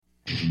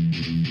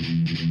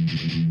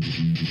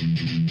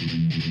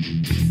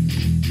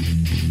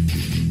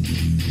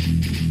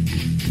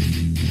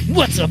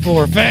What's up,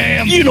 horror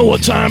fam? You know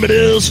what time it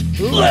is.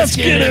 Let's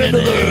get into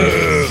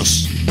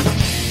this.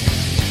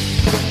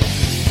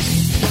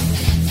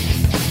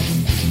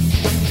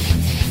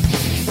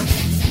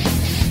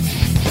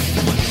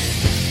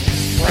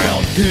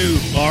 Round 2.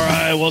 All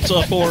right, what's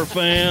up, horror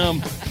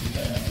fam?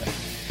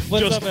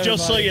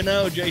 Just so you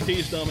know,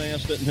 JT's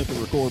dumbass didn't hit the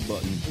record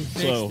button.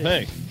 So,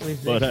 hey,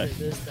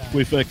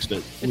 we fixed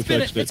it.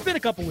 It's been a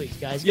couple weeks,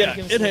 guys. Yeah,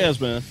 it has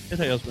been.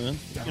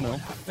 You know,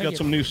 got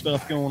some new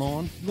stuff going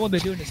on. We've only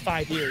been doing this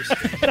 5 years.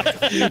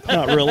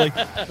 Not really.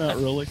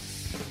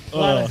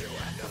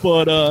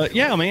 But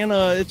yeah, man,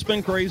 it's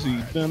been crazy.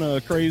 It's been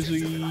a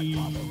crazy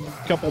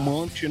couple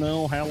months, you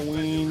know,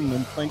 Halloween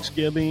and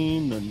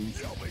Thanksgiving, and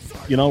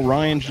you know,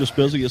 Ryan's just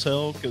busy as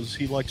hell because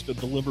he likes to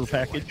deliver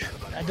package.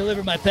 I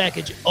deliver my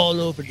package all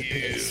over the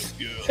place.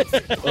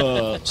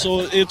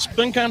 So it's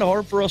been kind of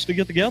hard for us to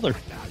get together.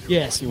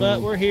 Yes,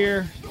 but we're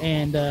here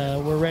and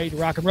we're ready to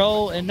rock and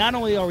roll. And not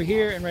only are we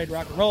here and ready to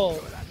rock and roll,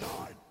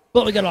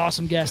 but we got an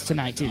awesome guest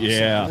tonight too.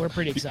 Yeah, so we're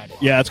pretty excited.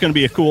 Yeah, it's going to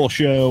be a cool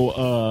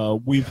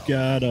show. We've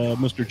got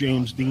Mr.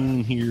 James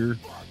Dean here,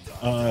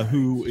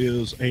 who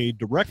is a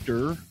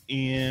director,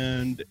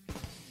 and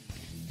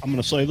I'm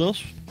going to say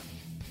this.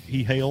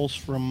 He hails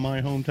from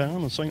my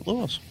hometown of St.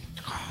 Louis.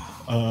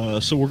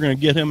 So we're going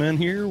to get him in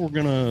here. We're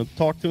going to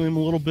talk to him a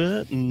little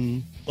bit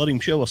and let him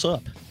show us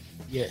up.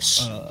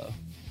 Yes.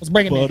 Let's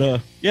bring him in.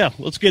 Yeah,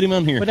 let's get him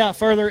in here. Without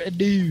further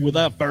ado.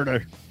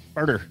 Raja.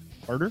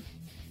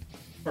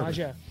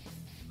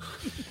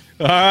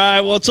 All right,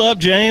 what's up,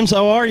 James?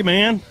 How are you,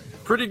 man?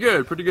 Pretty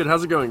good.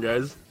 How's it going,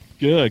 guys?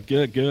 Good.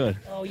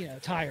 Oh, you know,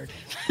 tired.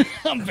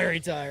 I'm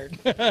very tired.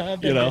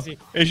 You know, busy.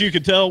 As you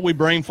can tell, we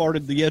brain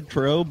farted the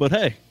intro, but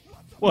hey,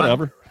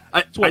 whatever.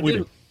 That's what we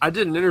do. I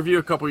did an interview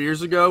a couple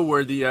years ago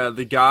where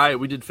the guy,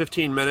 we did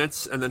 15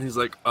 minutes, and then he's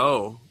like,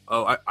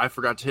 I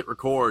forgot to hit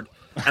record,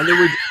 and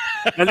then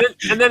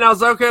and then I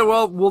was like, okay,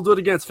 well, we'll do it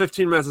again. It's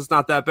 15 minutes. It's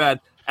not that bad.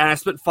 And I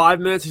spent 5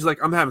 minutes. He's like,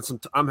 I'm having some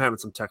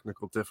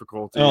technical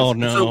difficulties. Oh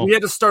no! So we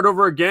had to start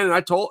over again. And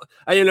I told,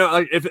 you know,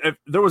 like if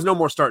there was no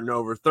more starting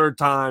over. Third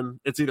time,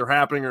 it's either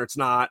happening or it's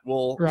not.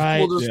 We'll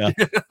just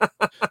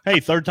Hey,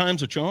 third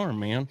time's a charm,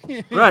 man.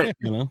 Right?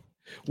 You know.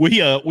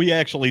 We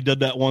actually did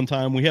that one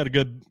time. We had a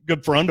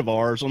good friend of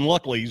ours, and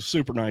luckily he's a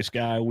super nice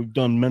guy. We've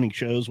done many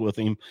shows with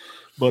him,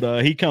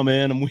 but he come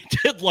in and we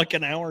did like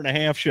an hour and a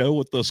half show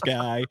with this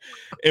guy.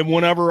 And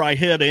whenever I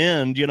hit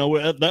end, you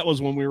know, that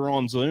was when we were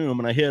on Zoom,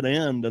 and I hit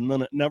end, and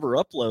then it never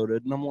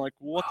uploaded, and I'm like,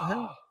 what the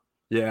hell?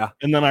 Yeah.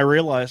 And then I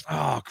realized,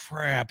 oh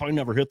crap, I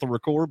never hit the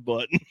record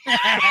button.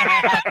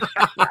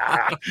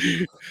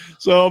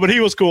 So, but he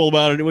was cool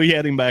about it. We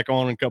had him back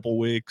on in a couple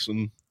weeks,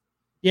 and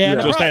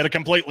just had a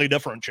completely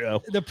different show.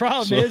 The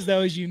problem is,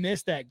 though, is you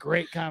missed that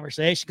great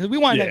conversation because we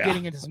wind up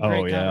getting into some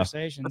great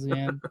conversations.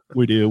 Man,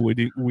 we do.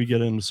 We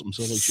get into some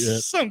silly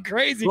shit, some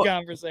crazy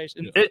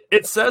conversations.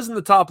 It says in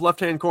the top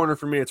left-hand corner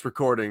for me, it's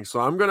recording. So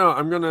I'm gonna.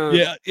 I'm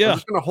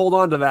just gonna hold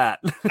on to that.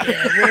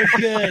 Yeah, we're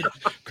good.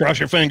 Cross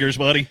your fingers,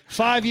 buddy.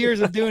 5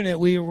 years of doing it,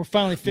 we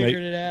finally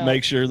figured it out.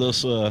 Make sure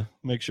this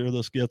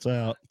gets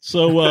out.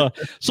 So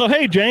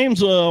hey,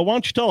 James, why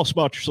don't you tell us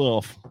about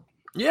yourself?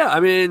 Yeah, I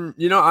mean,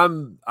 you know,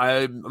 I'm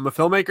a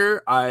filmmaker.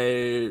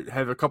 I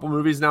have a couple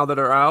movies now that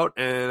are out,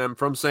 and I'm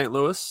from St.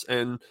 Louis.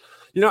 And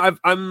you know,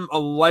 I'm a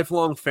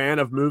lifelong fan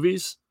of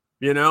movies.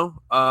 You know,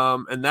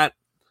 and that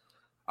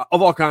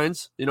of all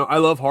kinds. You know, I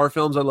love horror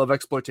films. I love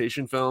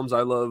exploitation films.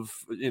 I love,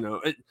 you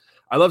know,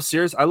 I love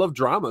series. I love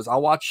dramas.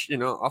 I'll watch. You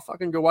know, I'll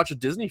fucking go watch a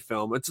Disney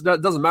film.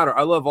 That doesn't matter.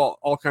 I love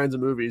all kinds of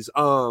movies.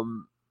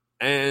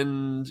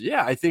 And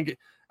yeah, I think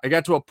I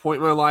got to a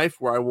point in my life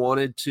where I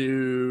wanted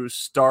to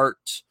start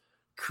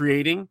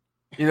creating,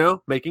 you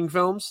know, making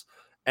films.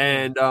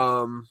 And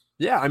I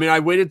mean, I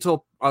waited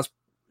till it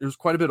was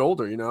quite a bit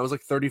older, you know. I was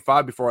like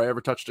 35 before I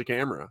ever touched a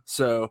camera.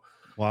 So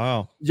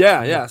wow.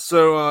 Yeah.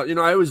 So you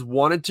know, I always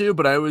wanted to,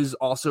 but I always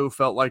also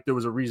felt like there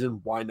was a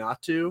reason why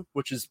not to,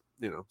 which is,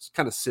 you know, it's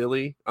kind of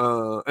silly,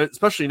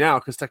 especially now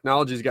because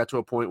technology's got to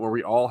a point where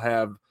we all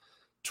have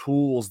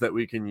tools that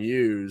we can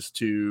use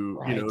to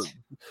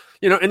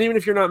you know, and even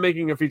if you're not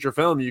making a feature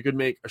film, you could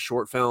make a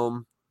short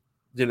film,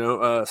 you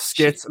know,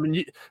 skits. I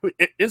mean,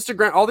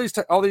 Instagram, all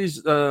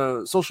these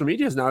social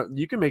medias now,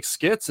 you can make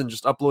skits and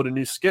just upload a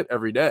new skit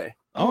every day.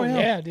 Oh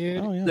yeah,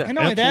 dude. Oh, yeah. And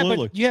not only that,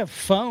 but you have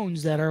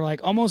phones that are like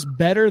almost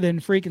better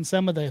than freaking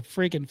some of the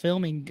freaking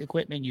filming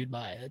equipment you'd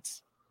buy.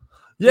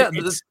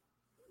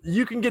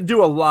 You can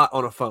do a lot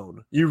on a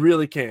phone. You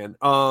really can.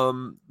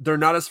 They're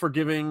not as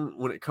forgiving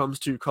when it comes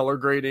to color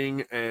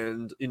grading,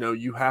 and you know,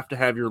 you have to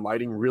have your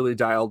lighting really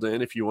dialed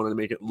in if you want to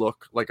make it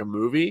look like a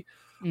movie.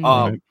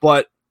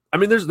 But I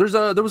mean, there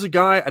was a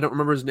guy, I don't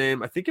remember his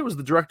name. I think it was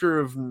the director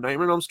of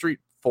Nightmare on Elm Street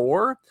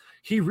 4.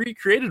 He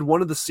recreated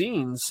one of the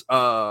scenes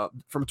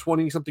from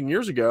 20 something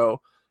years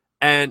ago,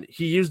 and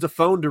he used a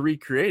phone to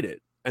recreate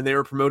it, and they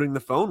were promoting the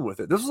phone with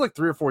it. This was like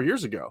 3 or 4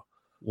 years ago.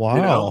 Wow.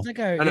 You know? I think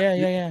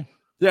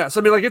Yeah, so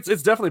I mean, like it's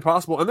definitely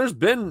possible, and there's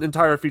been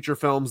entire feature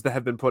films that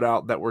have been put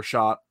out that were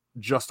shot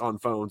just on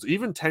phones,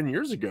 even 10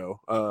 years ago.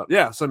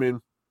 Yeah, so I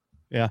mean,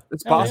 Yeah,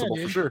 it's Oh, yeah, possible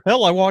for dude. sure.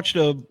 hell, I watched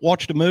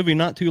a movie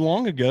not too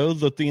long ago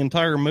that the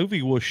entire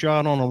movie was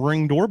shot on a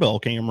Ring doorbell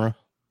camera.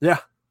 Yeah,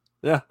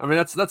 I mean,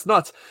 that's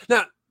nuts.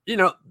 Now,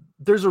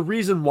 there's a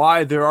reason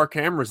why there are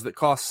cameras that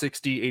cost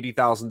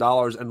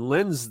 $80,000 and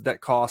lens that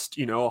cost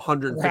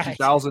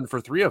 $150,000 for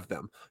 3 of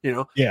them.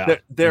 Yeah,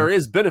 there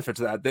is benefit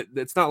to that.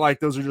 It's not like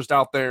those are just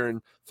out there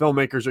and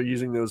filmmakers are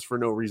using those for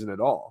no reason at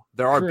all.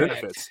 There are Correct.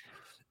 benefits.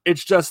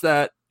 It's just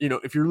that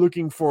if you're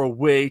looking for a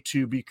way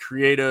to be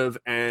creative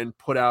and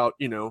put out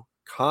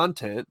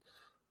content,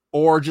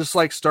 or just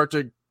like start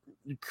to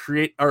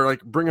create or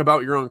like bring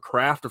about your own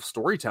craft of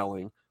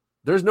storytelling,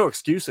 there's no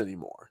excuse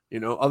anymore,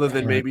 other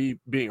than Right. maybe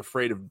being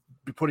afraid of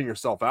putting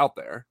yourself out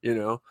there,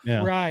 Yeah.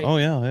 Right. Oh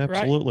yeah,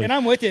 absolutely. Right. And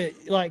I'm with you.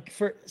 Like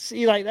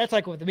that's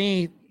like with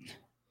me,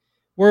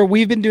 where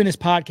we've been doing this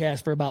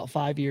podcast for about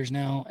 5 years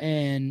now.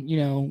 And,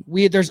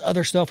 there's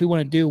other stuff we want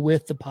to do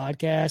with the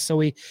podcast. So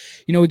we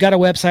got a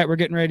website we're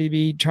getting ready to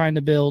be trying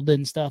to build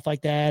and stuff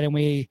like that. And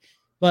we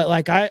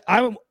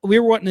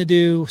were wanting to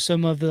do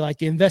some of the like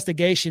the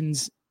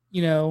investigations,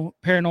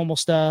 paranormal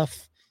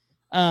stuff,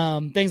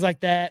 things like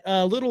that,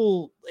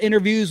 little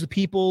interviews with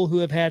people who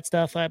have had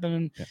stuff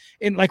happen. Yeah.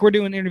 And like we're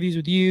doing interviews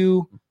with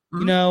you,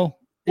 Mhm.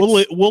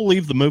 We'll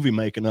leave the movie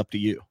making up to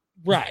you.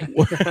 Right.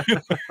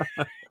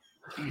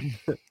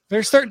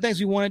 There's certain things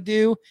we want to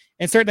do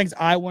and certain things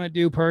I want to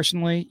do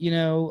personally,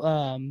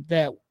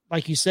 that,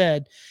 like you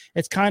said,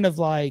 it's kind of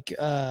like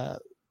the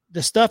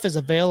stuff is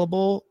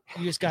available.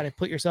 You just got to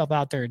put yourself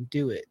out there and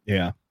do it.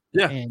 Yeah.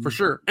 Yeah, And- for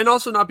sure. And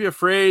also not be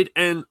afraid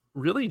and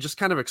really just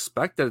kind of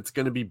expect that it's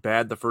going to be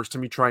bad the first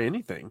time you try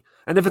anything.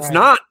 And if it's Right.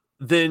 not,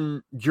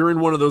 then you're in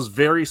one of those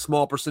very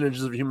small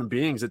percentages of human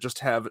beings that just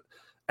have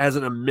as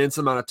an immense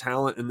amount of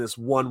talent in this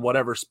one,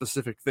 whatever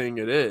specific thing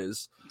it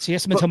is. See,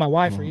 that's been telling my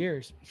wife for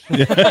years.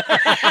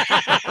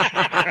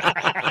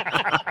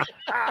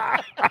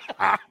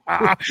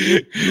 I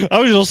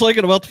was just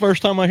thinking about the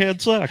first time I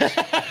had sex.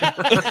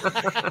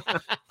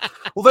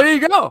 Well, there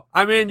you go.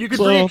 I mean, you could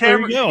bring a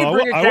camera. There you You go. could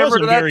bring a I camera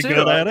wasn't to that very too.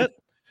 good at it.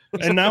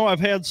 And now I've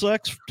had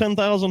sex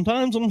 10,000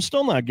 times and I'm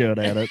still not good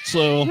at it.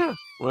 So Yeah.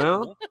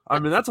 Well, I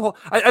mean, that's a whole.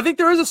 I think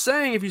there is a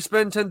saying: if you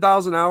spend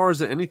 10,000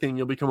 hours at anything,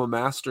 you'll become a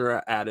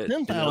master at it.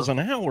 10,000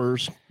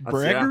 hours, That's-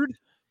 braggart.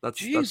 That's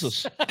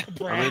Jesus.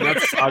 I mean,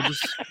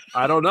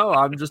 I don't know.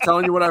 I'm just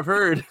telling you what I've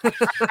heard.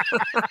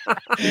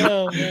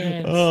 Oh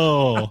man,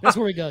 Oh, that's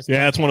where we go.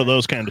 yeah, it's one of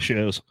those kind of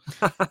shows.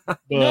 But,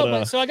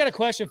 But so I got a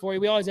question for you.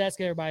 We always ask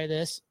everybody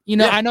this.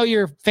 Yeah. I know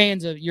you're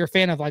a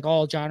fan of like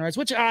all genres,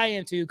 which I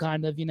am too,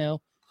 kind of.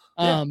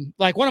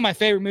 Like one of my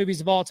favorite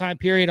movies of all time,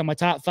 period, on my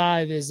top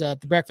 5 is The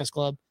Breakfast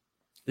Club.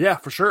 Yeah,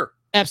 for sure.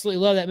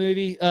 Absolutely love that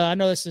movie. I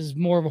know this is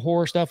more of a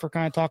horror stuff we're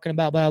kind of talking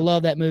about, but I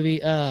love that movie.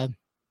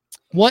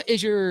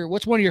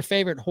 What's one of your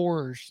favorite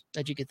horrors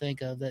that you could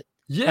think of that?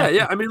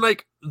 Yeah. I mean,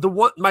 like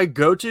my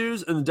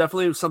go-tos, and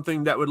definitely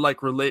something that would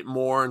like relate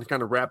more and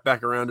kind of wrap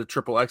back around to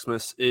Triple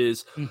Xmas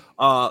is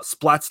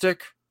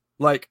Splatstick.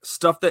 Like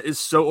stuff that is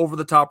so over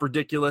the top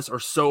ridiculous or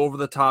so over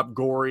the top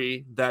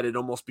gory that it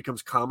almost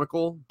becomes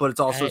comical, but it's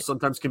also Right.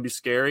 sometimes can be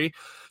scary.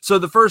 So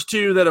the first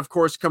 2 that of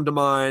course come to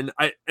mind,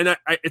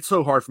 it's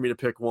so hard for me to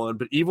pick one,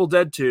 but Evil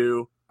Dead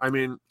 2, I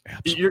mean,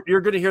 you're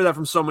going to hear that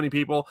from so many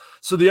people.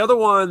 So the other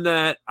one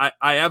that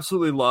I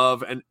absolutely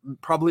love and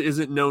probably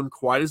isn't known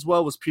quite as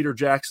well was Peter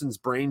Jackson's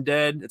Brain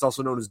Dead. It's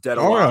also known as Dead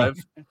Oh, yeah.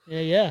 Alive.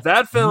 Yeah.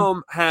 That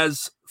film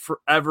has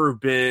forever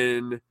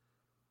been.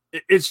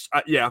 It's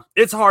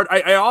hard.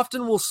 I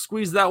often will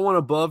squeeze that one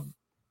above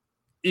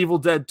Evil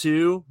Dead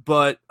 2,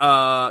 but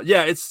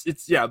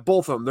it's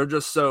both of them. They're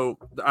just so,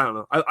 I don't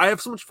know. I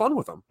have so much fun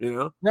with them.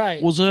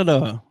 Right. was it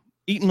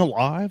Eaten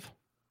Alive?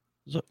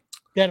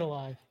 Dead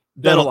Alive.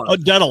 Dead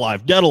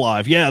Alive. Dead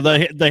Alive. Yeah,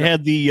 they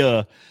had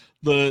the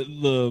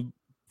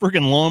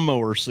freaking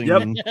lawnmower scene.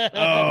 Yep.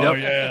 Oh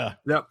Yep.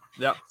 yeah.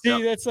 Yep.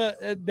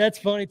 See, that's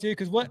funny too,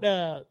 because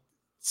what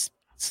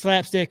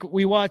slapstick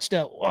we watched?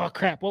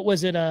 What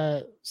was it?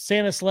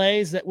 Santa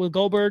Sleighs that with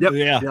Goldberg. Yep.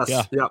 Yeah. Yes.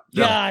 Yeah. Yep.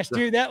 Gosh,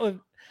 dude, that was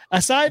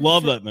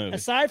Love that movie.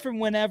 aside from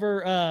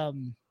whenever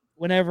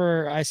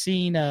I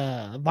seen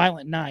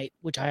Violent Night,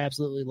 which I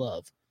absolutely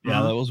love.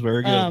 Yeah, that was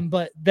very good.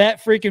 But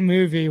that freaking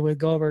movie with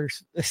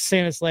Goldberg's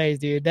Santa Sleighs,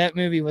 dude, that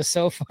movie was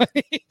so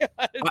funny.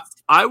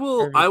 I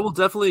will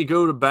definitely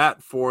go to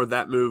bat for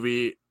that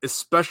movie,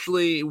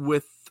 especially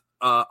with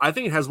I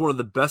think it has one of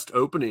the best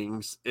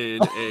openings in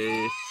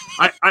a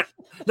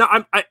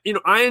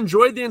I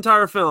enjoyed the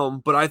entire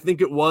film, but I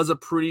think it was a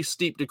pretty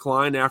steep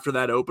decline after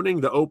that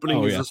opening. The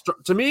opening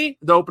to me,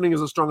 the opening is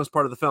the strongest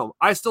part of the film.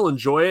 I still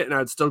enjoy it and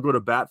I'd still go to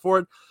bat for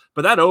it,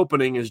 but that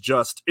opening is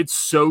it's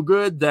so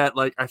good that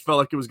like I felt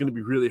like it was going to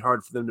be really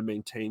hard for them to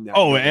maintain that.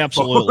 Oh,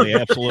 absolutely,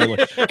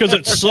 absolutely. Because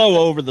it's so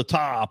over the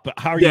top.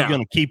 How are you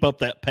going to keep up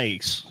that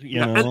pace?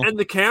 You know? And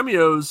the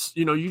cameos,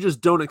 you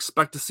just don't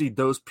expect to see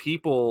those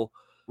people,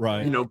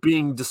 right?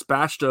 Being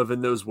dispatched of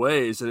in those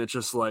ways, and it's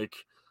just like,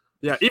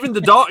 Yeah, even the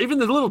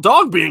little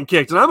dog being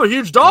kicked, and I'm a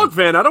huge dog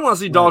fan. I don't want to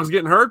see dogs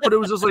getting hurt, but it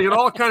was just like it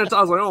all kind of.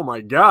 I was like, oh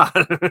my god.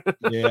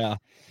 Yeah.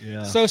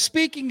 So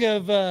speaking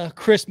of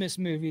Christmas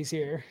movies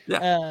here,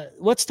 Yeah.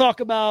 let's talk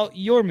about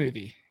your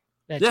movie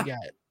that you got.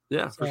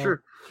 Yeah, for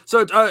sure.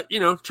 So,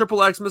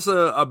 Triple Xmas,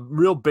 a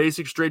real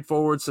basic,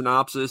 straightforward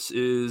synopsis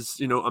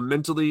is, a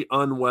mentally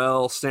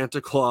unwell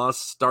Santa Claus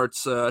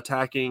starts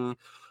attacking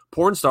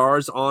porn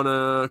stars on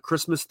a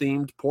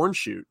Christmas-themed porn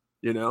shoot,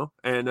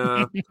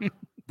 and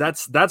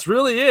that's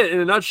really it in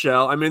a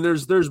nutshell. I mean,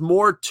 there's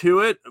more to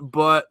it,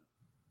 but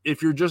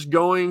if you're just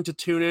going to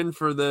tune in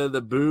for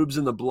the boobs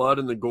and the blood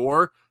and the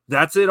gore,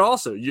 that's it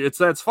also.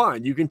 That's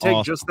fine. You can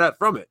take just that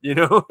from it,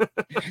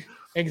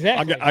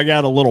 Exactly. I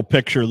got a little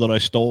picture that I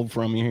stole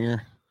from you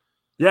here.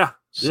 Yeah.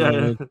 So,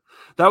 yeah.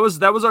 That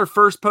was our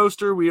first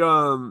poster. We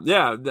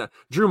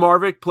Drew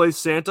Marvick plays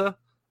Santa,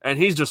 and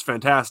he's just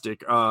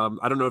fantastic. I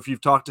don't know if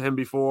you've talked to him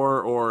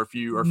before or if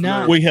you are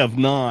familiar. No, we have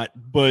not,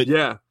 but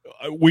yeah,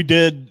 we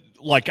did.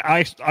 Like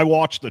I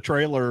watched the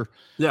trailer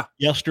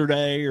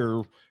yesterday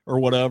or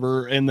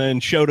whatever, and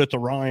then showed it to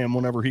Ryan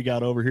whenever he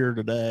got over here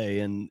today,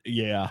 and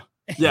yeah.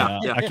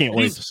 I can't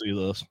wait to see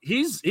this.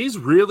 He's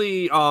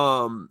really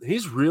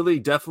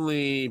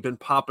definitely been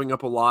popping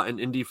up a lot in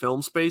indie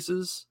film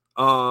spaces.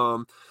 He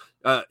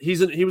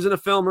was in a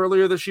film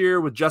earlier this year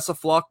with Jessa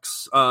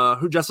Flux,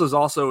 who Jessa is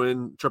also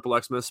in Triple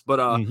Xmas, but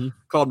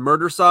called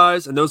Murder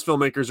Size, and those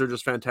filmmakers are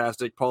just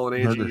fantastic. Paul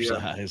and Angie. Murder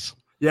Size.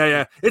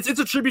 Yeah. It's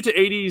a tribute to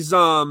 80s,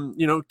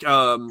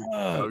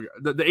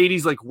 the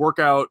 80s like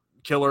workout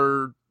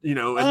killer, in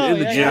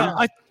the gym.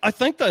 Yeah. I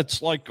think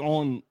that's like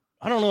on.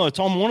 I don't know. It's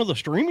on one of the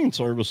streaming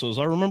services.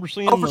 I remember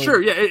seeing. Oh, for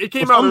sure. Yeah, it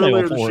came out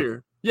earlier this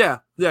year. Yeah.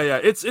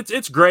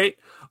 It's great.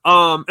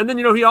 And then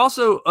he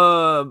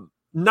also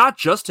not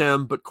just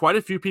him, but quite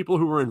a few people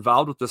who were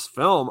involved with this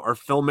film are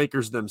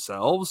filmmakers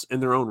themselves in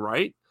their own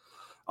right.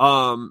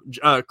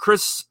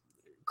 Chris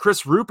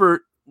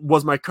Rupert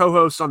was my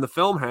co-host on the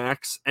Film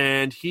Hacks,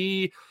 and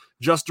he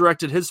just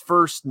directed his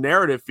first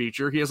narrative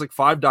feature. He has like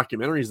 5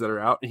 documentaries that are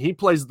out, and he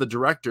plays the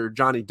director,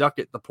 Johnny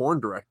Duckett, the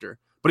porn director.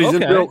 But he's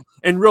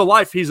in real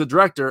life, he's a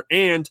director,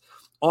 and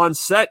on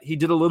set, he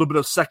did a little bit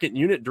of second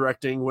unit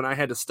directing when I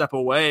had to step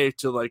away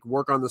to like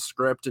work on the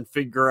script and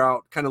figure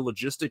out kind of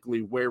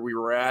logistically where we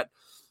were at.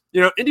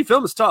 Indie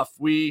film is tough.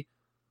 We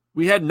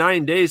had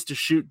 9 days to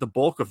shoot the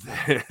bulk of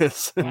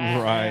this.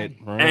 Right.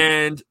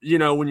 And,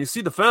 when you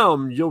see the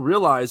film, you'll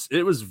realize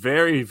it was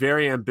very,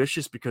 very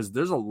ambitious because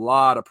there's a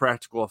lot of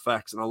practical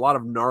effects and a lot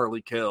of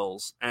gnarly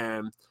kills,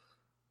 and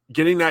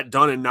getting that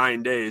done in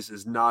 9 days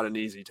is not an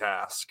easy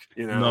task,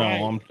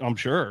 No, I'm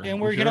sure. And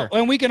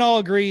we can all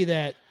agree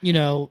that,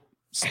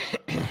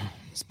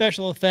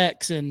 special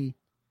effects and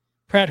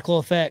practical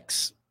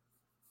effects,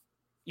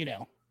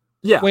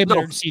 way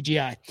better than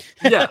CGI.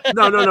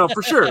 No,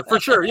 for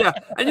sure. Yeah.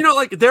 And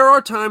there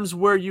are times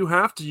where you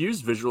have to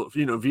use visual,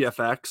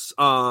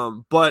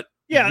 VFX, but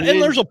and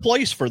there's a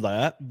place for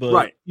that, but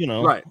right.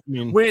 I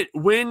mean,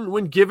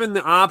 when given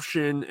the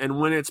option and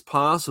when it's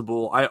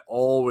possible, I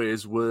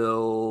always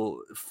will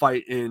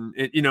fight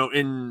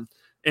in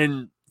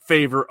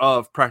favor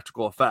of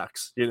practical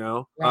effects,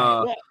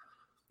 Right.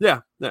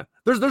 Yeah.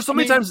 There's so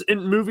many times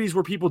in movies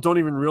where people don't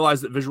even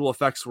realize that visual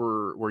effects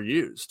were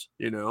used,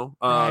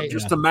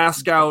 just to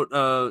mask out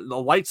a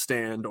light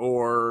stand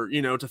or,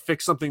 to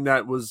fix something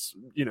that was,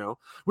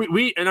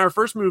 we in our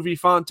first movie,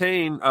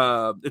 Fontaine,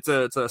 it's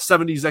a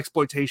 70s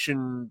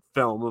exploitation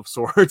film of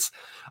sorts.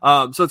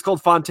 So it's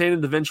called Fontaine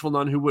and the Vengeful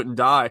Nun Who Wouldn't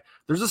Die.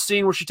 There's a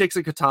scene where she takes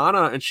a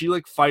katana and she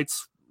like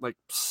fights like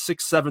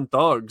 6-7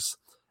 thugs.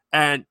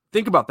 And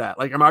think about that.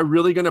 Like, am I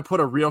really going to put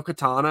a real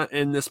katana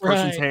in this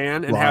person's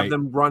hand and have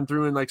them run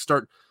through and like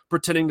start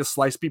pretending to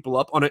slice people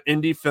up on an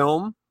indie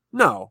film?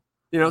 No.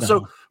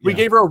 So we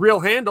gave her a real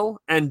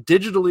handle and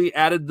digitally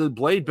added the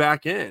blade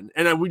back in.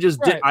 And we just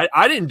did.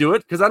 I didn't do it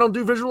because I don't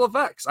do visual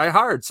effects. I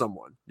hired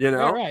someone,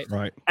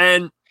 Right.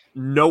 And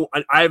no,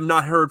 I have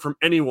not heard from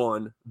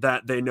anyone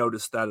that they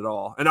noticed that at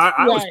all. And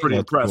I was pretty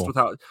impressed with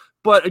how,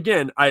 but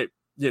again,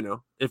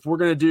 if we're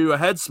going to do a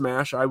head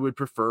smash, I would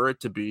prefer it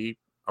to be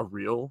a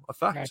real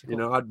effect.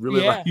 I'd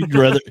really like.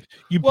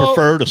 You'd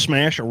prefer to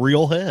smash a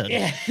real head.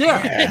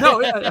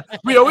 Yeah.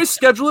 We always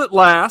schedule it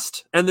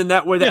last, and then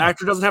that way the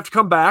actor doesn't have to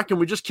come back, and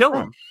we just kill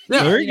him.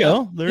 Yeah, there you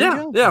go. There you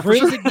go. Yeah, as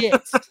real as it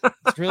gets.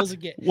 As real as it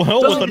gets.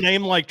 Well, with a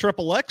name like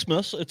Triple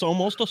Xmas, it's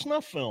almost a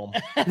snuff film.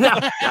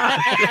 Yeah.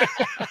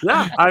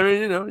 I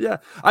mean,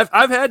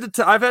 I've had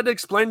to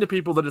explain to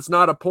people that it's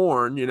not a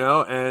porn,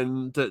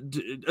 and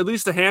to at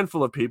least a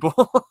handful of people.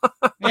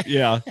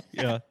 Yeah.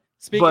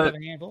 Speaking of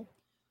a handful.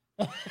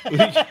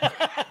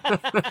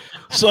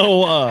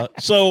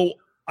 So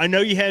I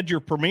know you had your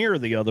premiere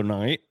the other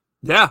night.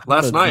 Yeah,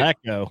 last night.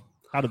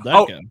 How did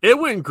that go? It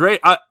went great.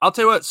 I'll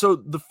tell you what. So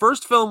the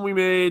first film we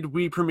made,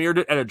 we premiered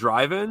it at a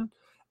drive-in,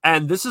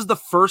 and this is the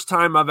first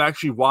time I've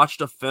actually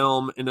watched a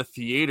film in a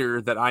theater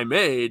that I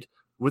made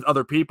with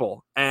other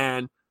people.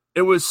 And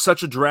it was so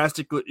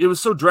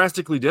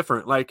drastically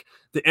different. Like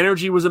the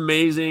energy was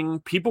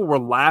amazing. People were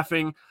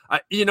laughing. I'm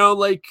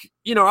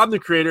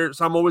the creator,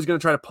 so I'm always going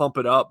to try to pump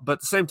it up. But at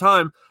the same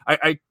time,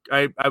 I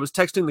was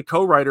texting the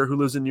co-writer who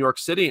lives in New York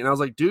City, and I was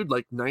like, dude,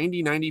 like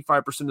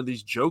 95% of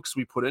these jokes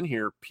we put in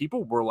here,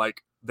 people were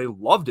like, they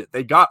loved it.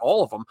 They got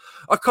all of them.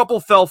 A couple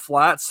fell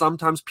flat.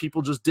 Sometimes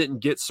people just didn't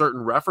get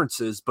certain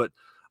references, but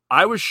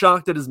I was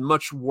shocked at as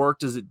much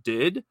worked as it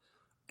did.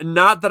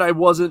 Not that I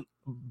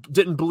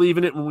didn't believe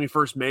in it when we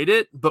first made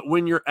it, but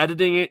when you're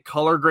editing it,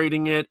 color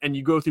grading it, and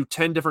you go through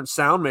 10 different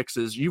sound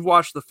mixes, you've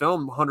watched the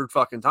film 100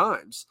 fucking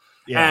times.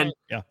 Yeah, and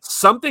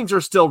some things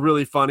are still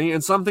really funny,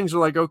 and some things are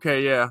like,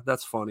 okay, yeah,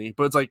 that's funny.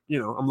 But it's like,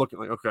 I'm looking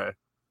like, okay,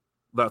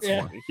 that's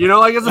funny.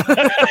 Like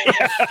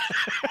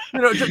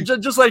it's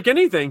just like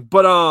anything.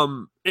 But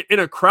in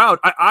a crowd,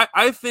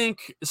 I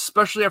think,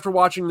 especially after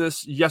watching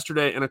this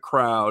yesterday in a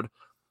crowd,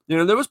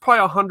 there was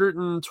probably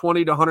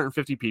 120 to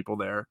 150 people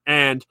there,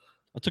 and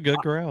that's a good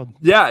crowd.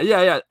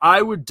 Yeah.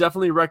 I would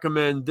definitely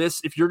recommend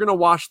this if you're going to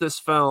watch this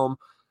film.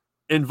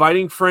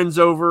 Inviting friends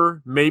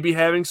over, maybe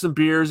having some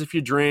beers if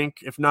you drink.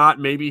 If not,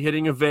 maybe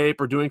hitting a vape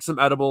or doing some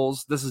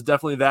edibles. This is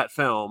definitely that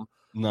film.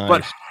 Nice.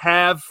 But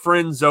have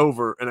friends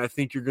over, and I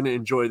think you're going to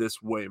enjoy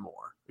this way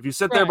more. If you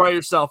sit there by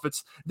yourself,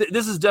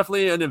 this is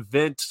definitely an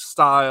event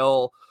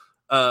style.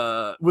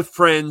 With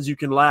friends, you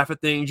can laugh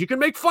at things, you can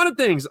make fun of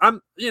things.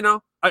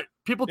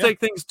 People take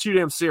things too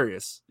damn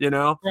serious,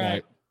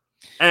 Right.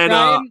 And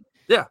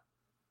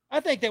I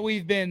think that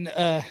we've been,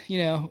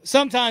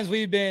 sometimes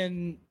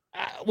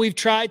we've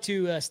tried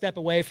to step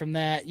away from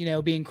that,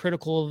 being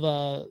critical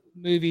of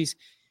movies,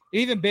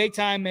 even big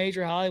time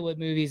major Hollywood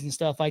movies and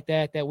stuff like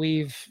that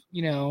we've,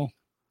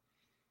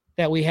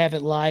 that we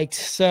haven't liked.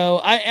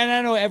 So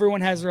I know everyone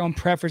has their own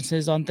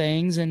preferences on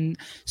things, and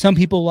some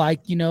people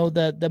like,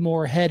 the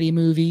more heady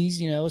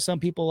movies, some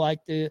people like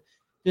the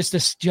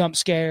jump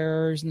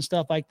scares and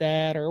stuff like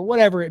that, or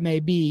whatever it may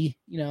be,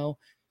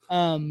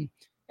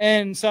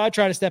 and so I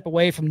try to step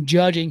away from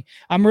judging.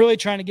 I'm really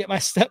trying to get my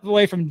step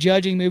away from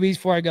judging movies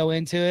before I go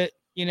into it,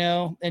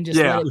 and just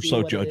let it you're be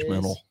so what it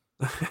judgmental.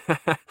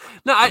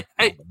 No,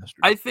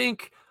 I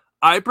think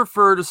I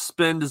prefer to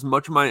spend as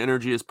much of my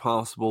energy as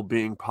possible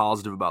being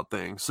positive about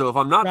things. So if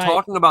I'm not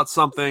talking about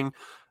something,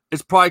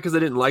 it's probably because I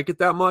didn't like it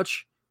that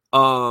much.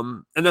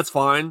 And that's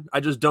fine. I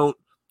don't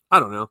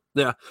know.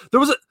 Yeah. There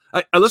was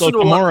I listened to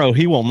tomorrow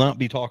he will not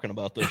be talking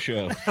about this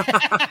show.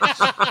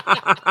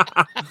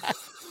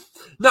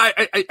 No,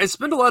 I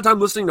spend a lot of time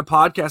listening to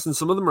podcasts, and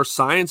some of them are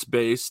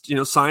science-based,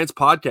 science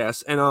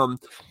podcasts. And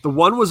the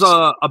one was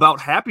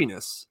about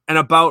happiness and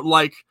about,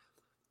 like,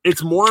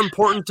 it's more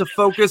important to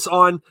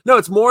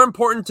it's more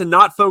important to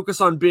not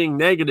focus on being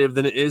negative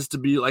than it is to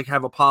be, like,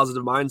 have a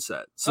positive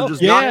mindset. So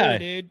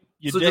dude.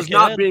 Just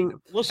not being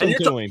listen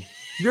to him.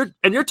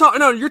 You're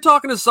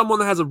talking to someone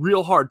that has a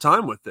real hard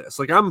time with this.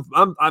 Like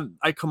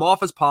I come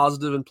off as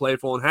positive and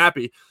playful and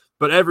happy,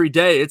 but every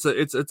day it's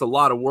a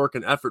lot of work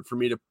and effort for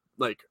me to,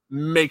 like,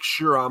 make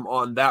sure I'm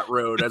on that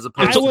road as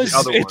opposed to the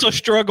other one. It's a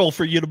struggle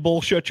for you to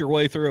bullshit your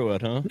way through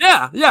it, huh?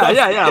 Yeah.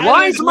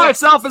 Lying to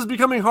myself is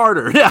becoming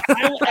harder. Yeah.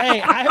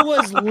 I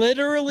was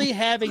literally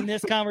having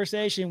this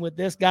conversation with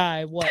this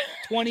guy,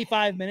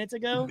 25 minutes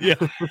ago? Yeah.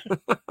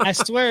 I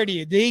swear to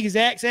you, the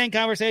exact same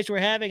conversation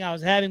I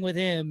was having with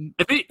him.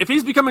 If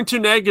he's becoming too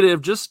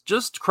negative,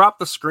 just crop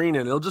the screen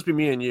in. It'll just be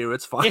me and you.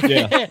 It's fine.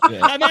 Yeah.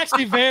 I'm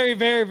actually very,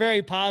 very,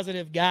 very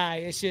positive guy.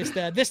 It's just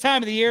this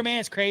time of the year, man,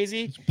 it's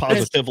crazy. It's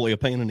positively a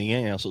pain in the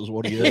ass is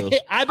what he is.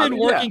 I've been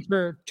working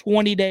for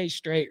 20 days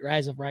straight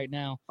as of right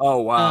now.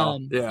 Oh wow.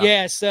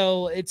 Yeah,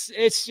 so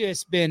it's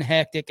just been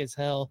hectic as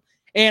hell.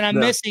 And I'm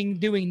missing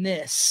doing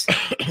this.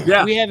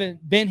 Yeah. We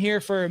haven't been here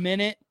for a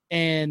minute,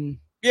 and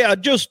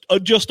just a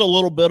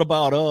little bit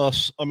about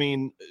us. I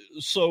mean,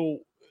 so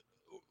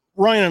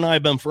Ryan and I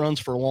have been friends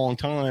for a long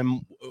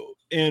time,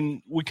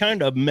 and we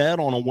kind of met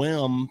on a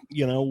whim.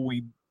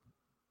 We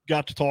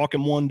got to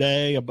talking one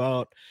day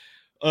about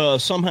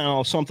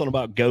somehow something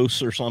about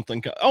ghosts or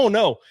something. Oh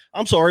no,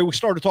 I'm sorry. We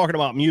started talking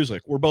about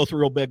music. We're both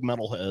real big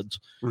metalheads.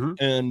 Mm-hmm.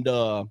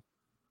 And,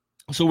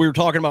 so we were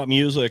talking about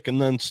music, and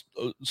then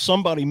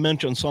somebody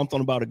mentioned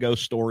something about a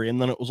ghost story.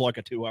 And then it was like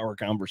a 2-hour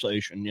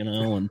conversation,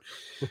 and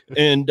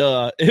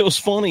it was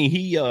funny.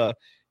 He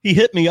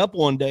hit me up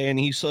one day and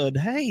he said,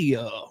 "Hey,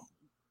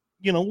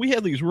 we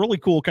have these really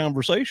cool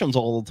conversations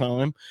all the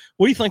time.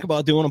 What do you think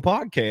about doing a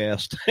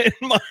podcast?" And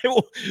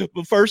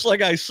the first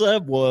thing I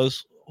said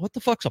was, "What the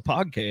fuck's a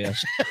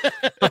podcast?"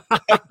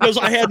 Because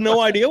I had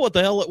no idea what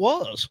the hell it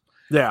was.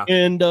 Yeah.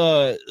 And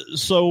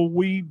so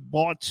we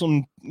bought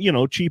some,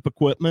 cheap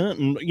equipment,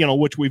 and,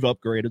 which we've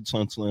upgraded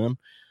since then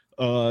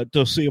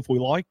to see if we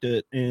liked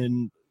it.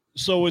 And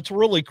so it's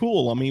really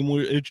cool. I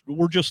mean,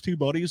 we're just two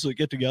buddies that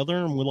get together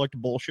and we like to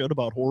bullshit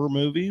about horror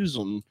movies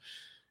and,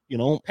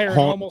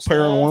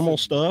 paranormal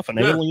stuff and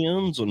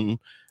aliens and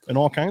and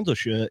all kinds of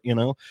shit,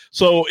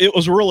 So it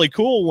was really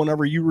cool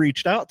whenever you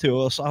reached out to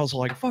us. I was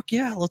like, fuck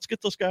yeah, let's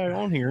get this guy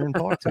on here and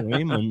talk to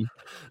him. And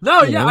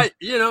no, yeah,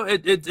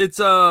 it's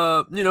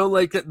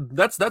like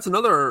that's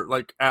another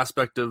like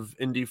aspect of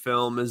indie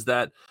film is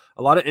that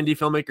a lot of indie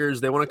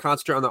filmmakers, they want to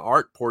concentrate on the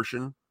art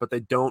portion, but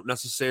they don't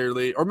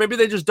necessarily, or maybe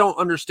they just don't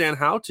understand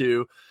how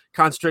to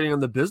concentrating on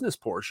the business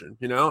portion,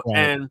 Right,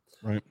 and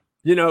right.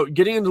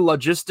 Getting into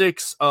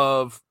logistics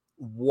of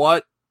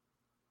what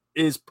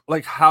is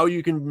like how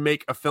you can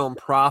make a film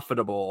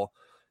profitable.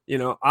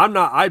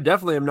 I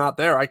definitely am not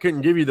there. I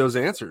couldn't give you those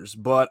answers,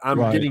 but I'm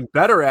Right. getting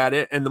better at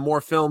it. And the more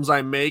films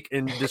I make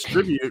and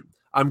distribute,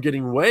 I'm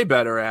getting way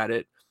better at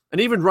it. And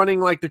even running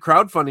like the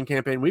crowdfunding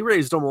campaign, we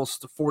raised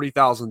almost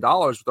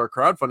 $40,000 with our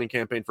crowdfunding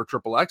campaign for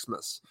Triple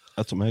Xmas.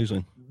 That's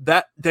amazing.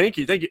 Thank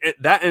you.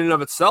 That in and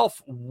of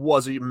itself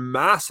was a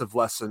massive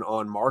lesson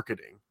on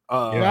marketing.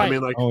 I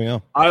mean, like, oh yeah,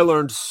 I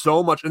learned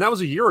so much, and that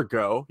was a year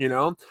ago.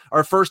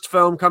 Our first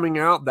film coming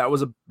out, that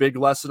was a big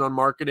lesson on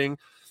marketing,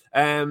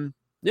 and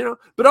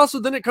but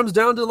also then it comes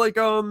down to like,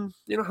 how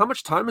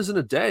much time is in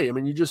a day? I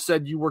mean, you just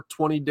said you work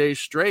 20 days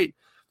straight.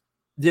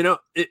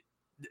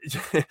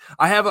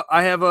 I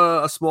have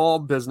a small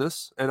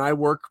business, and I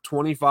work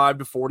 25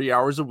 to 40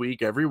 hours a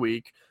week every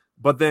week.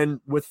 But then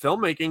with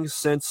filmmaking,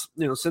 since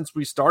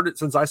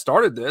I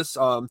started this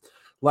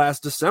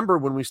last December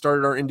when we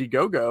started our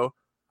Indiegogo,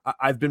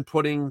 I've been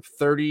putting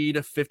 30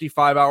 to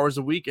 55 hours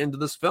a week into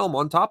this film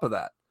on top of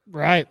that.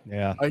 Right.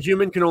 Yeah. A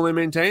human can only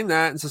maintain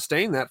that and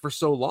sustain that for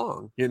so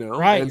long,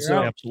 Right. And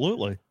so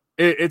absolutely.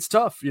 it's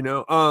tough,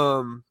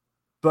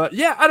 but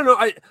yeah, I don't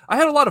know. I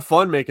had a lot of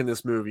fun making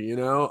this movie,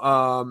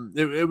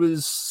 it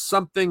was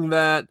something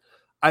that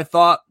I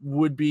thought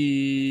would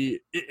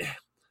be,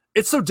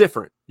 it's so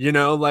different,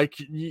 like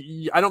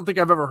I don't think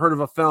I've ever heard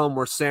of a film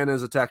where Santa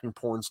is attacking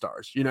porn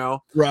stars,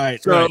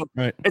 Right. So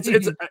right. it's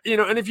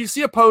and if you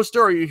see a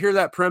poster or you hear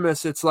that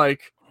premise, it's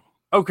like,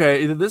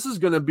 okay, either this is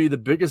going to be the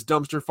biggest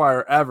dumpster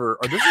fire ever,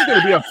 or this is going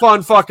to be a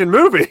fun fucking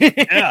movie.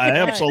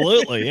 Yeah,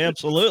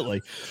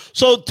 absolutely.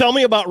 So tell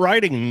me about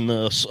writing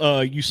this.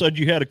 You said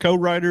you had a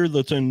co-writer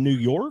that's in New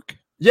York?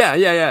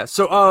 Yeah.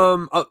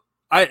 So,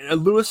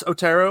 Louis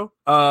Otero,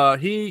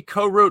 he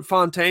co-wrote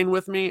Fontaine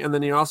with me, and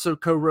then he also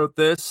co-wrote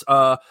this.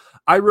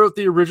 I wrote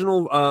the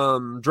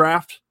original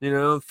draft,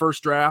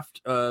 first draft.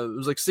 It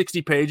was like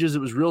 60 pages. It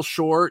was real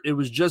short. It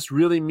was just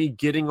really me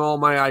getting all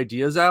my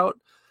ideas out.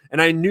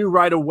 And I knew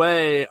right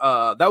away,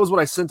 that was what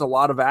I sent a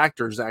lot of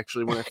actors,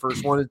 actually, when I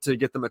first wanted to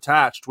get them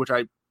attached, which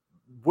I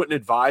wouldn't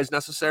advise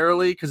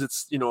necessarily because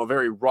it's, a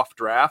very rough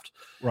draft.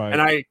 Right.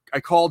 And I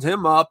called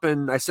him up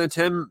and I sent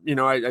him,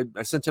 I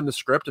sent him the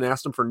script and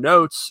asked him for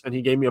notes, and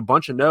he gave me a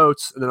bunch of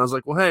notes. And then I was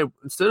like, well, hey,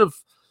 instead of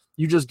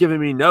you just giving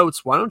me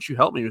notes, why don't you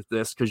help me with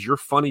this? Because you're a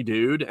funny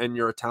dude and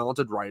you're a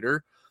talented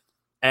writer.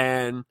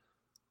 And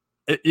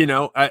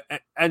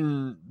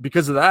and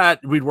because of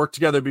that, we'd worked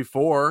together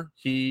before.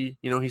 He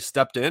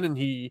stepped in and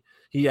he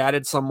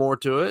added some more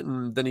to it,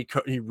 and then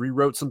he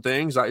rewrote some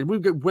things. We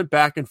went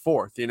back and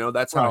forth.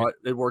 That's how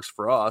it works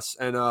for us.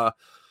 And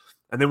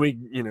then we,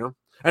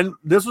 and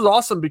this was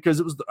awesome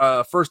because it was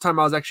the first time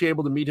I was actually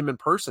able to meet him in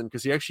person,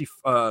 because he actually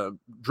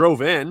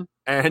drove in,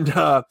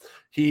 and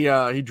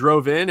he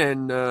drove in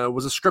and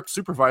was a script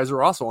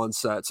supervisor also on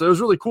set. So it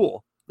was really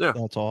cool. Yeah,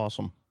 that's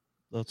awesome.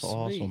 That's Sweet.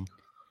 awesome.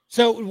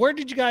 So where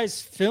did you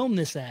guys film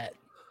this at?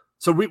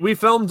 So we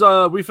filmed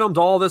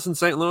all this in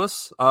St.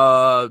 Louis.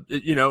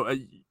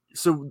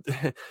 So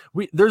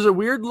there's a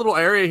weird little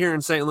area here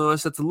in St.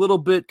 Louis that's a little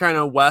bit kind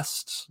of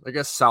west, I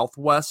guess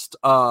southwest.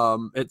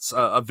 It's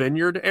a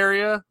vineyard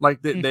area.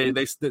 Like they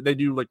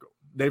do, like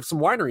they have some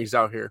wineries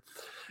out here.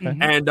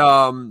 Mm-hmm.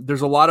 And there's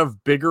a lot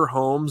of bigger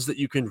homes that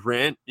you can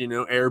rent,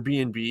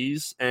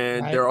 Airbnbs,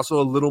 and they're also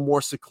a little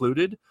more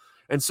secluded.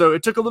 And so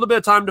it took a little bit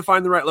of time to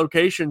find the right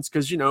locations,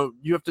 because you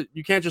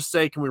can't just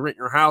say, can we rent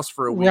your house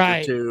for a week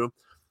or two?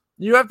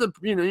 You have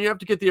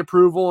to get the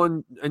approval,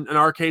 and in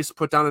our case,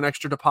 put down an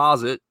extra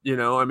deposit.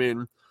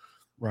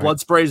 Blood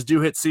sprays do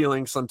hit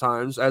ceilings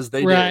sometimes, as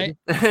they did.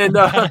 And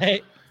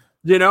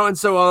and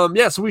so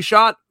so we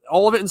shot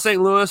all of it in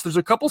St. Louis. There's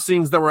a couple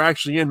scenes that were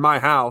actually in my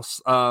house.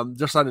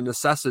 Just out of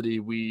necessity,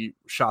 we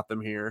shot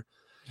them here.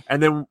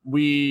 And then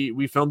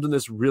we filmed in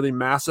this really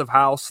massive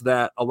house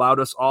that allowed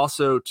us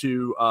also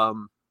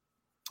to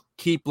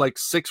keep like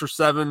 6,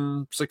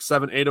 7,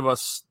 8 of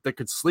us that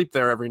could sleep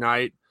there every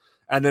night.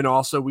 And then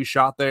also we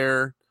shot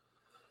there.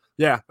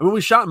 Yeah. I mean, we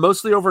shot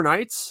mostly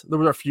overnights. There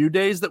were a few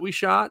days that we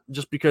shot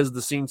just because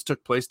the scenes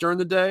took place during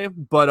the day.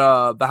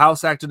 But the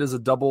house acted as a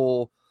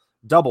double.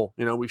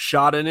 We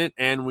shot in it,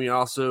 and we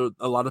also,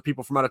 a lot of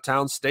people from out of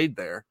town stayed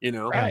there,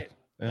 Right.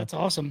 Yeah. That's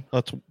awesome.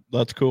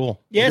 That's cool.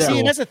 Yeah, see,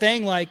 and that's the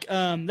thing. Like,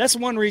 that's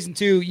one reason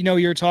too.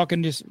 You were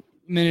talking just a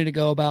minute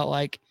ago about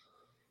like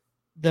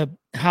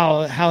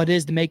how it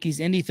is to make these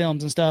indie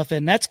films and stuff,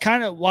 and that's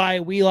kind of why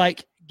we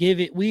like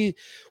we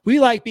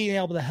like being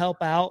able to help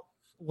out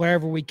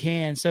wherever we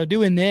can. So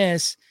doing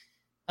this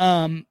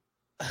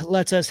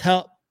lets us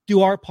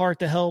do our part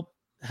to help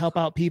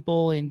out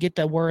people and get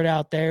the word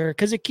out there,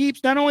 because it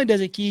keeps, not only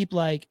does it keep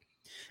like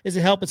is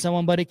it helping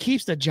someone, but it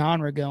keeps the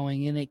genre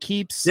going, and it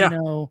keeps, you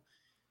know,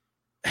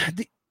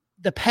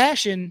 the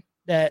passion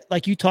that,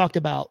 like you talked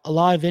about, a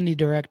lot of indie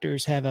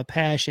directors have a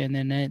passion,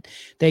 and then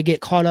they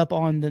get caught up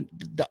on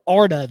the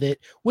art of it,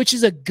 which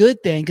is a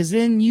good thing, because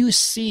then you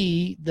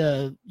see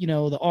the, you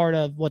know, the art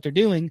of what they're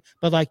doing.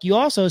 But like you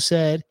also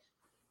said,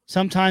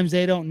 sometimes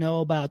they don't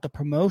know about the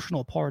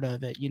promotional part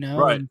of it, you know?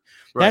 Right. And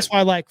that's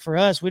why, like, for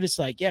us, we're just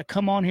like, yeah,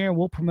 come on here and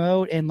we'll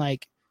promote. And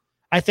like,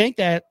 I think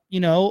that, you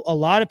know, a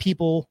lot of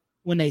people,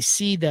 when they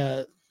see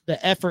the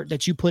effort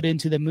that you put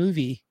into the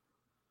movie,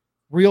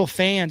 real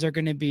fans are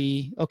going to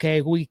be,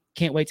 okay, we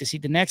can't wait to see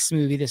the next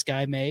movie this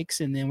guy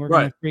makes, and then we're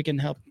going to freaking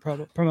help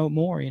promote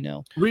more, you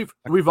know.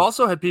 We've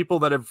also had people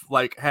that have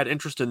like had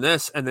interest in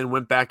this and then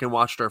went back and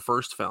watched our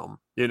first film,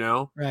 you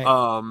know. Right.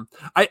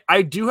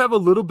 I do have a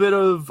little bit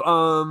of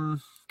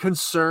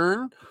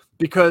concern,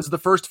 because the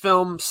first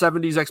film,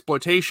 70s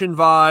exploitation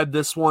vibe,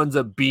 this one's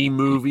a B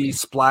movie,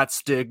 splat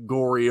stick,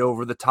 gory,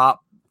 over the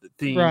top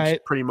themes,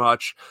 pretty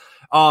much.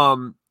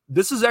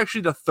 This is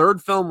actually the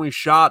third film we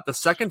shot. The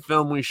second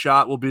film we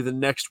shot will be the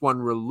next one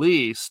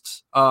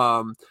released.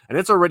 And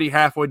it's already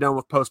halfway done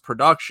with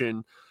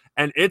post-production,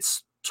 and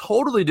it's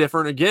totally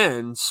different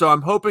again. So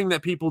I'm hoping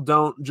that people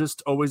don't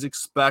just always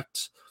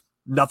expect,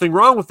 nothing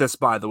wrong with this,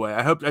 by the way.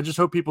 I just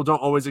hope people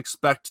don't always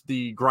expect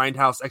the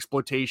grindhouse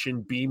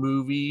exploitation B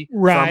movie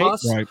from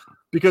us,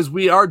 because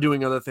we are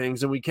doing other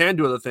things, and we can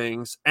do other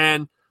things.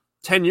 And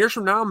 10 years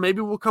from now, maybe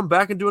we'll come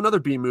back and do another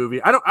B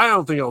movie. I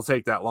don't think it'll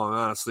take that long,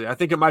 honestly. I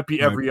think it might be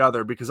every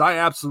other, because I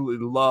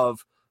absolutely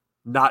love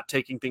not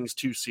taking things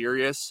too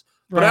serious.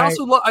 But I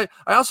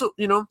also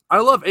you know, I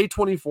love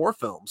A24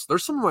 films.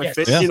 There's some of my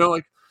favorite, you know,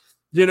 like,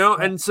 you know,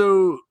 and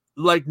so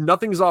like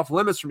nothing's off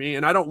limits for me.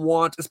 And I don't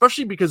want,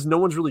 especially because no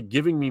one's really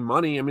giving me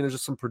money. I mean, there's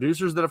just some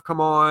producers that have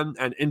come on,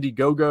 and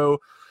Indiegogo,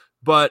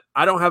 but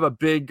I don't have a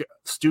big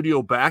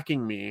studio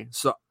backing me.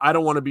 So I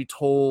don't want to be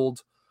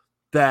told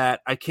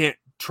that I can't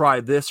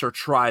try this or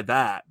try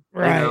that,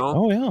 you know?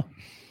 Oh yeah.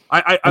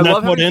 I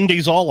love that's what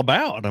indie's all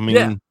about. I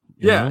mean,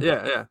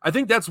 yeah. I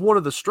think that's one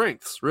of the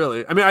strengths,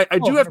 really. I mean, I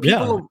do have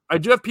people, I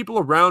do have people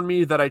around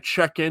me that I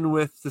check in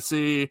with to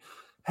see,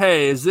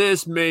 hey, is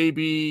this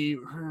maybe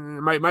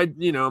am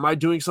I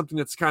doing something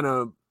that's kind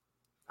of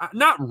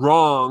not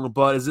wrong,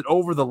 but is it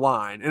over the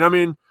line? And I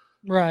mean,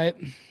 you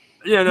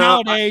know,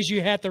 nowadays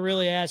you have to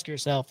really ask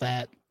yourself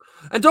that.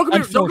 And don't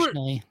get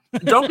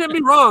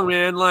me wrong,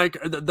 man. Like,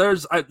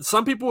 there's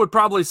some people would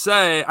probably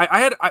say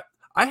I had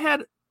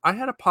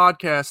a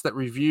podcast that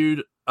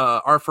reviewed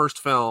our first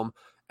film,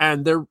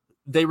 and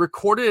they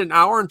recorded an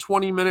hour and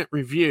 20-minute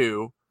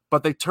review,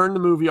 but they turned the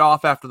movie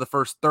off after the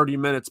first 30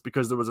 minutes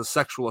because there was a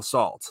sexual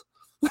assault.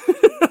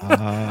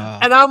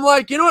 And I'm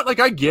like, you know what? Like,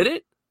 I get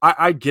it.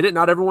 I get it.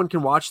 Not everyone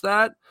can watch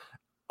that.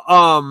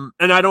 And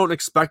I don't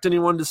expect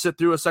anyone to sit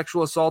through a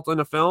sexual assault in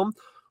a film,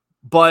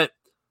 but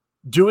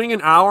doing an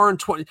hour and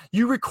 20,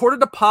 you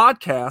recorded a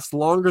podcast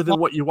longer than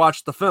what you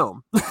watched the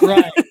film.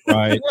 Right.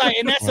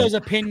 And that's those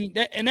opinions.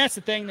 And that's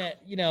the thing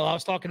that, you know, I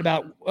was talking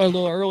about a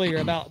little earlier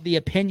about the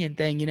opinion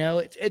thing. You know,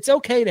 it's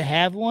okay to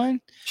have one,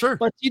 sure,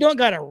 but you don't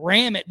got to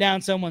ram it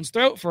down someone's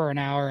throat for an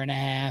hour and a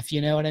half.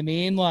 You know what I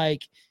mean?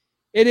 Like,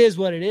 it is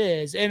what it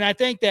is. And I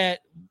think that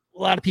a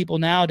lot of people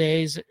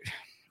nowadays,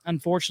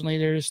 unfortunately,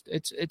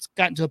 it's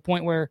gotten to a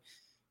point where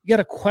you got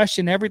to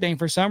question everything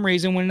for some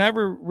reason,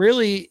 whenever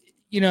really,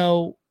 you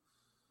know,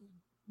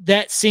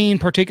 that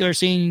particular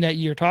scene that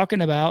you're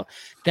talking about,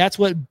 that's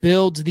what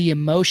builds the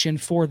emotion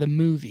for the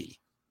movie.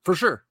 For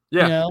sure.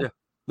 Yeah. You know?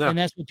 Yeah. And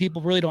that's what people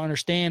really don't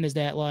understand, is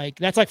that, like,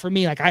 that's like, for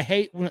me, like, I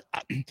hate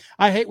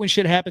when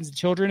shit happens to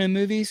children in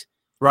movies.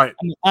 Right.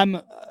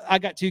 I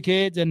got 2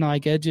 kids, and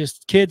like,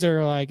 kids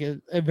are like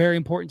very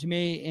important to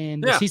me,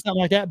 and to see something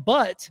like that.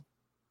 But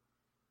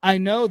I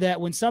know that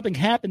when something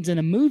happens in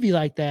a movie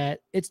like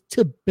that, it's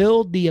to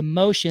build the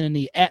emotion and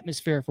the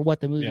atmosphere for what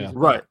the movie is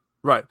about.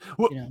 Right.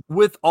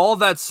 With all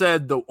that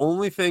said, the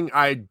only thing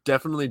I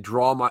definitely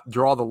draw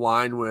the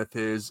line with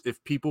is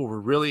if people were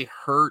really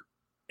hurt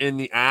in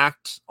the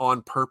act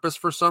on purpose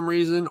for some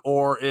reason,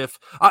 or if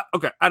I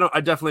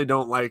definitely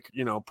don't like,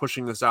 you know,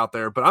 pushing this out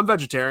there, but I'm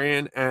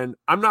vegetarian, and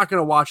I'm not going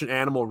to watch an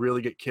animal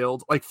really get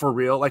killed, like, for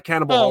real, like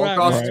Cannibal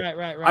Holocaust.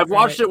 Right. I've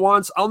watched it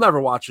once. I'll never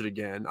watch it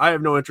again. I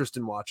have no interest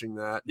in watching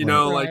that. You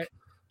know, like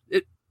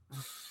it.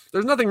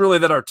 There's nothing really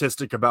that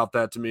artistic about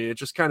that to me. It's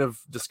just kind of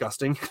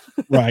disgusting.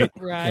 Right.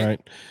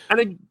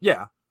 And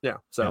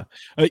so,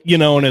 you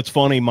know, and it's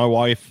funny, my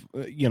wife,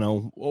 you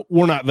know,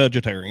 we're not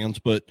vegetarians,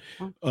 but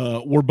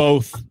we're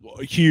both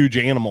huge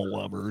animal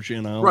lovers,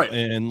 you know,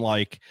 and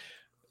like,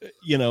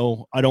 you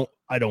know, I don't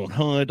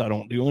hunt. I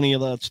don't do any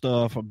of that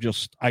stuff.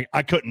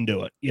 I couldn't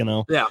do it, you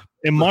know? Yeah.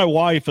 And my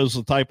wife is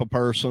the type of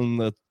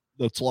person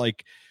that's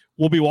like,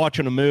 we'll be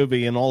watching a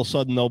movie, and all of a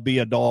sudden there'll be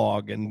a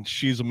dog, and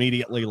she's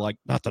immediately like,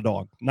 not the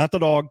dog.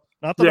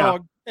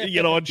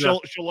 You know, and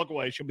she'll look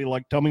away. She'll be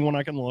like, tell me when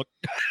I can look.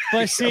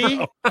 But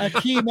see, a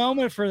key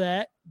moment for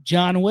that,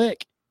 John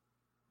Wick.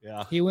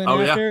 Yeah. He went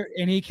after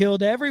and he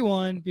killed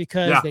everyone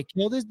because they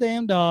killed his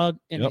damn dog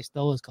and they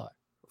stole his car.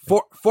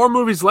 Four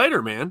movies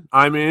later, man.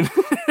 I mean,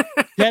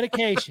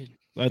 Dedication.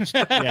 That's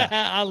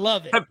yeah. I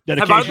love it.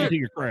 Dedication to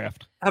your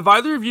craft. Have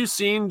either of you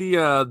seen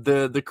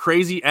the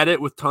crazy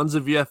edit with tons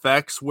of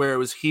VFX where it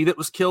was he that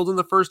was killed in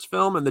the first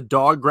film and the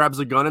dog grabs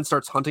a gun and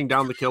starts hunting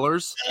down the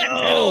killers?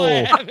 Oh,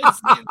 I haven't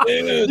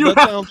seen that. dude,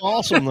 that sounds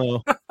awesome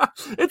though.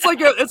 It's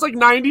like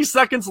 90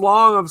 seconds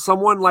long of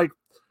someone like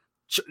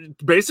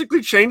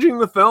basically changing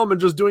the film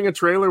and just doing a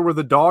trailer where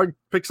the dog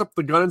picks up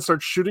the gun and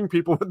starts shooting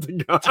people with the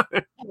gun.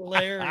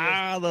 Hilarious.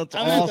 That's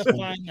I'm gonna have to awesome.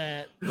 find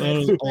that. That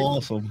is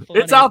awesome.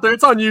 Funny. It's out there.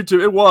 It's on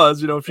YouTube. It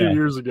was, a few Yeah.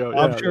 years ago.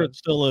 I'm Yeah, sure it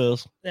still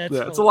is. That's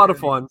it's a lot of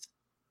fun.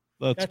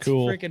 hilarious. That's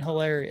cool. Freaking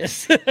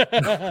hilarious.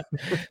 But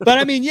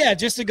I mean, yeah,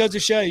 just to go to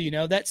show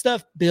that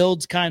stuff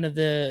builds kind of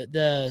the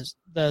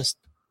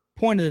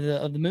point of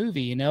the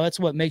movie. That's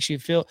what makes you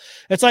feel.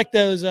 It's like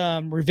those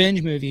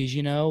revenge movies.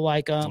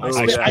 Like I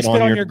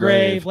Spit on Your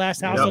Grave,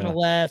 Last House on the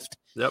Left.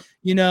 Yep.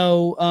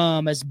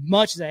 As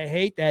much as I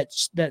hate that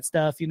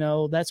stuff,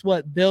 that's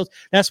what builds.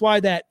 That's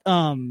why that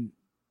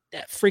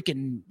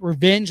freaking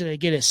revenge that they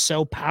get is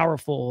so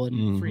powerful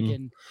and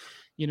freaking.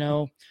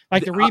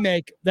 Like the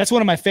remake, that's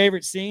one of my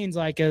favorite scenes,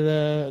 like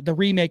the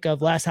remake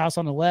of Last House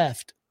on the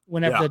Left,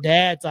 whenever the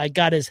dad's like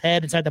got his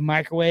head inside the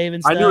microwave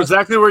and stuff. I knew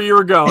exactly where you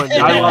were going.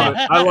 I love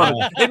it. I love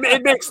it.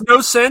 It makes no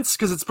sense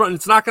because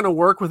it's not going to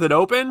work with it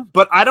open,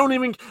 but I don't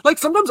even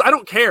sometimes I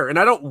don't care and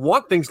I don't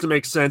want things to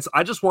make sense.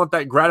 I just want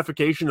that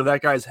gratification of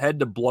that guy's head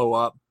to blow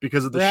up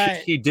because of the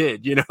shit he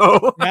did,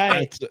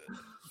 Right.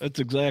 That's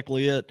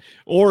exactly it.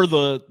 Or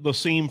the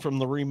scene from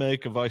the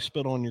remake of I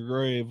Spit on Your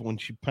Grave when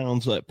she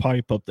pounds that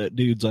pipe up that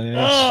dude's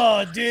ass.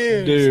 Oh,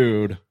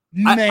 dude.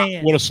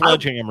 Man. What a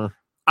sledgehammer.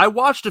 I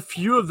watched a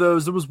few of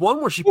those. There was one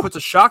where she puts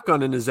a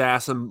shotgun in his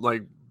ass and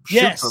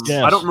shoots him.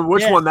 Yes. I don't remember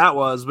which one that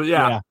was, but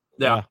yeah.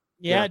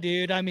 Yeah,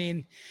 dude. I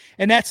mean,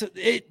 and that's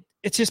it.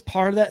 It's just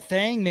part of that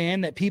thing, man,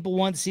 that people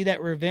want to see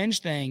that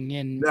revenge thing.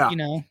 And,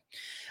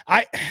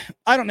 I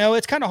don't know.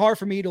 It's kind of hard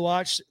for me to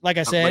watch. Like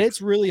I said, it's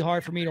really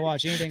hard for me to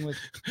watch anything with.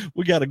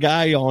 We got a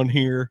guy on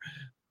here,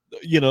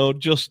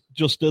 just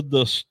did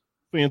this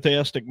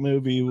fantastic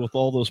movie with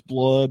all this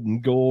blood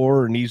and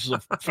gore, and he's a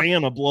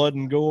fan of blood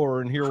and gore.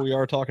 And here we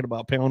are talking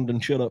about pounding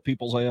shit up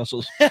people's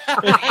asses.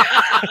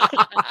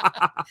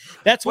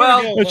 That's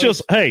where it's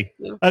just, hey,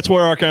 that's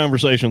where our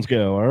conversations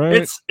go. All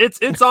right.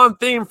 It's on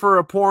theme for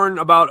a porn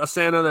about a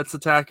Santa that's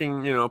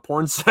attacking,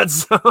 porn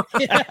sets.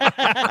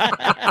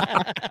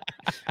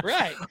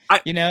 Right.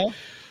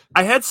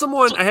 I had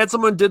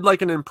someone did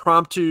like an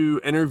impromptu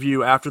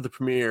interview after the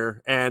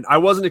premiere, and I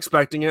wasn't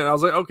expecting it. I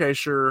was like, okay,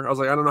 sure. I was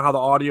like, I don't know how the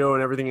audio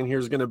and everything in here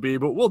is going to be,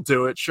 but we'll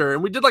do it. Sure.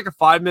 And we did like a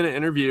 5-minute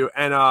interview.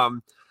 And,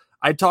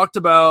 I talked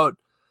about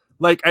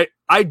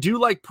I do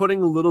like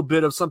putting a little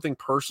bit of something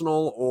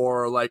personal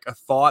or like a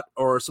thought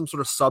or some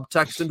sort of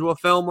subtext into a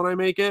film when I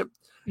make it.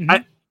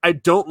 Mm-hmm. I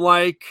don't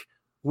like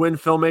when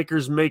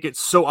filmmakers make it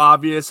so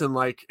obvious and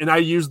I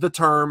use the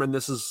term, and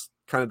this is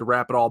kind of to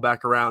wrap it all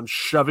back around,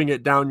 shoving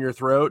it down your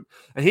throat.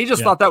 And he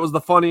just thought that was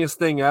the funniest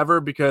thing ever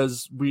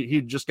because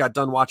he just got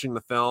done watching the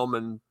film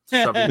and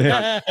shoving it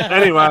down.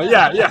 Anyway,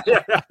 yeah.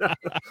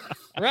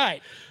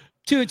 Right.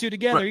 2 and 2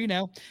 together,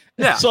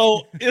 Yeah.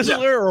 So is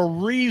there a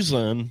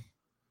reason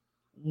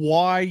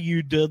why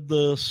you did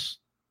this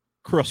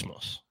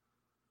Christmas?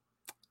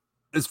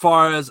 As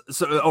far as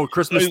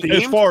Christmas themed?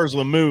 As far as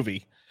the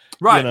movie.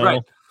 Right,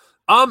 right.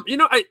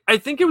 I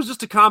think it was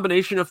just a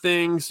combination of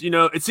things.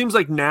 It seems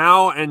like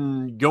now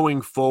and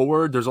going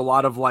forward, there's a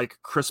lot of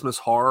Christmas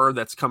horror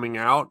that's coming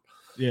out.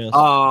 Yes.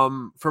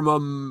 From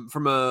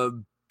a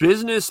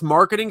business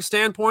marketing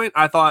standpoint,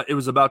 I thought it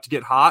was about to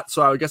get hot,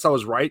 so I guess I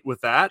was right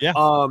with that. Yeah.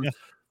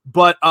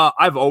 But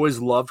I've always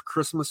loved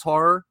Christmas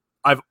horror.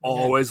 I've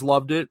always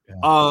loved it.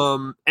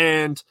 Yeah.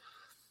 And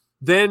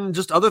then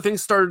just other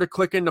things started to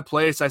click into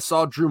place. I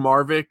saw Drew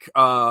Marvick,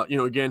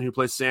 again, who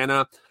plays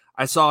Santa.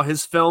 I saw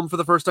his film for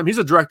the first time. He's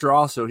a director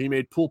also. He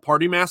made Pool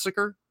Party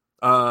Massacre.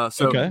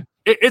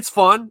 It's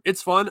fun.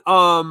 It's fun.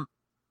 The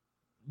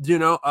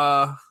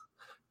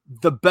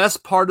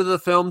best part of the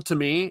film to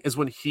me is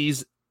when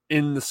he's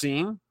in the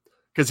scene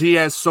because he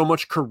has so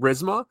much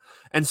charisma.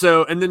 And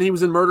then he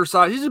was in Murder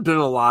Side. He's been in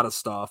a lot of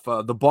stuff.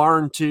 The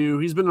Barn too.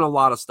 He's been in a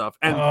lot of stuff.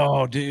 And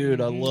oh,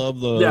 dude, I love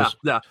those. Yeah.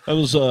 That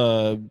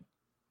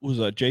was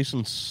that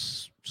Jason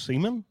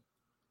Seaman?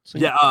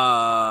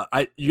 Yeah,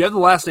 you have the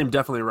last name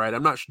definitely right.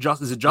 I'm not sure.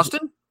 Is it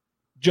Justin?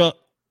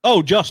 Justin.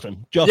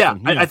 Yeah,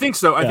 I think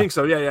so. I think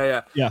so.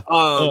 Yeah.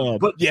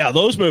 But yeah,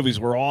 those movies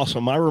were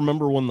awesome. I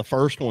remember when the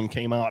first one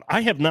came out.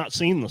 I have not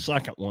seen the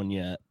second one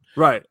yet.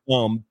 Right.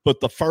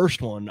 But the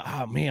first one,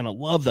 oh man, I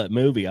love that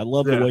movie. I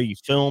love the way you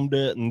filmed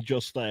it and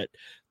just that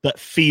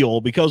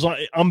feel, because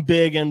I'm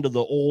big into the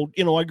old,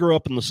 I grew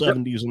up in the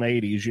 70s and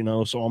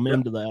 80s, so I'm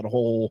into that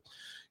whole,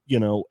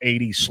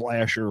 80s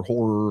slasher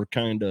horror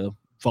kind of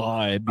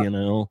vibe,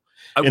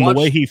 the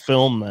way he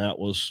filmed that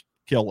was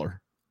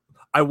killer.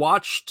 I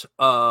watched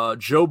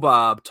Joe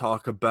Bob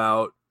talk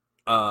about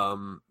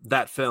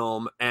that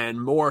film, and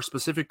more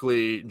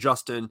specifically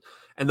Justin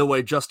and the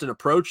way Justin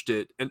approached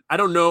it. And I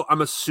don't know,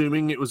 I'm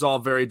assuming it was all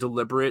very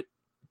deliberate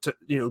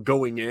to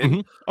going in.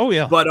 Mhm. Oh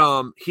yeah. But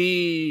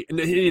he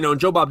and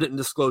Joe Bob didn't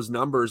disclose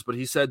numbers, but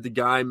he said the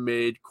guy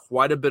made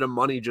quite a bit of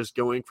money just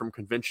going from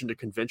convention to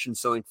convention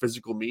selling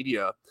physical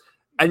media.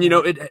 And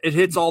it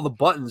hits all the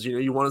buttons.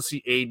 You want to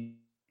see a.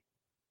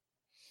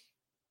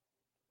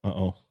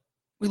 Uh-oh.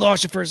 We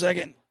lost you for a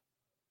second.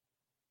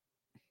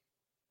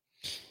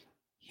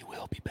 You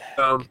will be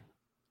back.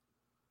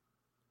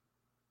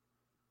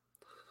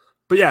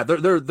 But yeah,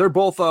 they're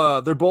both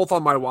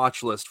on my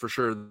watch list for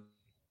sure.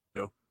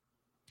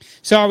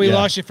 Sorry, we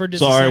lost you for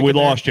just a second. We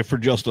lost you for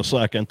just a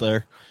second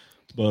there.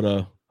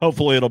 But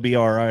hopefully it'll be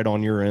all right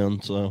on your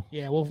end. So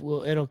yeah,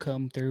 it'll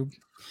come through.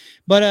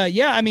 But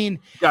yeah, I mean,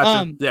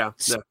 gotcha. Yeah.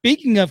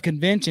 Speaking of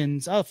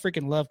conventions, I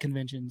freaking love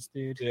conventions,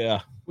 dude.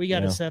 Yeah, we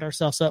got to set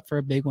ourselves up for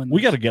a big one.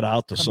 We got to get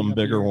out to some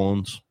bigger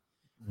ones.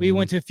 We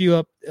went to a few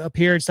up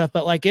here and stuff,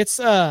 but like it's.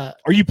 Are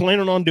you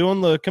planning on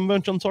doing the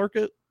convention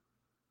circuit?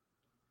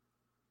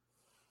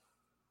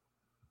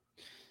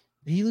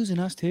 Are you losing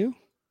us too?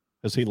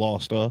 Has he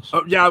lost us?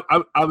 Oh yeah,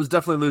 I was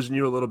definitely losing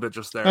you a little bit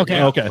just there. Okay,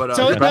 yeah, okay. But,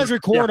 so it does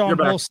record on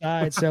both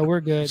sides, so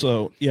we're good.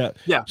 So yeah.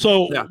 Yeah.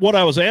 So what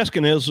I was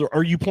asking is,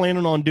 are you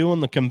planning on doing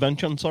the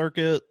convention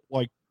circuit?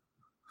 Like,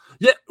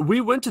 yeah, we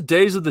went to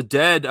Days of the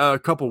Dead a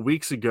couple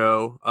weeks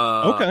ago.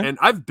 Okay. And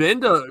I've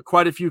been to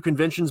quite a few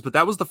conventions, but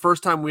that was the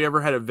first time we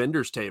ever had a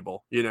vendor's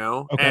table.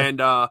 Okay.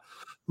 And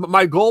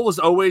my goal was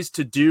always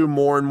to do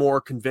more and more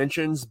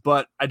conventions,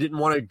 but I didn't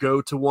want to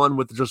go to one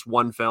with just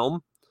one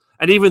film.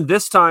 And even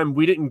this time,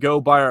 we didn't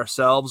go by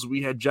ourselves.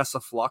 We had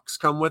Jessa Flux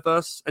come with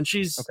us, and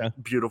she's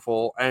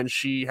beautiful, and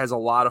she has a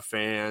lot of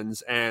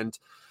fans. And,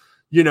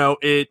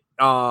 it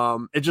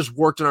just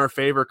worked in our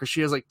favor because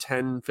she has like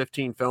 10,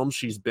 15 films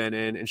she's been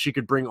in, and she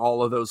could bring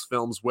all of those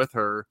films with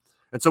her.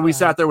 And so we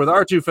sat there with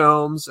our 2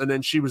 films, and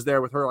then she was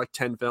there with her like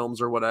 10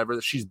 films or whatever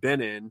that she's been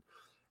in.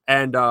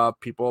 And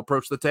people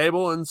approached the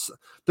table, and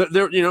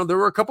there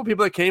were a couple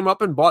people that came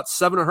up and bought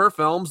 7 of her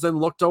films, then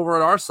looked over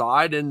at our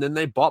side, and then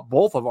they bought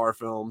both of our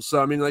films.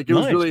 So I mean, like it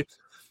was really,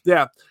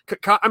 yeah.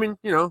 I mean,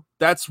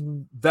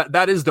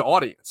 that is the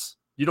audience.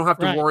 You don't have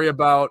to worry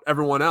about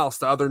everyone else.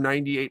 The other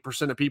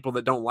 98% of people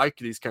that don't like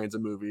these kinds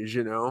of movies,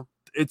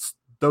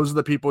 those are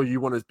the people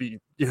you want to be,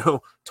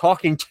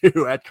 talking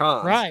to at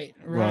cons. Right.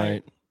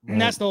 And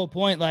that's the whole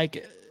point.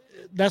 Like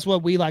that's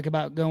what we like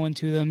about going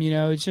to them.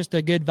 It's just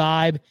a good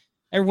vibe.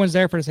 Everyone's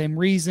there for the same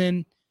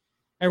reason.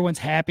 Everyone's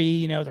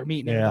happy, they're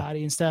meeting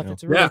everybody and stuff.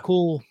 It's a really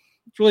cool,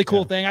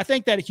 thing. I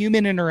think that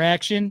human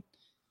interaction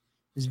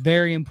is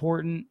very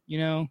important.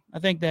 I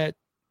think that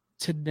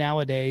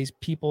nowadays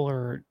people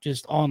are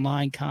just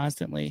online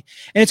constantly,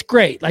 and it's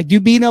great. Like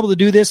being able to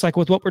do this, like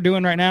with what we're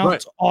doing right now,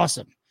 it's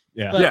awesome.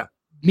 Yeah. But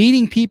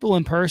meeting people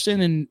in person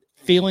and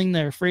feeling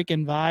their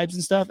freaking vibes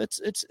and stuff,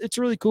 it's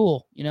really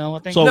cool. I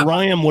think so.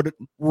 Ryan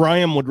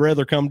would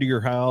rather come to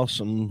your house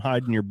and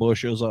hide in your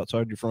bushes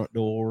outside your front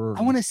door.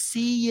 I want to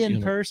see you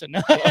in person.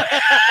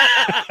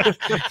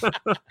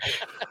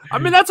 I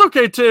mean, that's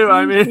okay too.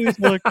 I mean, he's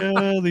like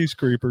these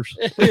creepers.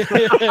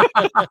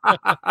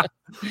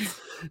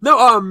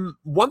 No,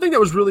 one thing that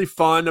was really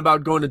fun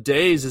about going to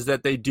Days is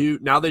that they do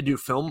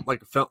film.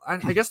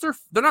 I guess they're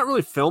not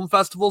really film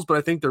festivals, but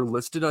I think they're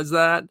listed as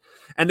that.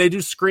 And they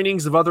do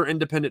screenings of other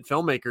independent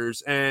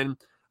filmmakers. And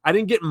I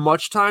didn't get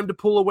much time to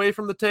pull away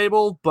from the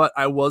table, but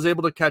I was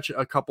able to catch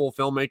a couple of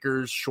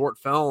filmmakers' short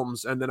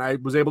films, and then I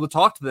was able to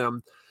talk to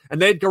them.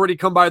 And they'd already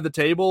come by the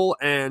table,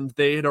 and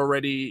they had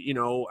already,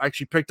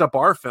 actually picked up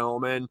our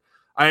film. And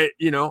I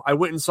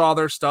went and saw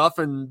their stuff,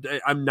 and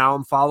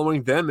I'm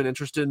following them and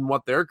interested in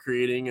what they're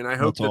creating. And I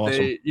hope That's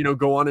awesome. They,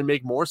 go on and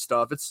make more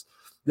stuff.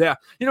 I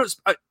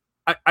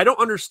don't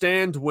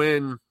understand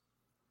when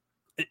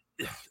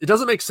it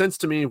doesn't make sense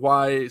to me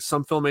why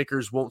some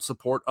filmmakers won't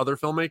support other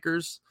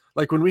filmmakers.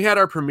 Like when we had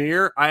our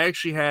premiere, I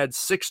actually had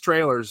 6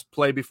 trailers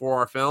play before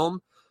our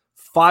film.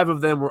 5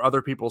 of them were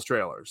other people's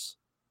trailers.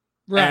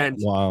 Right. And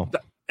wow.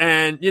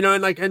 And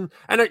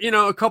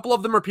a couple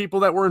of them are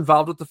people that were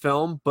involved with the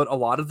film, but a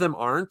lot of them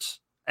aren't.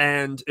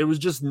 And it was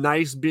just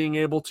nice being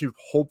able to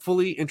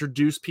hopefully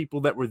introduce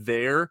people that were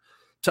there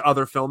to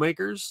other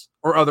filmmakers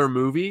or other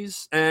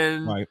movies.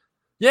 And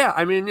yeah,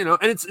 I mean, and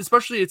it's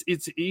especially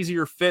it's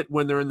easier fit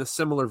when they're in the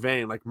similar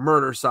vein, like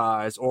Murder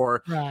Size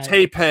or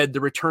Tapehead,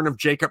 The Return of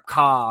Jacob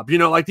Cobb.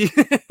 Like these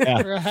kind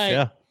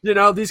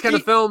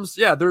of films.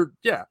 Yeah,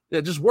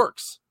 it just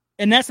works.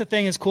 And that's the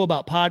thing that's cool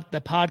about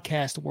the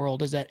podcast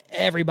world is that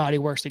everybody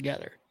works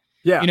together.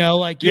 Yeah.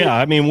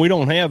 I mean, we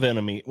don't have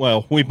enemy.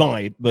 Well, we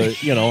might, but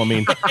I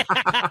mean,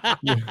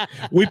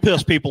 we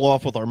piss people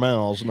off with our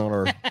mouths, not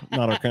our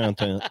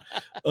content.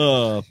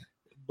 But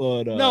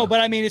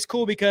I mean, it's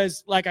cool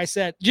because like I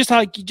said, just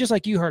like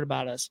you heard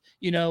about us,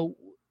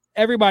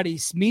 everybody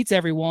meets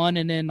everyone.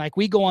 And then like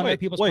we go on other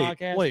people's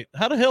podcasts. Wait,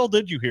 how the hell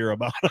did you hear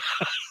about us?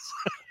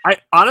 I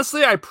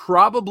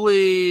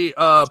probably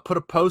put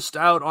a post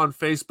out on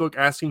Facebook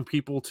asking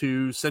people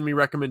to send me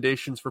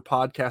recommendations for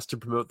podcasts to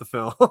promote the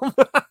film.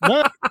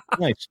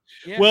 Nice.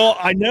 Yeah. Well,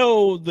 I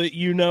know that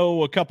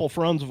a couple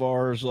friends of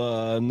ours,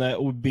 and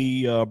that would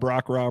be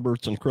Brock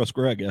Roberts and Chris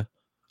Grega.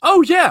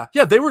 Oh yeah,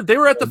 they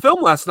were at the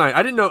film last night.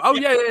 I didn't know. Oh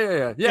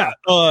yeah.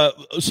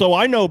 So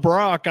I know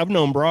Brock. I've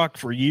known Brock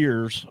for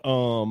years.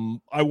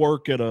 I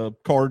work at a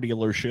car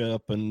dealership,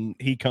 and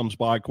he comes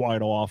by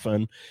quite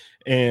often.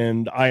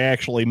 And I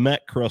actually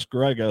met Chris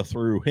Grega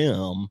through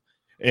him,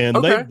 and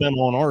they've been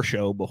on our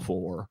show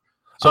before.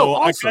 So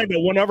awesome. I kind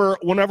of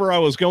whenever I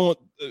was going,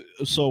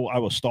 so I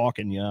was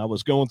stalking you. I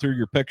was going through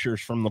your pictures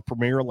from the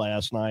premiere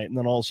last night, and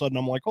then all of a sudden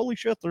I'm like, "Holy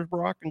shit! There's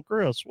Brock and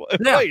Chris."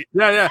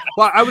 Yeah.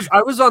 Well,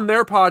 I was on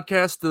their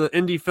podcast, the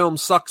Indie Film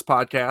Sucks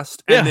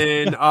podcast,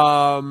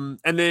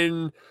 and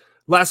then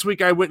last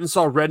week I went and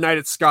saw Red Night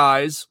at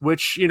Skies,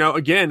 which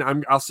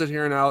again I'll sit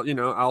here and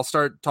I'll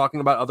start talking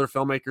about other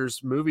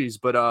filmmakers' movies,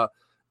 but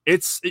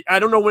I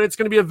don't know when it's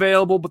going to be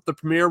available, but the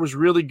premiere was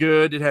really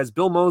good. It has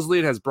Bill Moseley,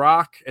 it has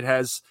Brock, it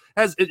has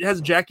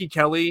Jackie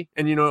Kelly,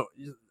 and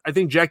I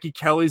think Jackie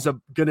Kelly's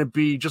going to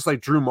be just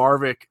like Drew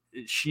Marvick.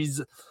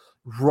 She's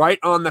right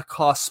on the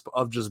cusp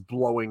of just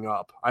blowing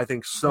up. I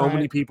think so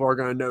many people are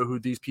going to know who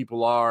these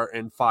people are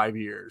in 5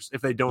 years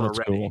if they don't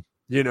already. Cool.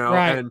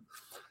 And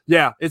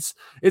yeah,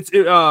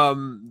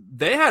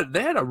 they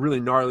had a really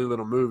gnarly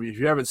little movie. If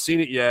you haven't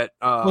seen it yet,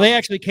 well, they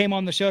actually came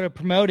on the show to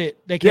promote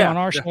it. They came on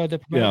our show to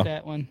promote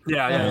that one.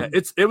 Yeah.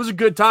 It was a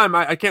good time.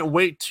 I can't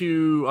wait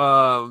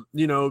to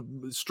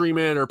stream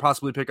it or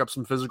possibly pick up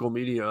some physical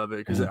media of it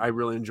because I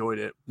really enjoyed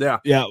it. Yeah.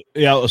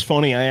 It was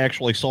funny. I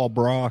actually saw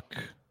Brock.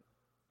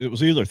 It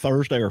was either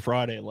Thursday or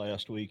Friday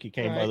last week. He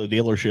came by the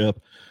dealership,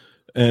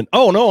 and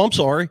I'm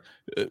sorry.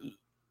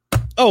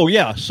 Oh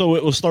yeah, so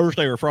it was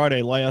Thursday or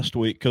Friday last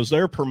week because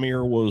their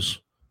premiere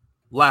was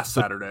last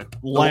Saturday.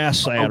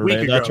 That's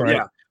right.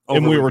 Yeah,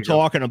 and we were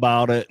talking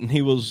about it, and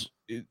he was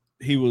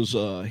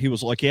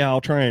like, "Yeah, I'll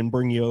try and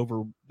bring you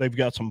over. They've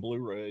got some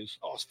Blu-rays."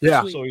 Oh,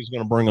 so he's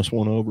going to bring us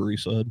one over. He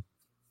said.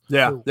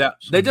 Yeah.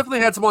 They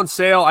definitely had some on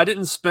sale. I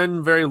didn't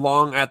spend very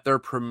long at their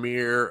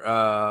premiere.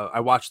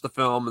 I watched the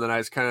film, and then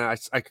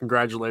I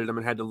congratulated them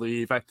and had to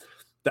leave.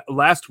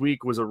 Last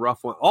week was a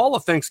rough one. All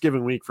of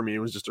Thanksgiving week for me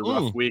was just a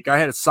rough week. I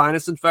had a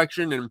sinus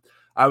infection, and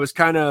I was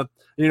kind of,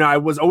 I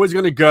was always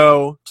going to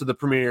go to the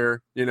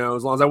premiere, as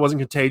long as I wasn't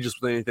contagious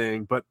with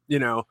anything. But,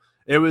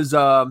 it was,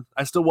 I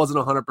still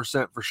wasn't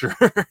 100% for sure.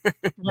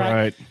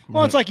 Right.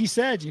 Well, it's like you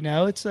said,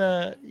 it's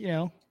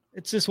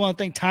just one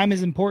thing. Time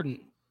is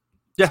important.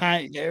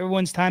 Yeah.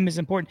 Everyone's time is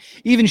important.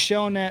 Even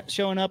showing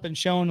up and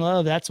showing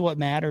love, that's what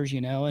matters,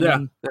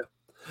 And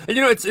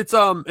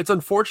it's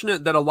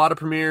unfortunate that a lot of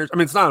premieres. I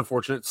mean, it's not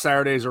unfortunate.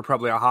 Saturdays are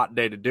probably a hot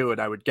day to do it.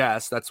 I would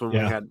guess that's when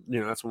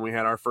we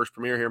had our first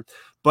premiere here.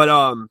 But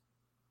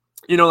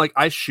like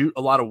I shoot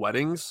a lot of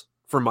weddings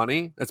for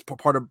money. That's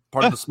part of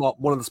one of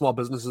the small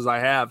businesses I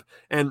have,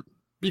 and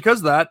because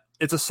of that,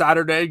 it's a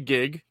Saturday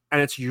gig,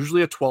 and it's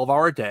usually a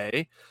 12-hour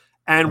day.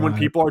 And when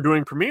people are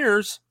doing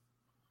premieres,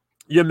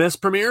 you miss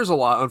premieres a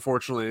lot,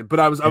 unfortunately. But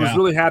I was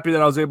really happy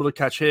that I was able to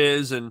catch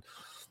his and.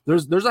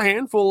 There's a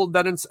handful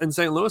that in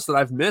St. Louis that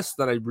I've missed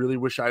that I really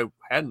wish I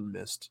hadn't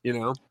missed,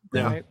 Yeah.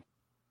 Right.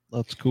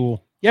 That's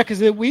cool. Yeah.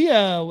 Cause we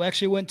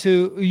actually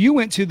you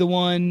went to the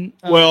one.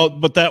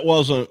 But that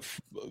wasn't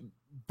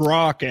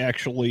Brock.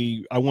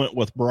 Actually, I went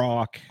with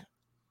Brock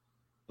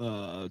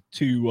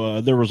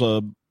to there was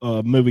a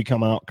movie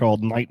come out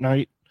called Night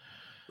Night.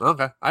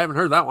 Okay. I haven't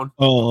heard that one.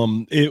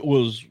 It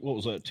was, what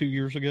was that, 2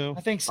 years ago?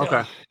 I think so.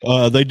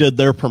 Okay. They did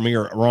their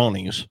premiere at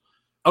Ronnie's.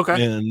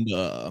 Okay.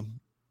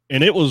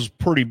 And it was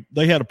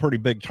they had a pretty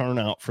big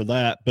turnout for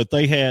that, but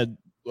they had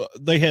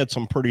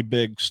some pretty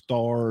big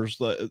stars.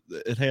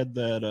 It had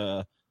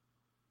that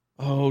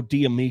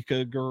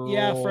D'Amica girl.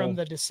 Yeah, from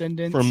the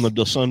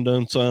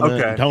Descendants.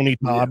 And Tony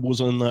Todd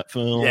was in that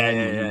film.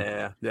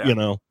 Yeah.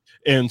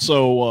 And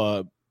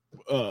so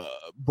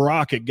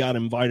Brock had got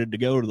invited to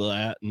go to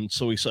that, and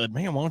so he said,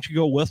 "Man, why don't you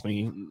go with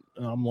me?" And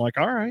I'm like,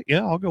 "All right,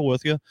 yeah, I'll go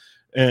with you."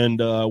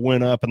 And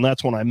went up, and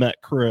that's when I met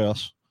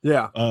Chris.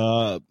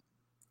 Yeah.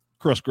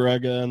 Chris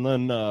Grega, and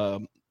then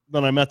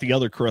I met the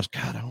other Chris.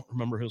 God, I don't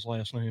remember his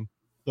last name.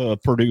 The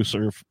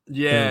producer.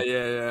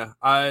 Yeah.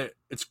 I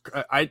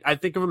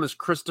think of him as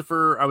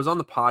Christopher. I was on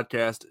the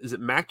podcast. Is it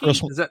Mackey?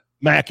 Is that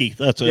Mackey?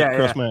 That's it. Yeah,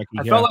 Chris Mackey.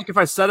 I felt like if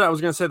I said it, I was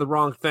going to say the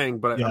wrong thing,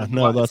 but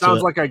it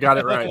sounds like I got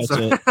it right.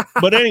 So. It.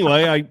 But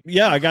anyway,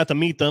 I got to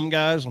meet them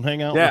guys and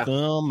hang out with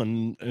them,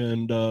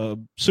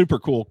 and super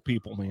cool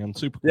people, man.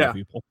 Super cool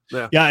people.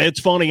 Yeah,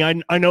 it's funny.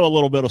 I know a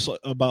little bit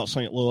about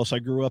St. Louis. I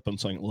grew up in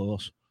St.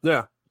 Louis.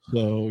 Yeah.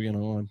 So,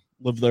 I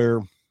lived there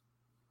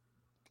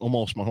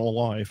almost my whole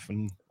life,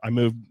 and I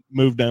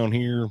moved down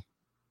here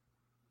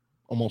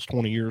almost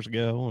 20 years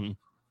ago, and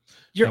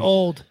you're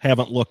old.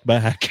 Haven't looked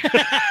back.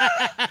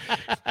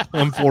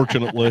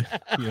 Unfortunately,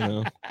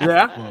 Yeah,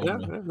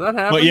 that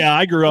happens. But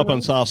I grew up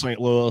in South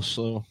St. Louis,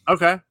 so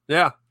okay,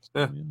 yeah.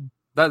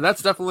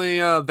 That's definitely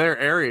their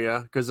area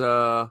because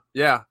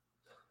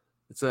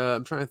it's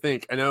I'm trying to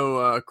think. I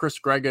know Chris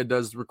Grega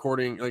does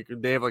recording, like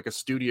they have like a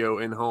studio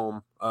in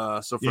home.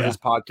 So for his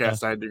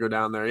podcast, I had to go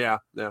down there. Yeah.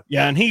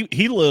 And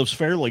he lives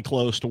fairly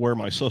close to where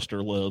my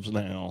sister lives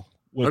now,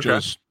 which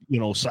is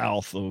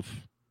south of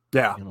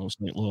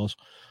St. Louis.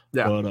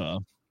 Yeah.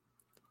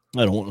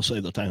 I don't want to say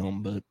the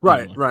town, but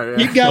Right, anyway. right.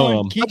 Keep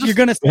going. You're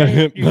gonna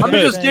say. Let me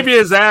just give you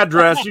his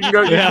address. You can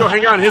go. You can go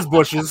hang out in his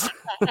bushes.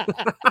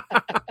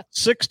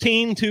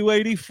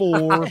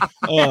 16284.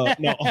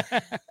 No,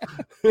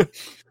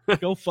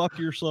 go fuck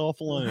yourself,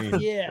 Lane.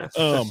 Yeah.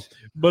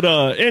 But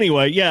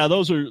anyway, yeah,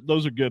 those are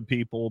good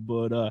people.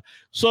 But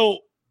so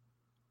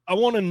I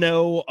want to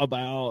know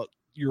about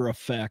your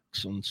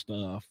effects and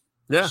stuff.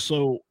 Yeah.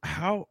 So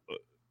how?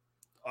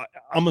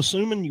 I'm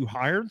assuming you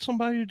hired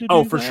somebody to do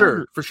Oh, for that,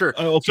 sure, for sure.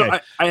 Oh, okay.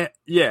 So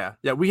yeah.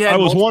 We had. I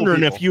was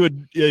wondering people.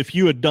 if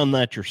you had done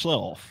that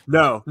yourself.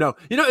 No.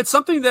 You know, it's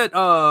something that,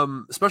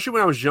 especially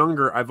when I was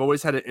younger, I've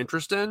always had an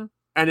interest in.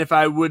 And if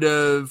I would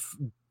have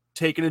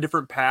taken a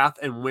different path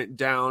and went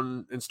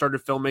down and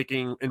started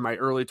filmmaking in my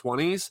early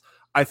 20s,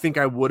 I think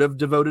I would have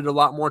devoted a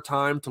lot more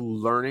time to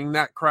learning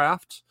that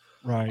craft.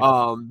 Right.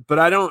 But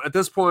I don't at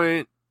this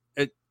point.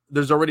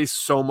 There's already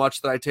so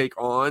much that I take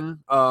on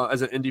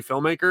as an indie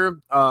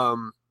filmmaker.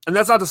 And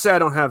that's not to say I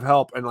don't have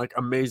help and like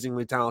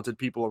amazingly talented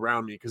people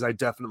around me, because I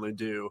definitely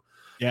do.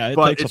 Yeah, it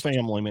but takes a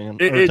family, man.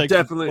 It takes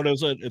definitely. What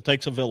is it? It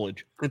takes a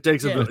village. It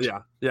takes a village.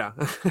 Yeah.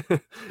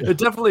 It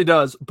definitely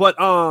does. But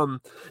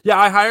yeah,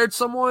 I hired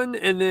someone,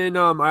 and then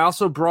I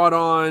also brought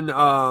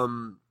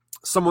on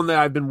someone that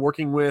I've been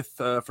working with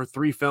for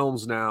 3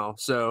 films now.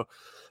 So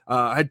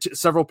I had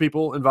several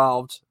people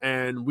involved,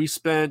 and we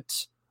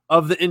spent,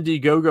 of the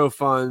Indiegogo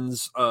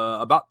funds,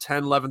 about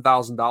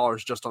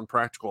 $11,000 just on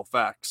practical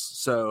effects.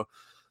 So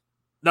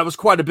that was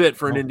quite a bit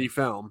for an indie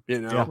film, you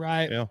know? Yeah.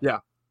 Right. Yeah.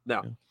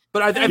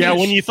 But I yeah,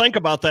 when you think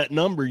about that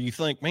number, you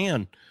think,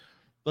 man,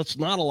 that's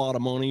not a lot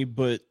of money,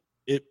 but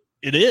it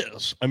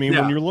is. I mean,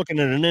 when you're looking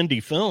at an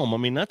indie film, I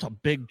mean, that's a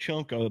big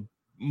chunk of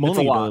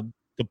money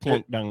to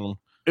plunk down.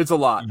 It's a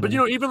lot. But, you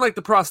know, even like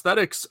the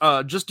prosthetics,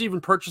 just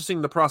even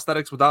purchasing the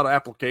prosthetics without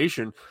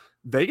application,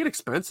 they get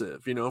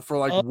expensive, you know, for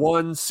like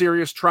one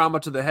serious trauma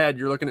to the head,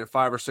 you're looking at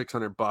 $500 or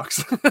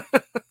 $600.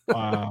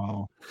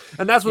 Wow.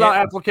 And that's without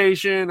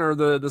application or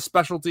the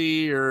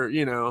specialty, or,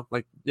 you know,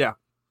 like, yeah.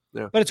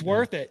 But it's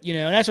worth it, you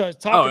know, and that's what I was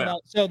talking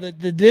about. So the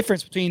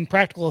difference between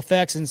practical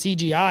effects and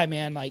CGI,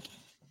 man, like,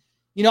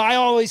 you know, I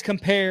always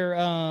compare,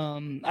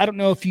 I don't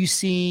know if you've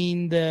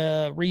seen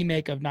the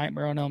remake of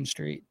Nightmare on Elm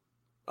Street.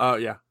 Oh,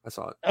 yeah, I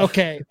saw it.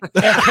 Okay.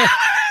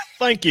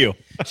 Thank you.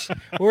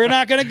 We're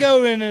not going to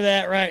go into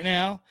that right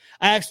now.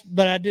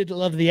 But I did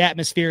love the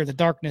atmosphere, the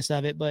darkness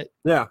of it. But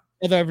yeah,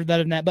 other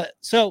than that. But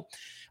so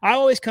I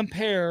always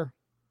compare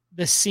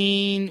the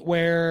scene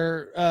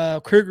where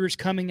Krueger's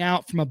coming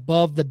out from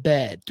above the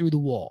bed through the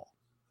wall.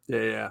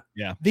 Yeah.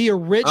 The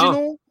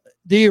original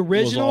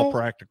was all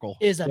practical.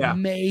 is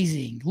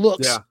amazing.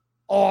 Looks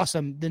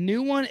awesome. The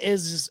new one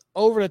is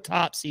over the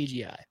top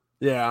CGI.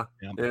 Yeah.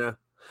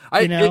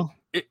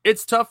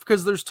 It's tough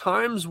because there's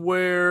times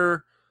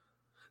where.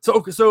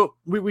 So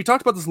we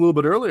talked about this a little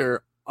bit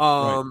earlier.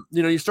 You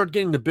know, you start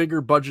getting the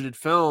bigger budgeted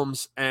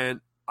films, and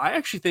I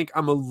actually think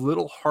I'm a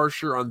little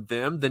harsher on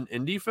them than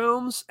indie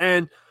films.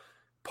 And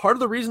part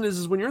of the reason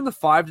is when you're in the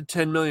 $5 to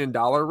 $10 million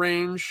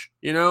range,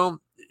 you know,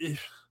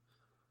 if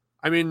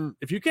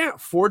you can't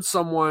afford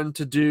someone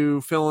to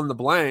do fill in the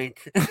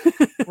blank,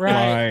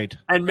 right,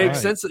 and make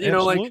sense, you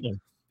know, like,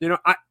 you know,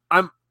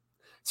 I'm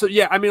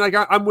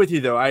with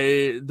you though.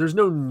 There's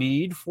no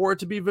need for it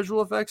to be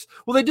visual effects.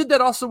 Well, they did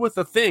that also with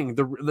The Thing,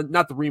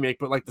 not the remake,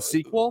 but like the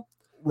sequel.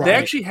 Right, they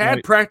actually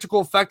had practical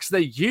effects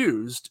they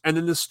used, and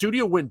then the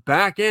studio went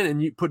back in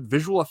and you put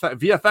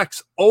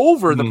VFX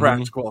over the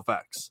practical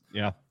effects.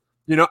 Yeah.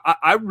 You know,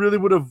 I really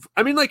would have.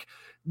 I mean, like,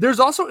 there's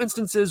also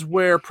instances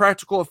where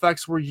practical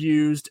effects were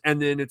used and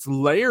then it's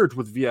layered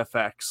with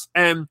VFX.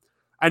 And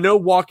I know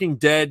Walking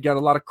Dead got a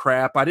lot of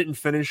crap. I didn't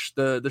finish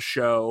the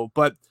show,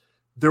 but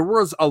there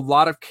was a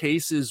lot of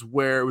cases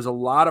where it was a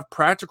lot of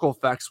practical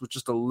effects with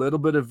just a little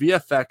bit of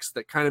VFX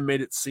that kind of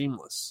made it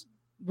seamless.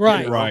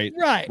 Right. You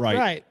know?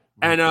 Right.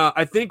 And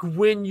I think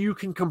when you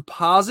can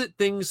composite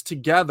things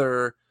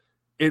together,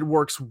 it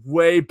works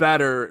way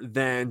better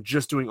than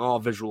just doing all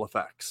visual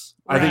effects.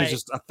 I think it's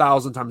just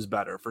 1,000 times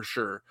better for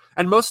sure.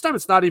 And most of the time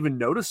it's not even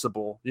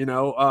noticeable, you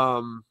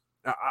know?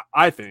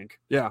 I think,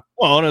 yeah.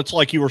 Well, and it's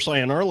like you were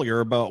saying earlier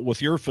about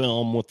with your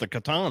film with the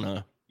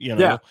katana, you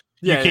know,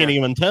 you can't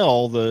even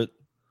tell that,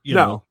 you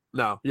know.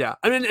 No. Yeah.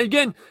 I mean,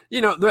 again,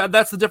 you know,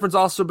 that's the difference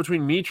also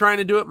between me trying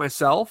to do it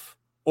myself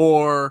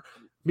or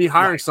me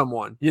hiring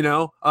someone, you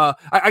know.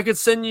 I could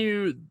send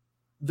you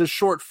the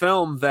short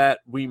film that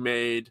we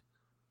made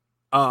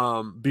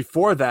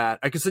before that.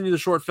 I could send you the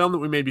short film that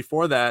we made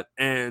before that,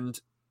 and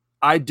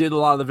I did a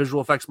lot of the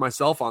visual effects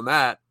myself on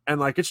that, and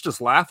like it's just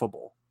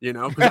laughable, you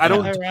know, because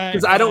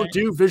I don't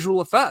do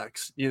visual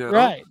effects, you know.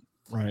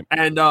 Right.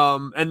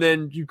 And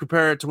then you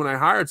compare it to when I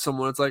hired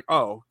someone, it's like,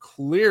 oh,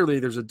 clearly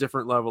there's a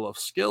different level of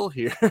skill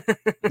here.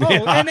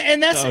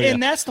 And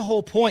that's the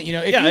whole point, you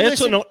know.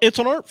 It's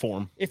an art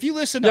form. If you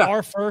listen to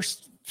our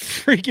first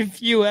freaking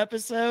few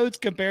episodes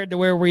compared to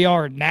where we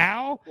are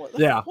now,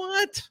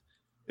 what?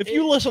 If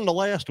you listen to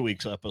last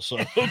week's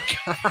episode,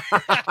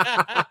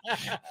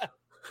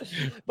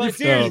 But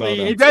seriously,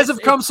 no. You guys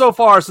have come so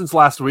far since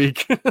last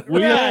week.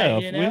 We Right,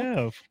 have. you We know?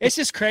 have. It's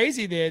just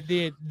crazy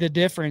the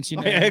difference, you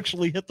know. I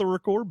actually hit the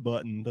record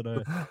button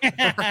today.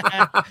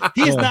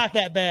 He's not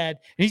that bad.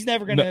 He's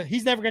never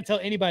gonna tell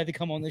anybody to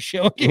come on the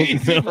show.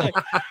 He's like,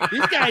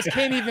 these guys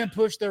can't even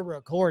push their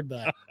record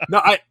button.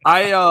 No,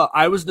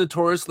 I was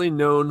notoriously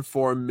known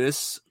for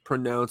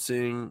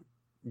mispronouncing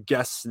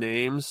guests'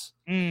 names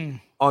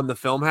on the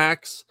Film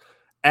Hacks.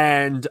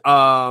 And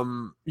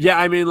yeah,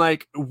 I mean,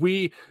 like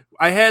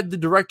I had the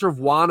director of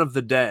Juan of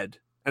the Dead,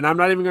 and I'm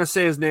not even gonna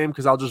say his name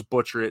because I'll just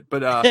butcher it.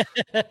 But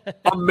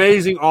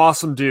amazing,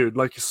 awesome dude,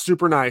 like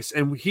super nice.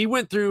 And he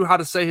went through how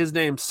to say his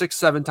name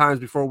 6-7 times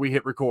before we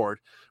hit record.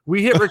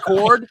 We hit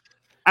record,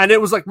 and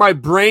it was like my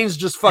brains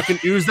just fucking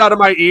oozed out of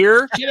my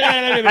ear,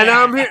 and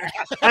I'm here.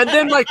 And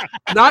then like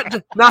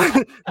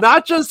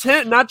not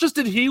just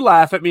did he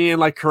laugh at me and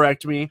like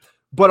correct me,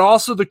 but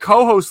also the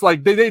co-hosts,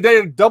 like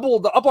they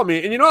doubled up on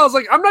me. And, you know, I was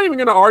like, I'm not even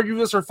going to argue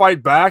this or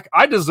fight back.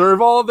 I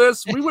deserve all of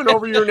this. We went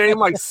over your name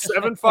like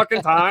 7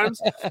 fucking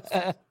times.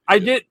 I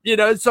get, you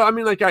know, so I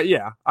mean, like,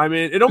 yeah, I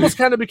mean, it almost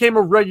kind of became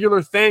a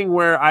regular thing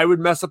where I would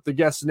mess up the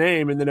guest's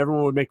name and then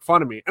everyone would make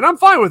fun of me. And I'm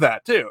fine with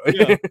that too.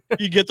 Yeah.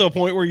 You get to a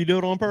point where you do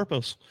it on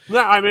purpose.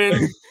 Yeah, I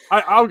mean,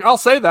 I'll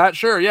say that.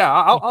 Sure. Yeah,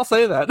 I'll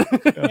say that.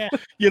 Yeah.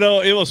 You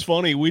know, it was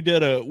funny. We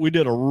did a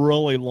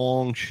really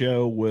long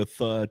show with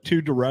 2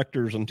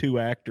 directors and 2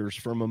 actors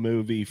from a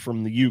movie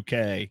from the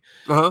UK.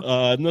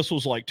 Uh-huh. And this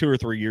was like 2 or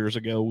 3 years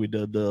ago we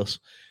did this.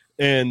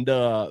 And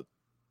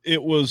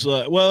it was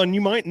well, and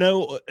you might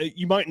know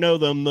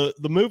them.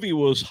 The movie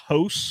was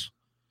Hosts,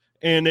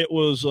 and it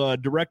was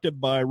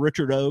directed by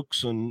Richard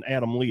Oakes and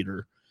Adam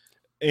Leader.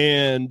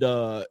 And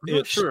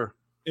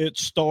it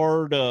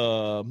starred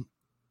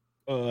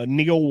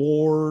Neil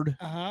Ward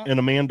and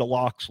Amanda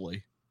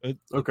Loxley.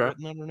 Okay.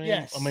 Isn't that her name?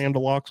 Yes. Amanda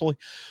Loxley.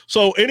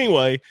 So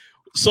anyway,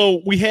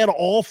 so we had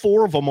all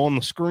 4 of them on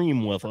the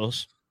screen with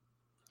us,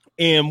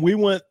 and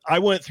I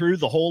went through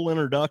the whole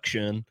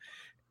introduction,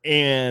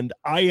 and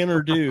I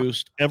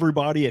introduced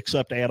everybody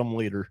except Adam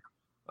Leader.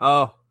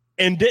 Oh.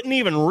 And didn't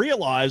even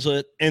realize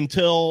it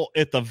until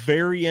at the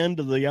very end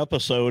of the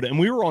episode. And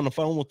we were on the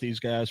phone with these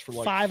guys for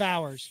like 5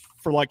 hours.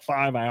 For like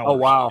 5 hours. Oh,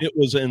 wow. It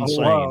was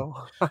insane.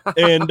 Oh, wow.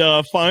 And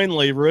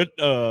finally,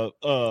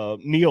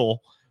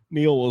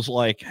 Neil was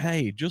like,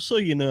 "Hey, just so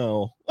you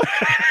know."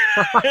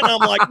 And I'm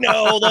like,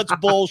 "No, that's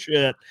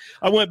bullshit."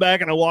 I went back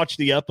and I watched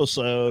the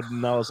episode,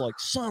 and I was like,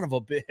 "Son of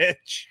a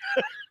bitch."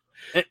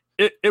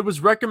 It was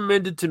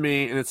recommended to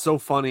me, and it's so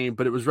funny,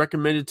 but it was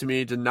recommended to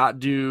me to not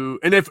do,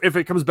 and if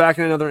it comes back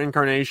in another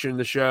incarnation,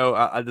 the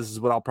show, this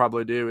is what I'll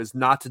probably do, is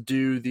not to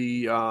do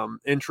the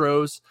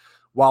intros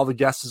while the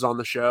guest is on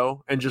the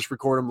show and just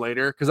record them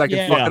later, because I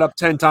can fuck it up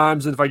 10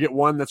 times, and if I get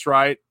one that's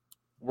right,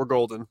 we're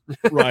golden.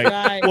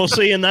 Right. Well,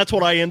 see, and that's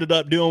what I ended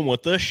up doing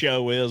with this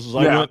show is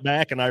I went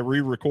back and I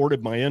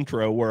re-recorded my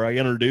intro where I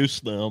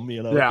introduced them,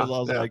 you know, because I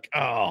was like,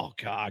 oh,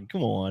 God,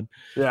 come on.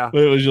 Yeah.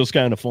 But it was just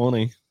kind of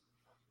funny.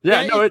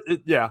 Yeah, no,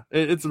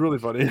 it's really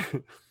funny.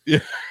 Yeah,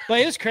 but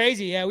it was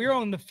crazy. Yeah, we were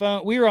on the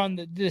phone. We were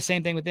on the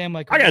same thing with them.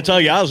 Like, I gotta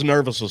tell you, I was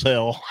nervous as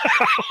hell.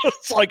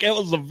 It's like it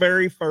was the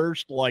very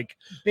first like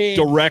big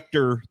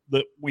director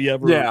that we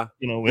ever,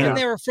 and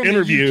they were from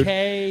interviewed. the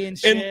UK and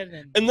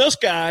shit. And this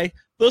guy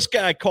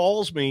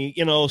calls me,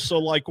 you know, so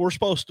like we're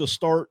supposed to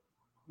start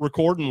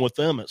recording with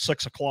them at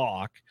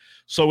 6:00,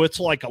 so it's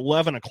like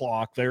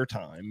 11:00 their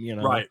time, you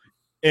know, right?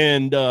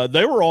 And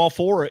they were all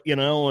for it, you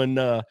know,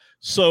 and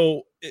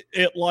so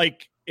at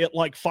like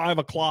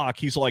 5:00,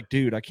 he's like,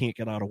 "Dude, I can't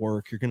get out of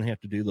work. You're gonna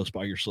have to do this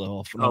by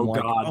yourself." And I'm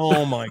like, God.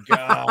 "Oh my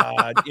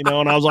God," you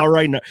know. And I was all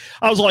right.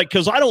 I was like,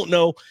 because I don't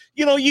know,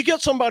 you know, you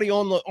get somebody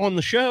on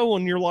the show,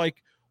 and you're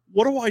like,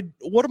 what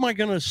am I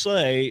gonna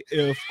say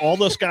if all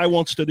this guy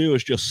wants to do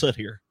is just sit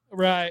here,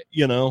 right?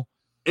 You know,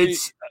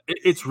 it's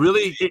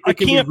really I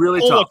can can't be really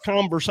pull tough. a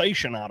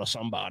conversation out of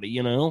somebody,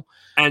 you know,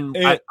 and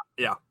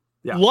yeah.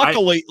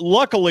 Luckily,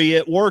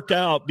 it worked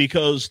out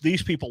because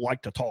these people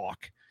like to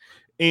talk.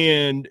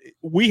 And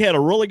we had a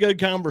really good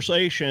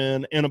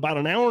conversation. And about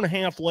an hour and a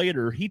half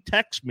later, he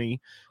texts me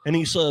and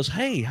he says,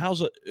 "Hey, how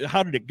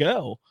did it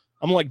go?"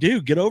 I'm like,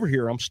 "Dude, get over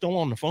here. I'm still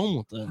on the phone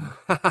with them."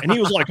 And he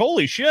was like,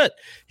 "Holy shit."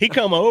 He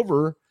come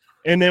over,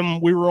 and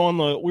then we were on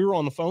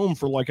the phone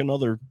for like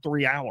another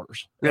 3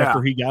 hours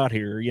after he got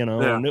here, you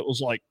know, and it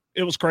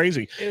was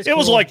crazy. It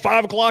was like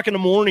 5:00 in the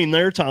morning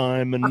their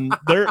time, and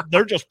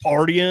they're just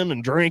partying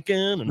and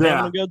drinking and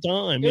having a good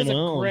time. It was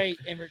a great.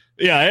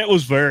 Yeah, it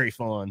was very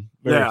fun.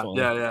 Very fun.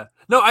 Yeah.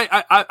 No,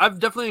 I've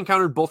definitely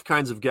encountered both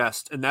kinds of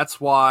guests, and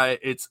that's why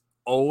it's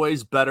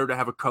always better to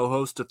have a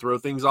co-host to throw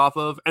things off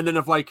of. And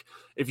then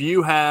if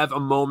you have a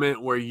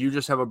moment where you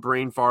just have a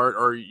brain fart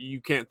or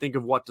you can't think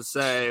of what to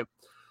say,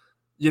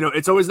 you know,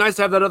 it's always nice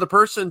to have that other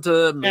person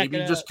to maybe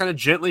just kind of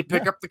gently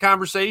pick up the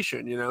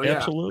conversation, you know?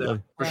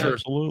 Absolutely. For sure.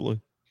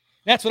 Absolutely.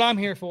 That's what I'm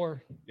here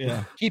for.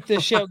 Yeah. Keep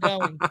this show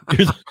going.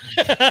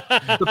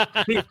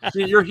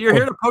 You're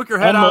here to poke your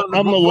head out.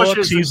 I'm the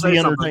looks, he's the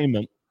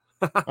entertainment.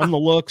 I'm the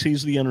looks,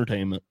 he's the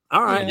entertainment.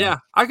 All right, yeah.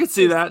 I could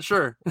see that,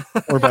 sure.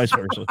 Or vice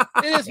versa.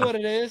 It is what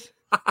it is.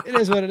 It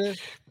is what it is.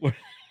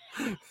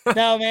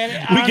 No,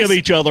 man. We give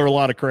each other a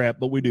lot of crap,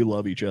 but we do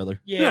love each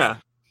other. Yeah.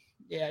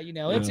 You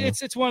know,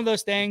 it's one of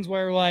those things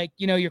where, like,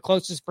 you know, your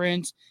closest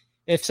friends,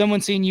 if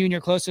someone's seen you and your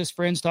closest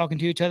friends talking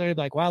to each other, they'd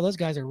be like, wow, those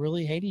guys are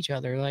really hate each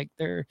other. Like,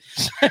 they're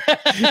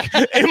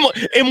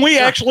and we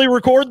actually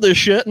record this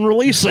shit and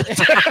release it.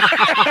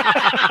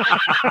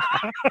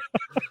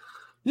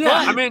 Yeah,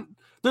 I mean,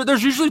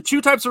 there's usually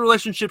two types of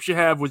relationships you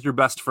have with your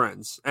best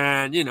friends.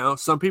 And, you know,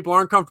 some people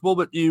aren't comfortable,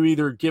 but you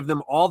either give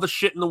them all the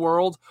shit in the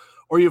world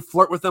or you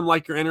flirt with them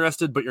like you're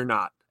interested, but you're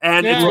not.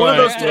 And it's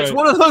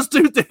one of those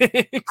two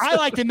things. I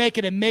like to make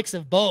it a mix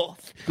of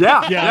both.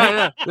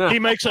 Yeah. He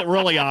makes it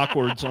really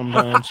awkward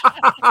sometimes.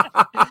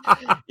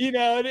 You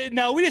know,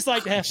 no, we just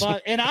like to have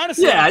fun. And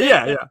honestly,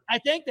 I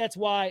think that's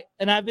why,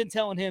 and I've been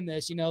telling him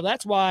this, you know,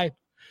 that's why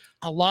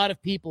a lot of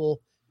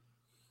people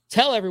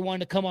tell everyone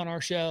to come on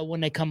our show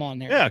when they come on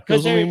there. Yeah,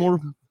 because I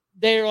mean,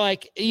 they're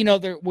like, you know,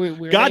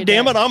 we're God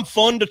damn it, I'm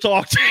fun to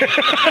talk to.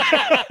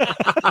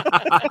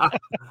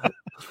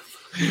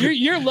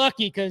 You're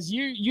lucky because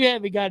you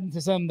haven't gotten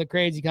to some of the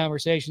crazy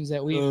conversations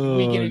that we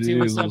get into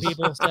with some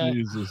people. So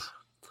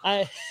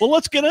well,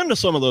 let's get into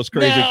some of those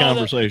crazy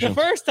conversations.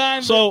 The first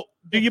time. So,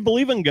 do you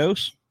believe in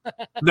ghosts?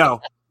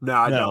 No,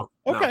 I don't.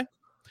 Okay.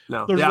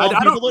 No. There's a lot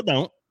of people that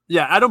don't.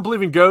 Yeah, I don't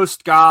believe in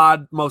ghost,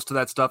 God, most of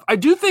that stuff. I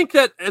do think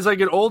that as I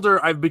get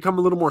older, I've become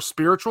a little more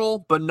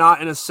spiritual, but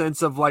not in a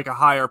sense of like a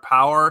higher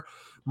power,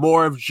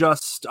 more of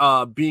just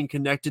being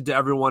connected to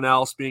everyone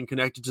else, being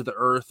connected to the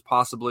earth,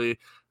 possibly.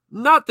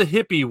 Not the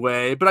hippie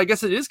way, but I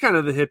guess it is kind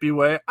of the hippie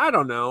way. I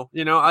don't know.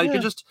 You know, I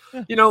could just,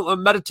 you know, a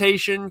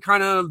meditation,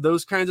 kind of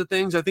those kinds of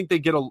things. I think they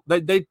do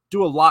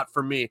a lot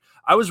for me.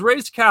 I was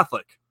raised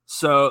Catholic,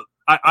 so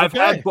I've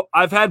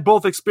had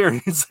both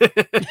experiences.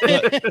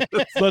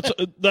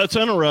 That's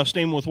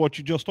interesting with what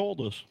you just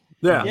told us.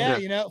 Yeah.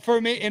 You know,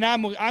 for me, and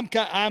I'm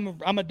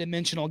a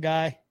dimensional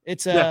guy.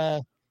 It's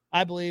I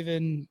believe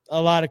in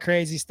a lot of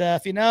crazy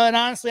stuff, you know, and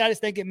honestly, I just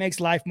think it makes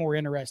life more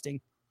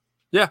interesting.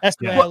 Yeah, that's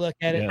the way I look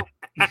at it.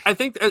 I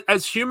think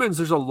as humans,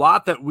 there's a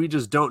lot that we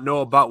just don't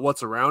know about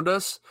what's around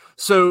us.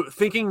 So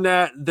thinking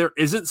that there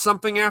isn't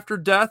something after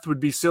death would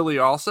be silly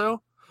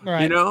also.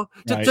 Right. You know,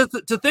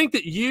 to think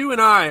that you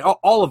and I,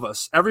 all of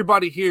us,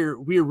 everybody here,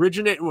 we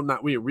originate. Well,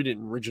 not we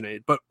didn't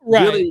originate, but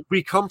really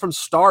we come from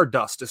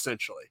stardust,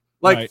 essentially.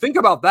 Like, think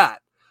about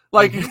that.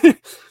 Like,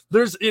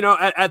 there's, you know,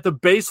 at the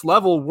base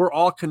level, we're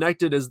all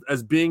connected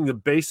as being the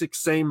basic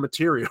same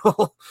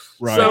material.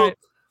 Right. So,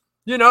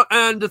 you know,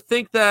 and to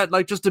think that,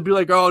 like, just to be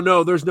like, oh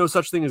no, there's no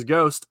such thing as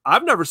ghost.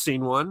 I've never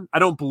seen one. I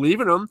don't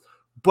believe in them.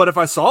 But if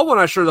I saw one,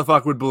 I sure the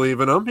fuck would believe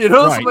in them, you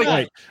know? Right, so like,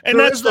 right. And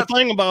that's the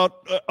thing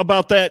about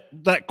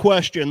that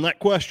question. That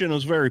question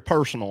is very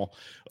personal.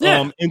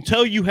 Yeah.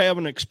 Until you have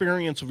an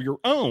experience of your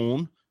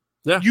own,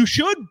 you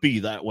should be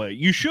that way.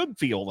 You should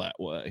feel that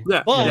way.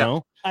 Yeah. But you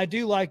know? I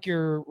do like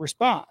your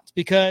response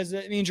because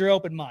it means you're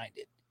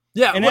open-minded.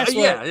 Yeah. And that's I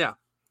think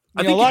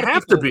you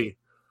have to be.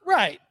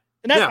 Right.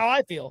 And that's how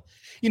I feel,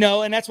 you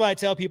know, and that's why I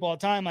tell people all the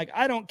time, like,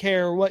 I don't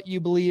care what you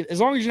believe, as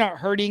long as you're not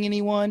hurting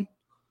anyone,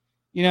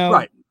 you know.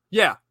 Right.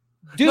 Yeah.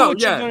 Do what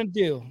you're going to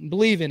do.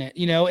 Believe in it,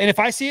 you know. And if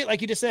I see it,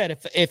 like you just said,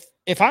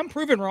 if I'm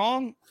proven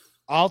wrong,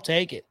 I'll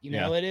take it. You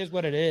know, it is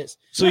what it is.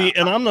 See,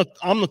 and I'm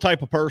the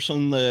type of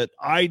person that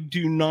I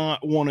do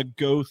not want to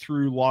go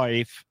through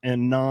life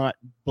and not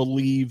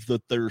believe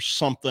that there's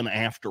something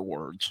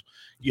afterwards,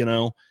 you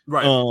know.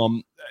 Right.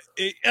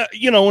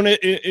 You know, and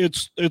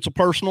it's a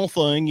personal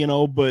thing, you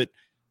know, but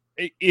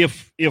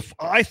if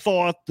I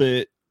thought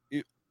that,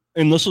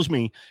 and this is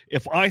me,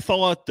 if I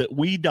thought that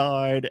we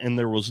died and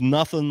there was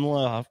nothing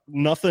left,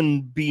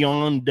 nothing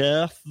beyond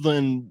death,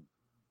 then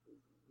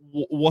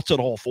what's it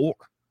all for?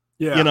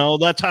 Yeah. You know,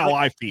 that's how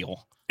I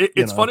feel.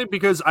 It's funny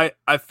because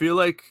I feel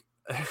like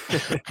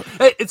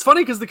hey, it's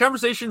funny because the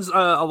conversations a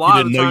lot.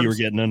 You didn't of know times, you were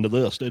getting into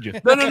this, did you?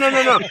 No.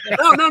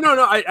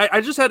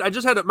 I just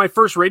had my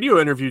first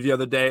radio interview the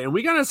other day, and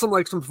we got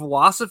into some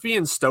philosophy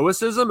and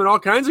stoicism and all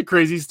kinds of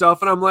crazy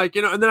stuff. And I'm like,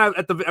 you know, and then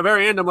at the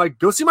very end, I'm like,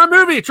 go see my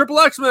movie, Triple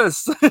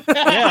Xmas.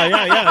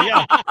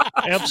 yeah,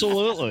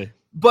 absolutely.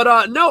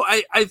 But no,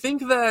 I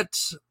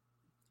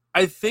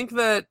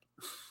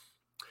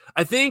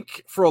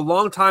think for a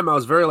long time I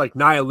was very like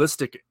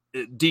nihilistic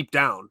deep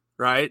down.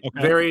 Right.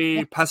 Okay.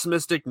 Very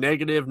pessimistic,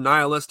 negative,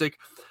 nihilistic.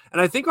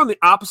 And I think on the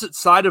opposite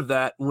side of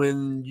that,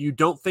 when you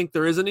don't think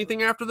there is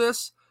anything after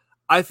this,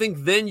 I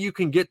think then you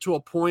can get to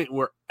a point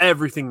where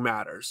everything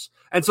matters.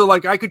 And so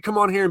like I could come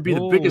on here and be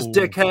the biggest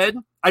dickhead.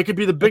 I could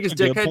be the biggest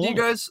dickhead to you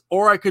guys,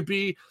 or I could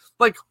be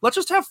like, let's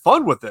just have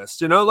fun with this.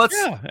 You know,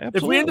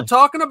 if we end up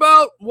talking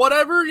about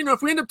whatever, you know,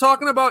 if we end up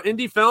talking about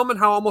indie film and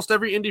how almost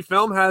every indie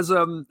film has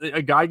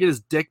a guy get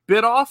his dick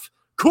bit off.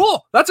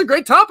 Cool. That's a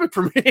great topic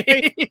for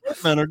me.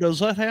 Or does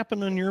that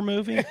happen in your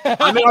movie?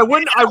 I mean, I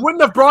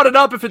wouldn't have brought it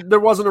up if there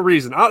wasn't a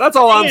reason. That's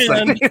all I'm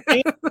saying.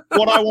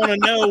 What I want to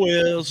know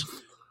is,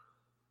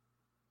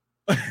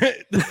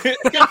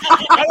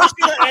 I was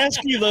going to ask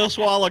you this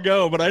a while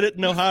ago, but I didn't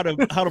know how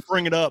to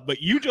bring it up.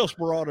 But you just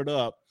brought it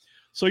up.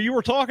 So you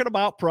were talking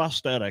about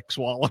prosthetics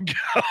a while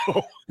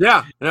ago.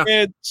 Yeah.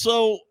 And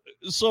so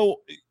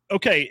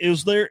okay,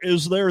 is there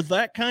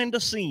that kind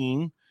of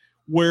scene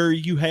where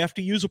you have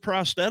to use a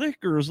prosthetic,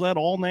 or is that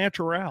all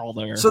natural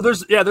there? So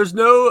there's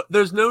no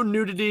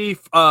nudity,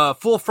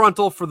 full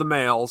frontal for the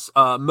males,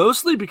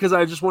 mostly because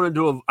I wanted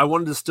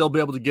to still be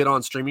able to get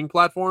on streaming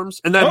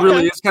platforms, and that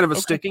really is kind of a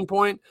sticking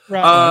point.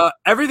 Right.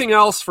 Everything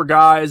else for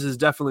guys is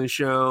definitely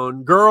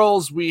shown.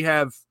 Girls, we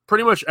have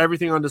pretty much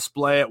everything on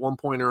display at one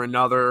point or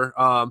another.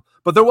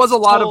 But there was a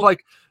lot of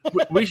like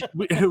we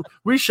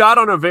shot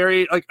on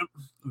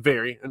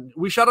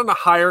we shot on a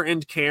higher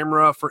end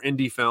camera for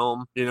indie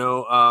film.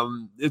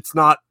 It's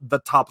not the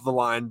top of the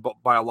line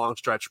by a long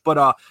stretch,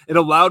 but it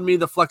allowed me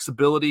the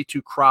flexibility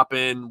to crop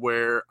in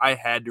where I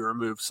had to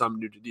remove some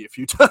nudity a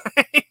few times.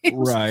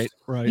 Right.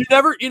 You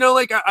never,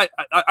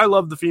 I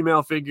love the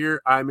female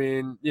figure. I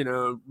mean,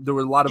 there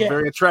were a lot of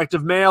very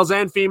attractive males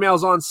and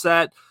females on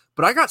set.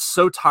 But I got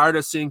so tired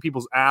of seeing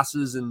people's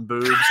asses and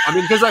boobs. I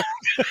mean, because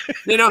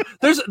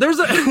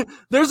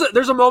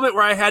there's a moment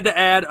where I had to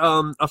add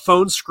a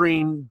phone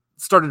screen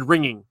started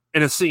ringing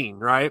in a scene,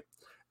 right?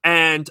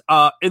 And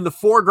in the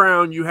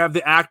foreground, you have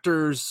the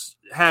actors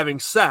having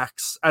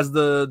sex as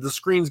the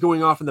screen's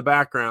going off in the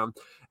background.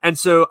 And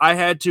so I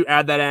had to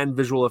add that and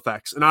visual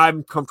effects, and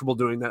I'm comfortable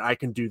doing that. I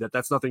can do that.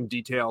 That's nothing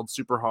detailed,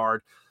 super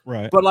hard.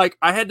 Right. But like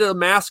I had to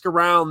mask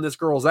around this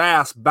girl's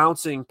ass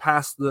bouncing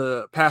past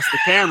the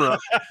camera,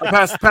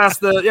 past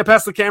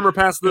the camera,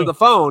 past the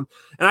phone.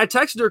 And I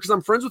texted her because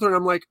I'm friends with her, and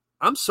I'm like,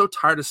 I'm so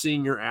tired of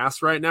seeing your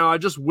ass right now. I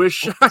just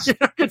wish I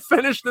could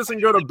finish this and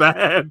go to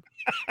bed.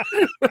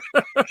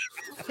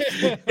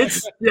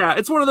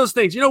 It's one of those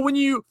things. When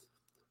you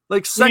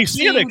like when you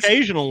see it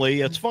occasionally,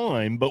 it's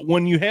fine, but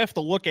when you have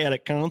to look at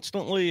it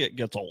constantly, it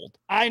gets old.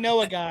 I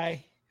know a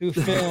guy who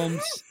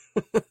films.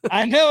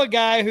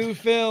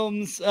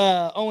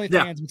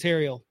 OnlyFans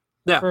material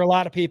for a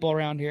lot of people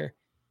around here.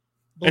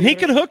 And he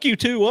could hook you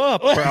two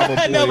up,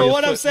 probably. No, but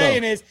what I'm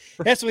saying is,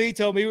 that's what he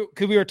told me,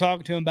 because we were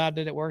talking to him about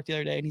it at work the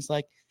other day, and he's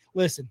like,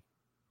 listen,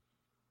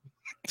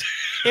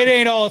 it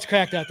ain't all it's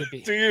cracked out to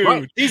be. Dude.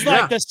 Right? He's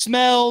like, the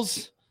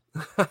smells,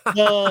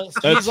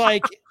 he's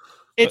like,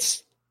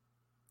 it's...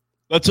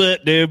 That's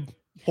it, dude.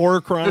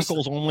 Horror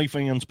Chronicles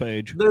OnlyFans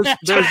page. There's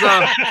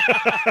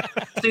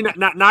see,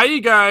 now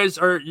you guys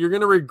you're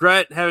gonna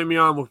regret having me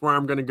on with where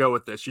I'm gonna go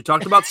with this. You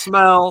talked about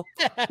smell,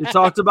 you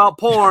talked about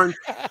porn.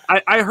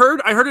 I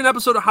heard an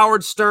episode of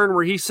Howard Stern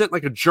where he sent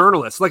like a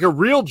journalist, like a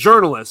real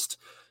journalist,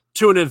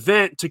 to an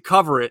event to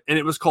cover it, and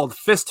it was called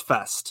Fist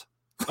Fest.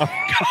 Oh,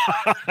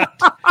 God.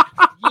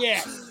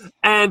 Yeah.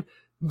 And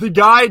the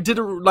guy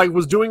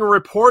was doing a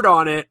report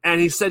on it,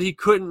 and he said he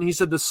couldn't. He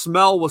said the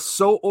smell was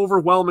so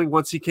overwhelming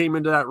once he came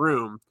into that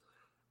room.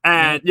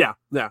 And yeah.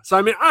 So,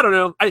 I mean, I don't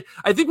know. I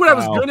think what I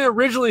was going to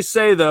originally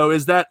say, though,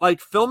 is that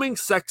like filming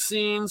sex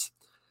scenes,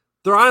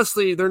 there's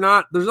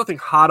nothing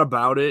hot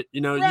about it.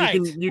 Right.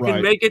 You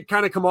can make it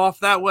kind of come off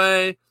that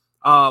way.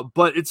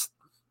 But if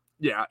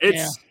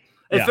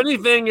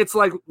anything, it's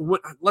like,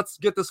 let's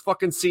get this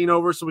fucking scene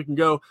over so we can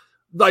go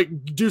like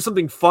do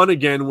something fun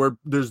again where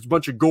there's a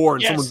bunch of gore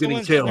and someone's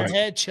getting killed. Their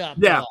head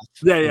chopped off.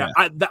 Yeah.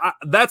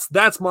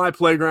 That's my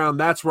playground.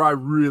 That's where I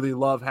really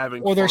love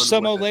having. Or there's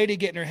some old lady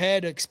getting her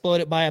head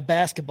exploded by a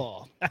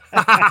basketball.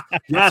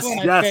 Yes.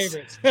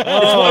 Favorites.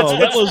 Oh,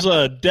 that was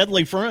a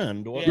Deadly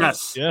Friend.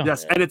 Yes.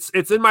 And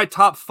it's in my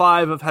top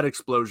 5 of head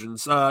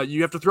explosions.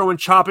 You have to throw in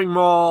Chopping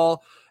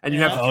Mall. And you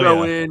have to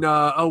throw in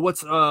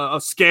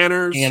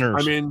scanners. Scanners.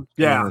 I mean,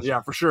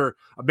 for sure.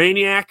 A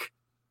Maniac.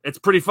 It's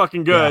pretty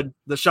fucking good. Yeah.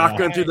 The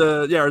shotgun through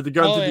the or the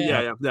gun through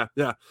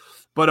the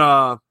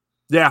But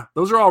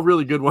those are all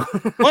really good ones.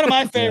 One of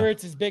my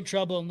favorites is Big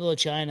Trouble in Little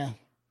China.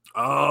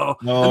 And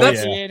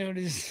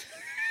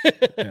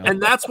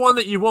that's one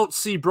that you won't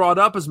see brought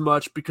up as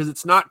much because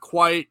it's not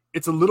quite.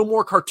 It's a little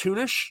more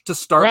cartoonish to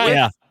start with.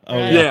 Yeah.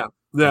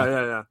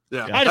 Yeah.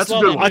 I just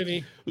love that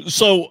movie.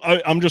 So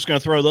I'm just going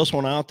to throw this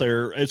one out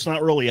there. It's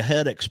not really a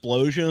head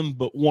explosion,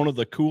 but one of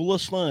the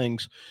coolest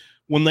things.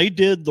 When they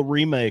did the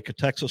remake of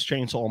Texas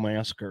Chainsaw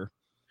Massacre,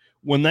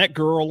 when that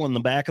girl in the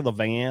back of the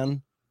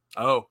van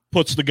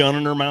puts the gun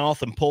in her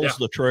mouth and pulls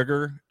the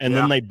trigger, and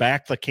then they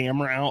back the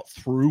camera out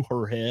through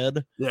her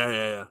head,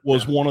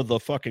 was one of the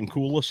fucking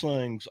coolest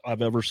things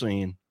I've ever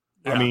seen.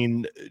 I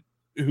mean,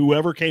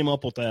 whoever came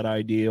up with that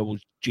idea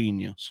was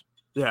genius.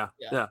 Yeah.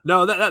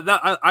 No,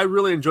 that I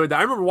really enjoyed that.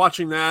 I remember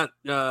watching that.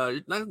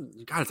 God,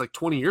 it's like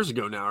 20 years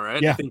ago now,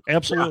 right? Yeah,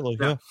 absolutely.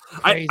 Yeah.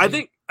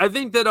 I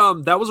think that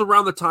that was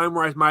around the time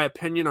where my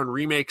opinion on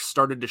remakes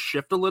started to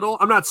shift a little.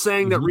 I'm not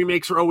saying that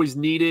remakes are always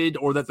needed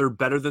or that they're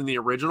better than the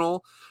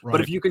original, but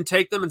if you can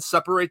take them and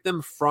separate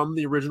them from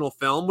the original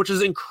film, which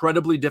is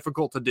incredibly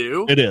difficult to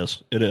do, it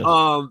is.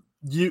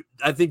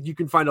 I think you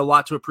can find a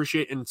lot to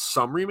appreciate in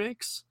some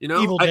remakes.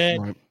 Evil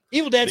Dead.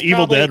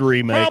 Evil Dead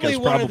remake is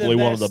probably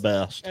one of the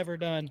best ever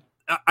done.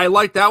 I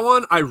like that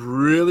one. I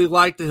really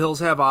like The Hills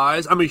Have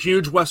Eyes. I'm a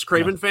huge Wes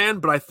Craven fan,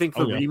 but I think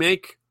the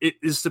remake it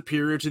is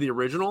superior to the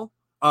original.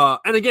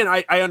 And again,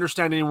 I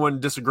understand anyone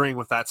disagreeing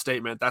with that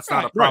statement. That's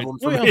not a problem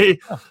for me.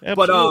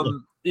 But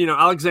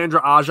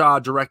Alexandra Aja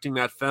directing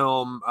that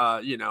film,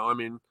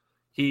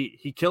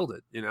 he killed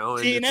it.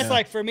 And that's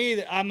like for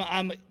me.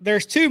 I'm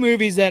there's two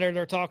movies that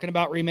they're talking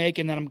about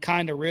remaking that I'm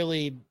kind of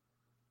really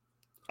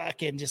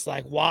fucking just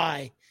like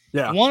why.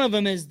 Yeah. One of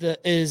them is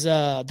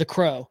The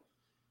Crow.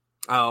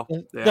 Oh,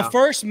 the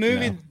first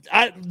movie,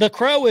 The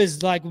Crow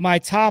is like my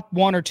top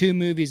 1 or 2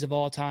 movies of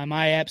all time.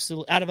 I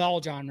absolutely, out of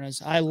all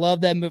genres, I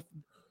love that movie.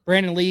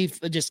 Brandon Lee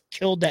just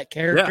killed that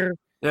character.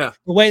 Yeah.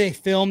 The way they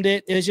filmed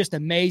it is just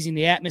amazing.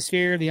 The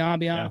atmosphere, the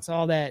ambiance,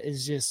 all that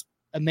is just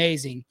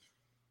amazing.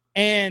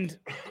 And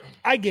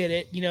I get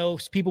it.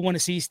 People want to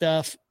see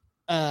stuff.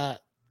 That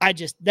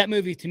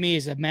movie to me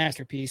is a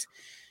masterpiece.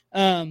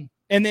 And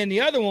then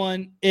the other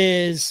one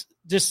is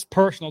just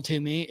personal to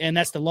me, and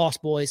that's The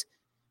Lost Boys.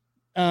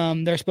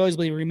 They're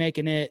supposedly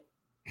remaking it,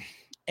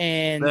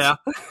 and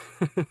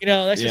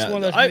that's just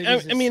one of those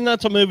movies. I mean,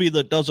 that's a movie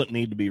that doesn't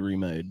need to be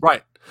remade,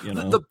 right?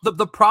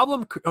 The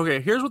problem. Okay,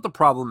 here's what the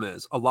problem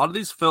is. A lot of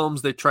these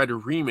films they try to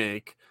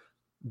remake,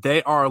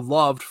 they are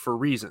loved for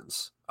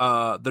reasons.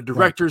 The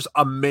director's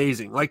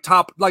amazing, like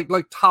top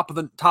of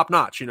the top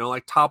notch.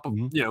 Like top of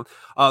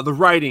the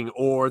writing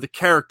or the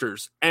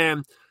characters,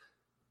 and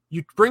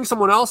you bring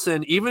someone else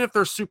in, even if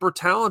they're super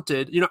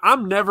talented.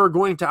 I'm never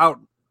going to out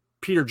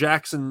Peter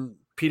Jackson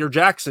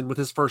with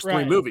his first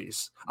 3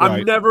 movies.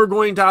 I'm never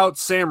going to out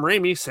Sam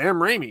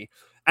Raimi.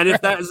 And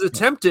if that is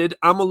attempted,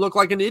 I'm going to look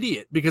like an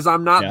idiot because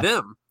I'm not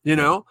them,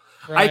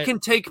 I can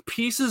take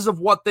pieces of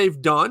what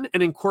they've done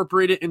and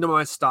incorporate it into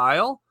my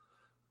style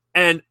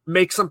and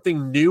make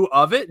something new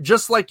of it,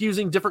 just like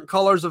using different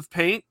colors of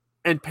paint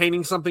and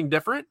painting something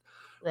different.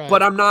 Right.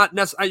 But I'm not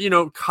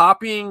necessarily,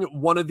 copying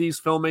one of these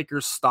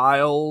filmmakers'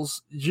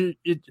 styles.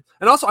 And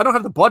also, I don't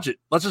have the budget.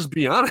 Let's just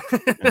be honest.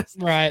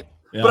 Right.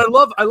 Yeah.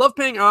 But I love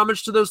paying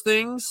homage to those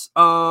things.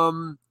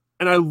 And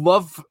I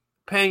love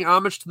paying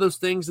homage to those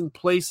things in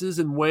places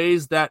and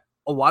ways that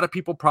a lot of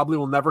people probably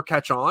will never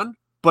catch on,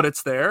 but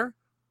it's there,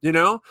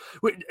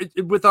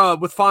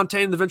 with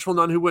Fontaine, The Vengeful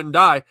Nun Who Wouldn't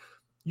Die.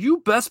 You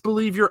best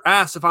believe your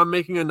ass if I'm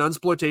making an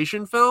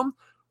unsploitation film,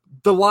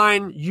 the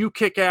line "you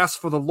kick ass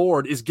for the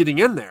Lord" is getting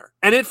in there,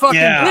 and it fucking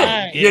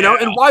did,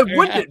 and why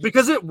wouldn't it?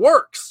 Because it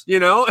works, I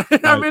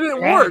mean,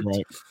 it worked.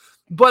 Right.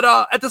 But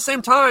at the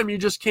same time, you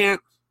just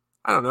can't.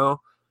 I don't know.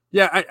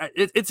 Yeah,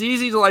 it's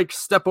easy to like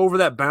step over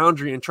that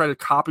boundary and try to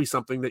copy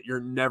something that you're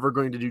never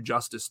going to do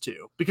justice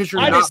to because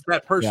you're not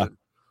that person.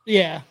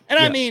 Yeah, and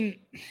I mean,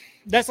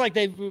 that's like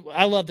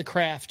I love The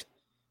Craft,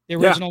 the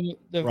original,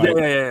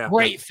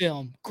 great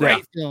film,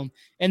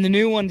 and the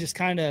new one just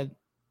kind of,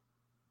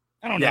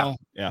 I don't know.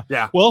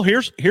 Yeah. Well,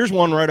 here's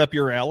one right up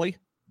your alley,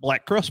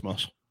 Black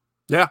Christmas.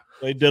 Yeah,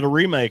 they did a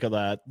remake of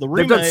that.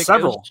 They've done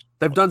several.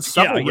 They've done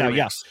several.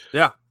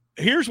 Yeah.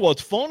 Here's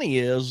what's funny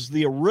is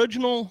the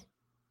original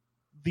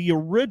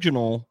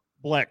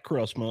Black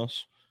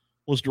Christmas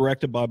was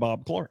directed by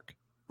Bob Clark.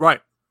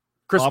 Right.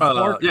 Bob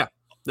Clark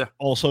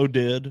also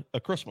did A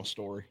Christmas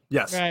Story.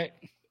 Yes. Right.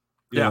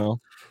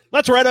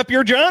 That's right up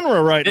your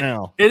genre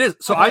now. It is.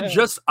 So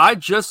I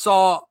just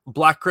saw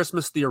Black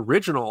Christmas, the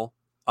original,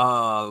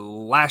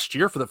 last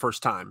year for the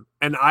first time.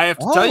 And I have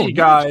to tell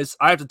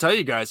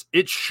you guys,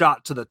 it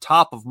shot to the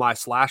top of my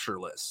slasher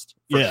list.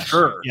 For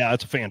sure. Yeah,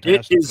 it's a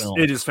fantastic film.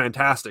 It is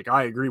fantastic.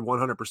 I agree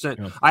 100%.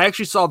 Yeah. I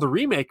actually saw the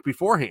remake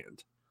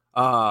beforehand.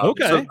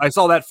 Okay. So I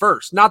saw that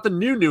first, not the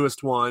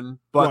newest one,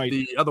 but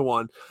the other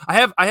one. I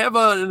have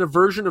an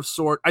aversion of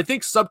sort. I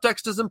think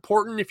subtext is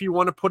important if you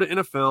want to put it in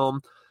a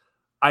film.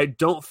 I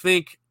don't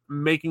think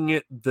making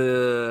it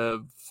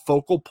the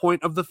focal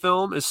point of the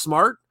film is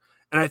smart,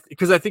 and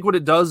because I think what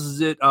it does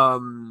is it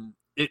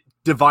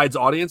divides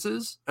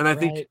audiences, and I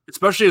think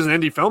especially as an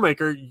indie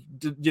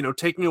filmmaker,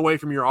 taking away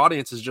from your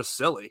audience is just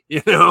silly.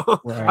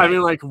 I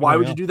mean, like, why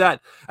would you do that?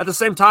 At the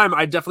same time,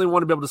 I definitely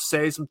want to be able to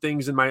say some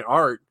things in my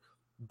art.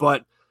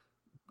 But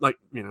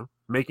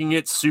making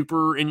it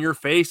super in your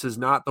face is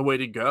not the way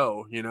to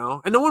go,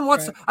 and no one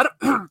wants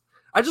to,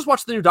 I just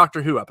watched the new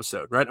Doctor Who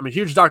episode, right? I'm a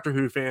huge Doctor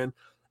Who fan,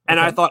 and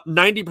I thought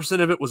 90%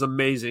 of it was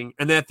amazing.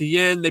 And then at the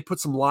end, they put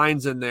some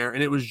lines in there,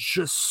 and it was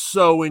just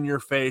so in your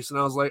face. And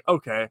I was like,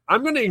 okay,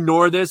 I'm going to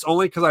ignore this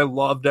only because I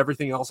loved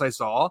everything else I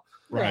saw.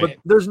 Right. But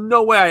there's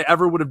no way I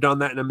ever would have done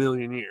that in a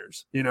million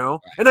years,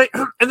 Right.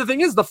 And the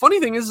thing is, the funny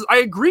thing is I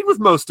agreed with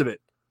most of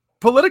it.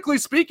 Politically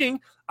speaking,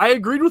 I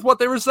agreed with what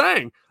they were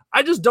saying.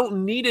 I just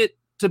don't need it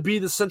to be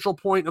the central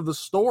point of the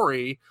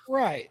story.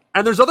 Right.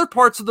 And there's other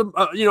parts of the,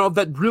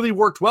 that really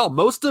worked well.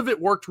 Most of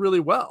it worked really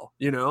well,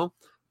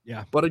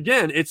 Yeah. But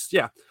again,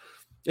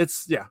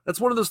 that's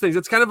one of those things.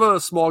 It's kind of a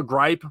small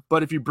gripe,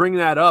 but if you bring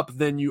that up,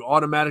 then you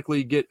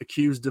automatically get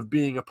accused of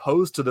being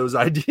opposed to those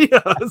ideas,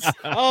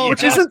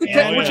 which isn't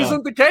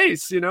the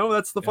case.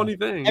 That's the funny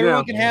thing.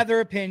 Everyone can have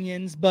their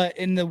opinions, but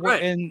in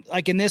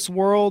this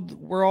world,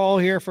 we're all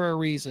here for a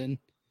reason.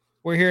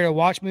 We're here to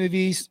watch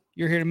movies.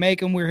 You're here to make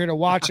them. We're here to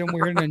watch them.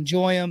 We're here to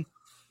enjoy them.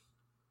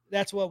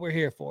 that's what we're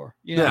here for.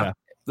 You know? Yeah.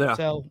 Yeah.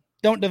 So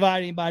don't divide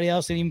anybody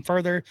else any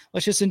further.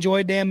 Let's just enjoy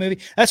a damn movie.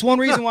 That's one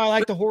reason why I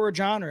like the horror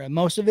genre.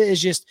 Most of it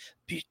is just,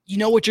 you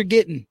know what you're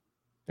getting.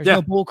 There's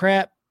no bull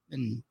crap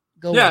and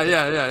go.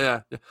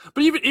 Yeah.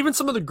 But even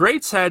some of the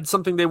greats had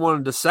something they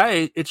wanted to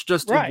say. It's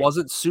just, it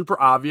wasn't super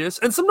obvious.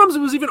 And sometimes it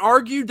was even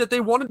argued that they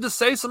wanted to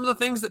say some of the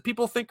things that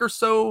people think are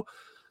so,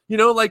 you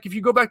know, like if you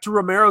go back to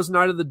Romero's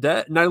Night of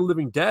the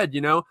Living Dead,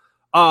 you know,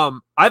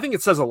 I think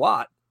it says a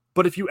lot.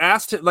 But if you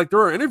asked him, like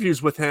there are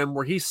interviews with him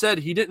where he said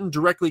he didn't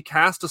directly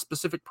cast a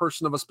specific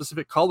person of a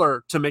specific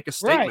color to make a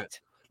statement. Right.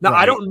 Now,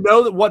 I don't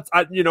know that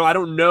I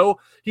don't know.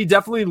 He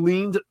definitely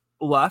leaned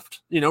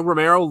left, you know,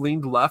 Romero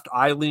leaned left.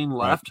 I lean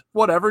left,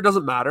 whatever. It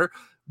doesn't matter.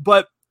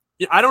 But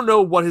I don't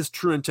know what his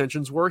true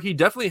intentions were. He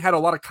definitely had a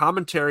lot of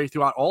commentary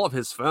throughout all of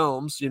his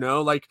films, you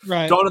know, like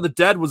Dawn of the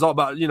Dead was all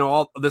about, you know,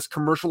 all this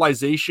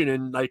commercialization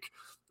and like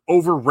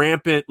over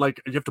rampant,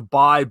 like you have to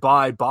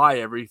buy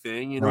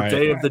everything, you know,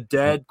 Day of the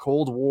Dead,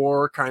 Cold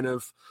War kind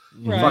of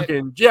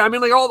fucking, I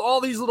mean, like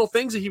all these little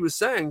things that he was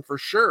saying for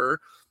sure.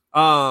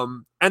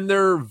 And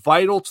they're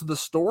vital to the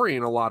story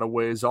in a lot of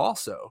ways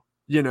also,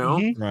 you know?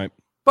 Right.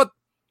 But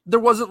there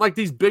wasn't like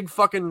these big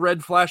fucking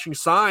red flashing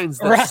signs.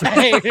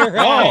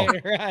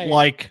 That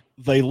like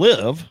They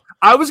Live.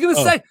 I was going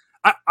to say,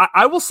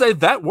 I will say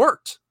that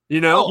worked. You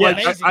know,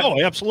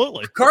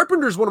 absolutely.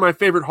 Carpenter's one of my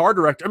favorite horror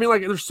directors. I mean,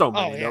 like, there's so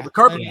many. Though.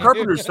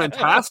 Carpenter's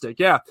fantastic.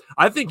 Yeah,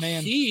 I think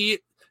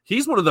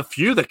he's one of the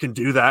few that can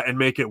do that and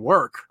make it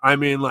work. I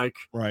mean, like,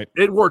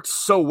 it worked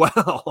so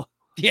well.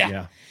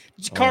 Yeah.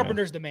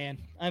 Carpenter's the man.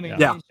 I mean,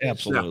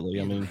 absolutely.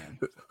 I mean,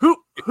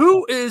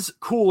 who is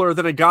cooler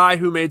than a guy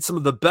who made some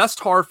of the best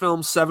horror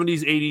films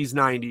 70s, 80s,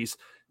 90s?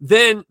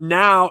 Then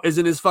now is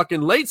in his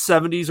fucking late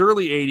 70s,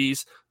 early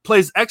 80s,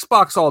 plays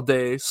Xbox all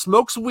day,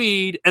 smokes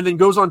weed, and then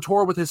goes on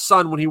tour with his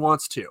son when he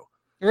wants to.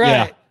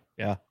 Right.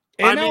 Yeah.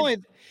 And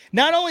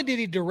not only did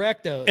he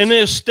direct those, and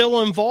is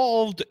still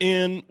involved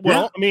in.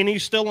 I mean,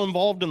 he's still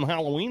involved in the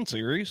Halloween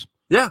series.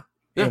 Yeah.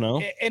 You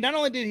know, and not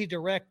only did he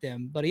direct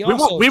them, but he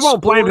also we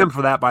won't blame him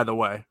for that. By the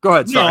way, go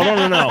ahead.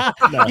 Sorry. No.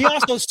 He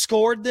also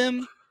scored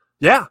them.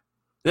 Yeah.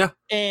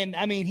 And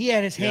I mean, he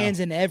had his hands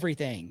in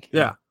everything.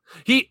 Yeah.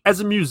 He, as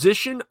a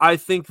musician, I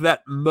think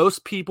that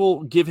most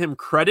people give him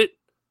credit,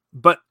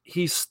 but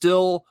he's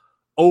still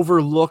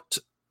overlooked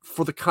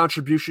for the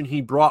contribution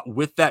he brought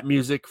with that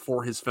music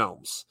for his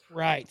films.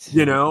 Right.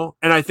 You know,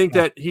 and I think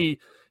that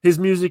his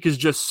music is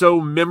just so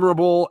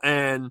memorable,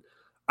 and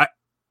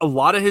a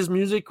lot of his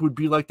music would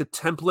be like the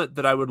template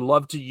that I would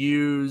love to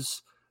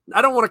use.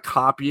 I don't want to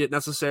copy it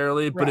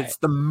necessarily, but it's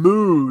the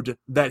mood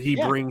that he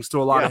brings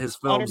to a lot of his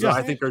films that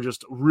I think are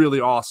just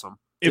really awesome.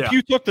 If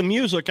you took the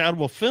music out of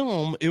a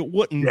film, it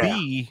wouldn't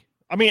be,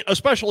 I mean,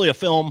 especially a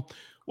film,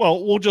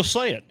 well, we'll just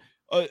say it,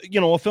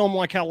 you know, a film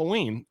like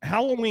Halloween.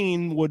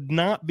 Halloween would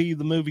not be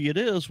the movie it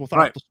is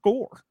without the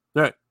score.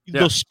 Right.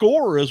 The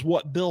score is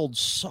what builds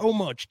so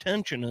much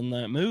tension in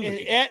that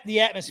movie.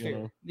 The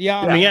atmosphere. The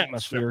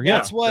atmosphere. Yeah.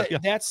 That's what,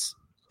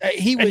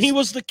 he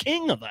was the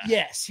king of that.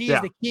 Yes. He is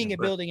the king of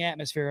building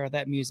atmosphere of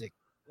that music.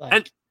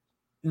 And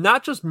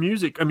not just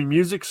music. I mean,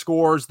 music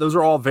scores, those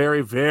are all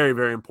very, very,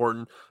 very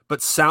important,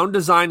 but sound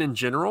design in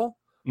general.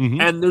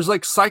 And there's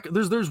like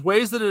there's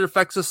ways that it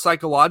affects us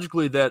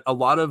psychologically that a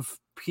lot of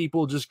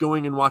people just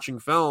going and watching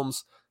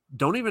films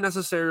don't even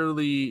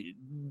necessarily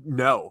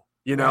know,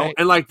 you know?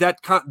 And like then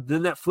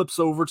that flips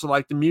over to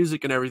like the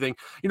music and everything.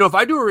 You know, if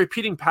I do a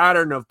repeating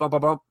pattern of bump,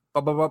 bump, bump,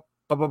 bump, bump, bump,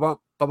 bump,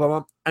 bump, bump,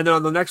 bump, and then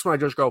on the next one I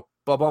just go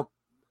bump, bump,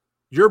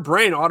 your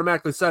brain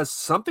automatically says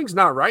something's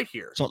not right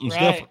here. Something's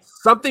different.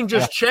 Something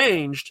just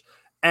changed,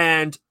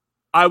 and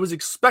I was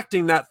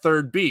expecting that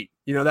third beat,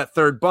 you know, that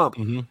third bump.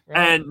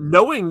 And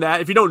knowing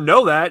that, if you don't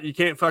know that, you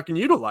can't fucking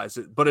utilize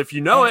it. But if you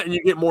know it and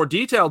you get more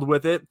detailed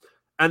with it,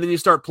 and then you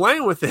start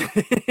playing with it,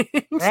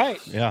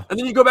 yeah, and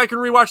then you go back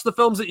and rewatch the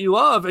films that you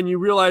love, and you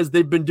realize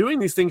they've been doing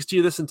these things to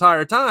you this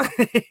entire time.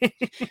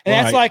 And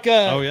that's like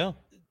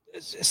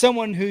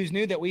someone who's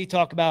new that we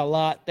talk about a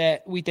lot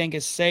that we think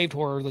has saved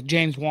horror, like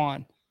James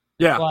Wan.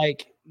 Yeah.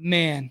 Like,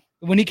 man,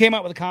 when he came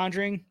out with The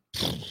Conjuring,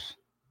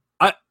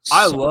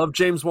 I love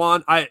James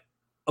Wan. A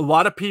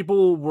lot of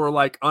people were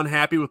like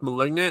unhappy with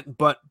Malignant,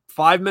 but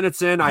 5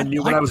 minutes in, I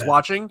knew what I was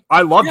watching.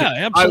 I loved it.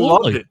 Absolutely. I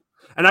loved it.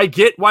 And I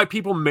get why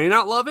people may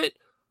not love it,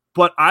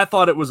 but I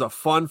thought it was a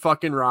fun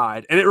fucking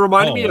ride. And it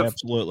reminded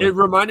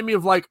me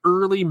of like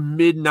early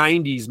mid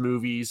 90s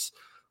movies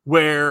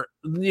where,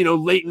 you know,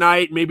 late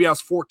night, maybe I was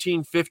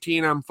 14,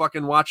 15, I'm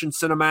fucking watching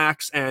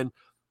Cinemax, and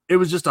it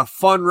was just a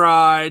fun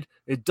ride.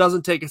 It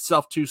doesn't take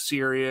itself too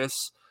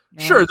serious.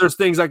 Sure, there's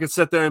things I could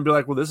sit there and be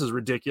like, well, this is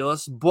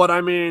ridiculous. But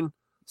I mean,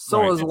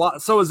 so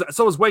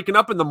is waking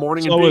up in the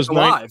morning and being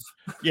alive.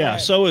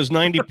 So is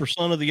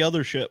 90% of the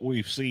other shit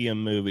we see in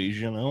movies,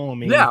 you know? I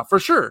mean, yeah, for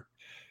sure.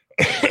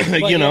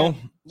 You know,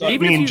 I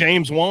mean,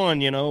 James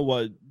Wan, you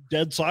know,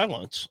 Dead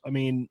Silence. I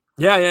mean,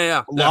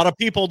 a lot of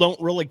people don't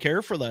really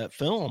care for that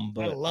film,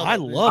 but I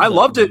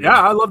loved it. Yeah,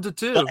 I loved it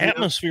too. The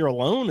atmosphere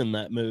alone in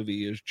that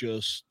movie is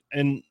just,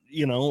 and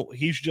you know,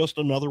 he's just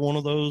another one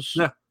of those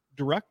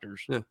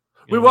directors. Yeah.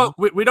 We won't.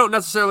 We don't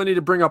necessarily need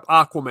to bring up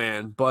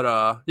Aquaman,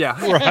 but yeah.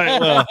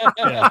 Right. Well,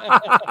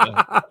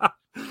 yeah.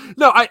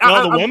 No,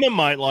 the women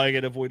might like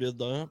it if we did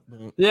that.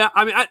 But. Yeah,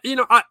 I mean,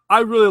 I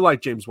really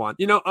like James Wan.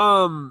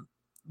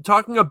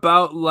 Talking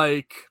about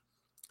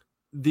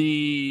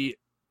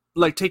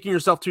taking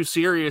yourself too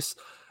serious.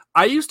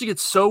 I used to get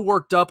so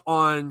worked up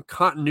on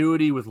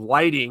continuity with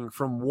lighting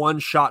from one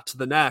shot to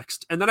the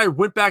next, and then I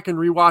went back and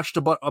rewatched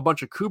a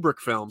bunch of Kubrick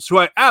films, who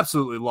I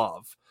absolutely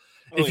love.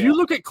 If you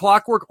look at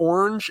Clockwork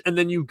Orange, and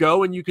then you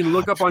go and you can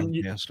look up on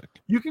you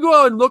can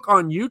go and look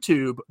on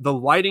YouTube the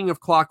lighting of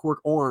Clockwork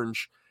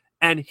Orange,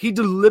 and he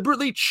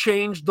deliberately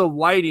changed the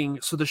lighting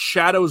so the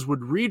shadows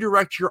would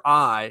redirect your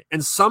eye,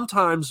 and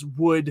sometimes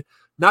would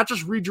not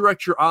just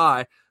redirect your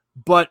eye,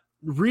 but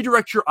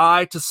redirect your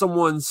eye to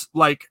someone's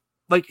like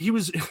he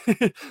was.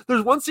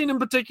 There's one scene in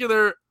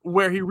particular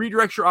where he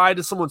redirects your eye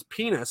to someone's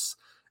penis.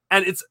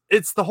 And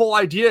it's the whole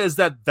idea is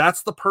that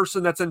that's the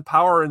person that's in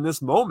power in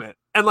this moment.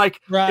 And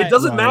it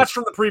doesn't match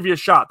from the previous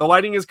shot. The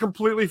lighting is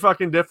completely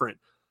fucking different.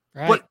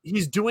 Right. But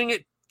he's doing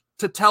it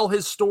to tell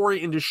his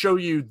story and to show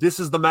you this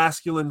is the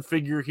masculine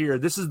figure here.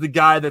 This is the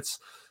guy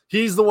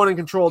he's the one in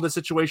control of the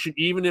situation,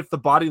 even if the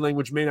body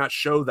language may not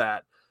show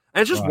that.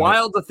 And it's just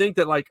wild to think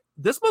that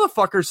this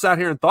motherfucker sat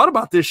here and thought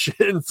about this shit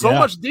in so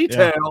much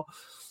detail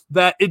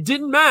that it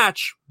didn't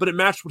match, but it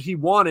matched what he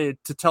wanted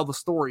to tell the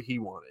story he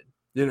wanted,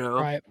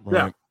 Right.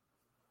 Yeah.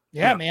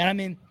 Yeah, man. I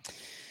mean,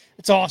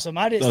 it's awesome.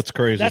 That's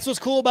crazy. That's what's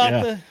cool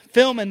about the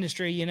film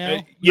industry,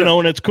 and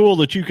it's cool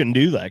that you can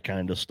do that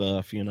kind of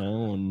stuff,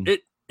 and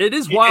it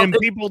is wild, and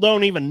people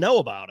don't even know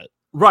about it.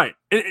 Right.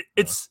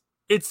 It's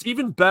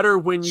even better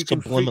when you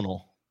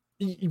subliminal.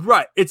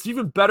 Right. It's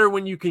even better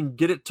when you can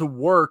get it to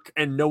work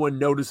and no one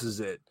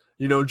notices it.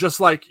 Just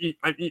like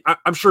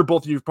I'm sure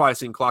both of you have probably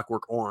seen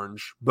Clockwork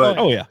Orange, but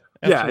yeah.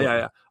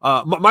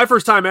 My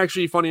first time,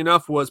 actually, funny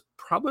enough, was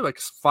probably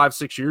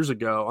 5-6 years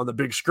ago on the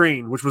big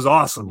screen, which was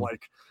awesome.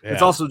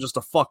 It's also just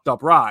a fucked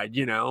up ride,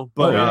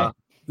 But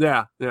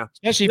yeah.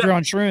 Especially if you're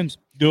on shrooms.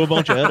 Do a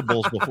bunch of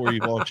edibles before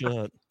you watch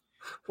it,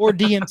 or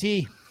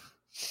DMT.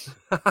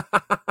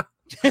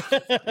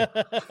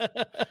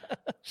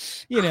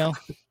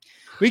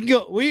 We can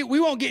go. We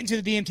won't get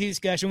into the DMT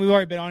discussion. We've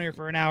already been on here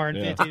for an hour and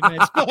 15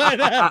 minutes.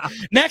 But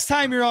next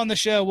time you're on the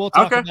show, we'll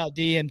talk about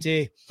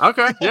DMT.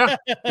 Okay. Yeah.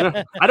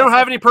 I don't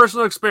have any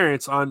personal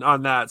experience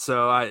on that,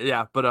 so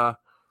you're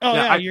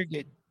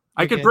good.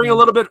 I could bring a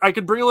little bit. I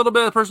could bring a little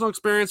bit of personal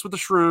experience with the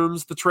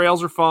shrooms. The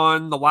trails are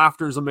fun. The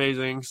laughter is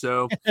amazing.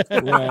 So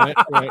right.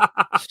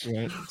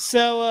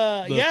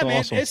 So man,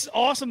 awesome. It's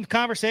awesome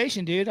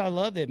conversation, dude. I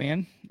loved it,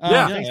 man.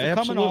 Thanks for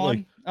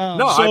absolutely. coming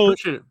on. I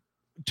appreciate it.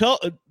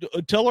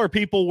 Tell our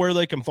people where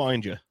they can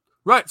find you.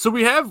 Right. So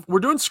we're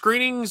doing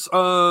screenings.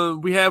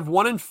 We have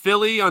one in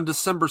Philly on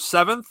December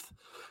 7th.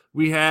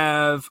 We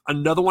have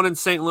another one in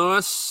St.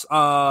 Louis,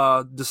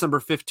 December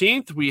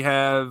 15th. We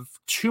have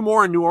 2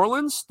 more in New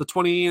Orleans, the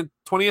 20th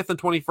and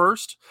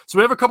 21st. So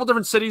we have a couple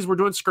different cities we're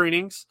doing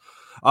screenings.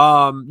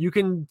 You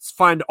can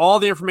find all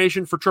the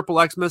information for Triple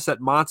Xmas at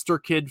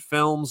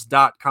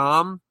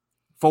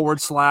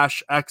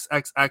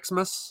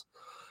monsterkidfilms.com/XXXmas.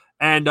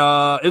 And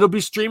it'll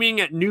be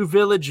streaming at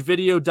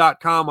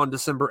newvillagevideo.com on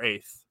December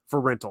 8th for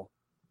rental.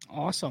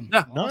 Awesome.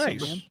 Yeah.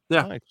 Nice. Man.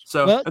 Yeah. Nice.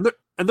 So,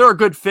 and they're a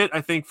good fit, I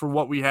think, for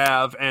what we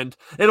have. And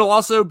it'll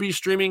also be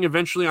streaming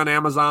eventually on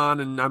Amazon,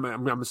 and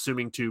I'm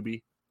assuming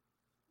Tubi.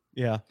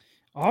 Yeah.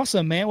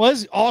 Awesome, man. Well, it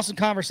was an awesome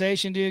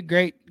conversation, dude.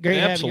 Great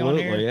having you on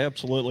here.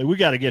 Absolutely. We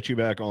got to get you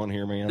back on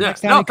here, man. Yeah.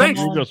 Next time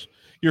thanks.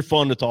 You're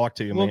fun to talk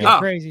to, we'll man. Get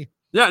crazy.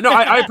 Yeah, no,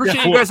 I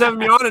appreciate you guys having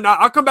me on, and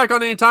I'll come back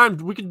on anytime.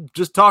 We can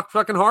just talk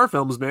fucking horror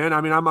films, man. I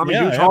mean, I'm a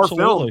huge horror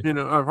film,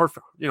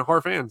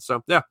 horror fan.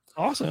 So yeah,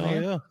 awesome,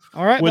 man. Yeah.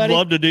 All right, we'd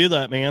love to do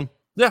that, man.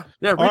 Yeah.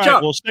 Reach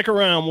out. Well, stick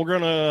around. We're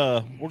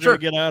gonna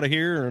get out of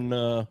here, and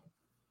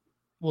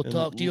we'll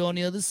talk to you on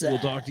the other side. We'll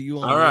talk to you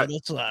on the other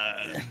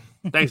side.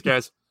 Thanks,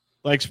 guys.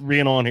 Thanks for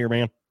being on here,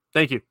 man.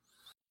 Thank you.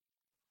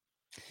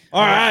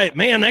 All right,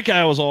 man. That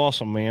guy was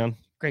awesome, man.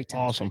 Great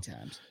times. Awesome. Great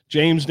times.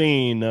 James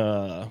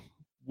Dean.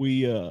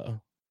 We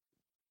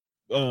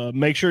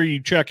make sure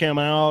you check him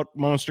out.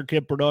 Monster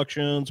Kid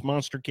Productions,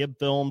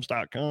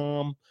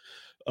 monsterkidfilms.com.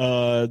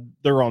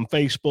 They're on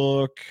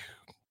Facebook.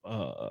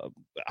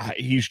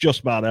 He's just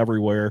about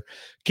everywhere.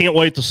 Can't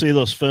wait to see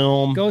this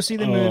film. Go see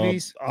the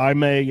movies. I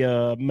may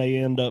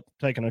end up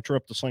taking a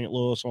trip to St.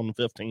 Louis on the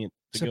 15th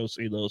to go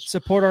see those.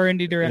 Support our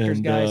indie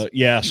directors, guys.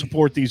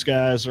 Support these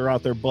guys. They're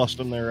out there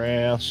busting their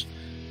ass,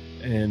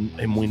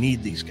 and we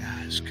need these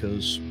guys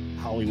because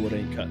Hollywood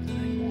ain't cutting it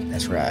anymore.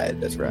 That's right.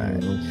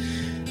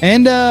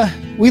 And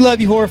we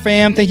love you, horror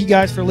fam. Thank you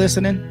guys for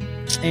listening.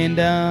 And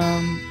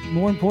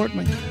more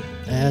importantly,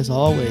 as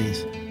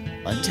always,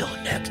 until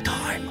next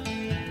time,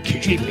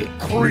 keep it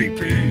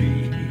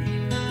creepy.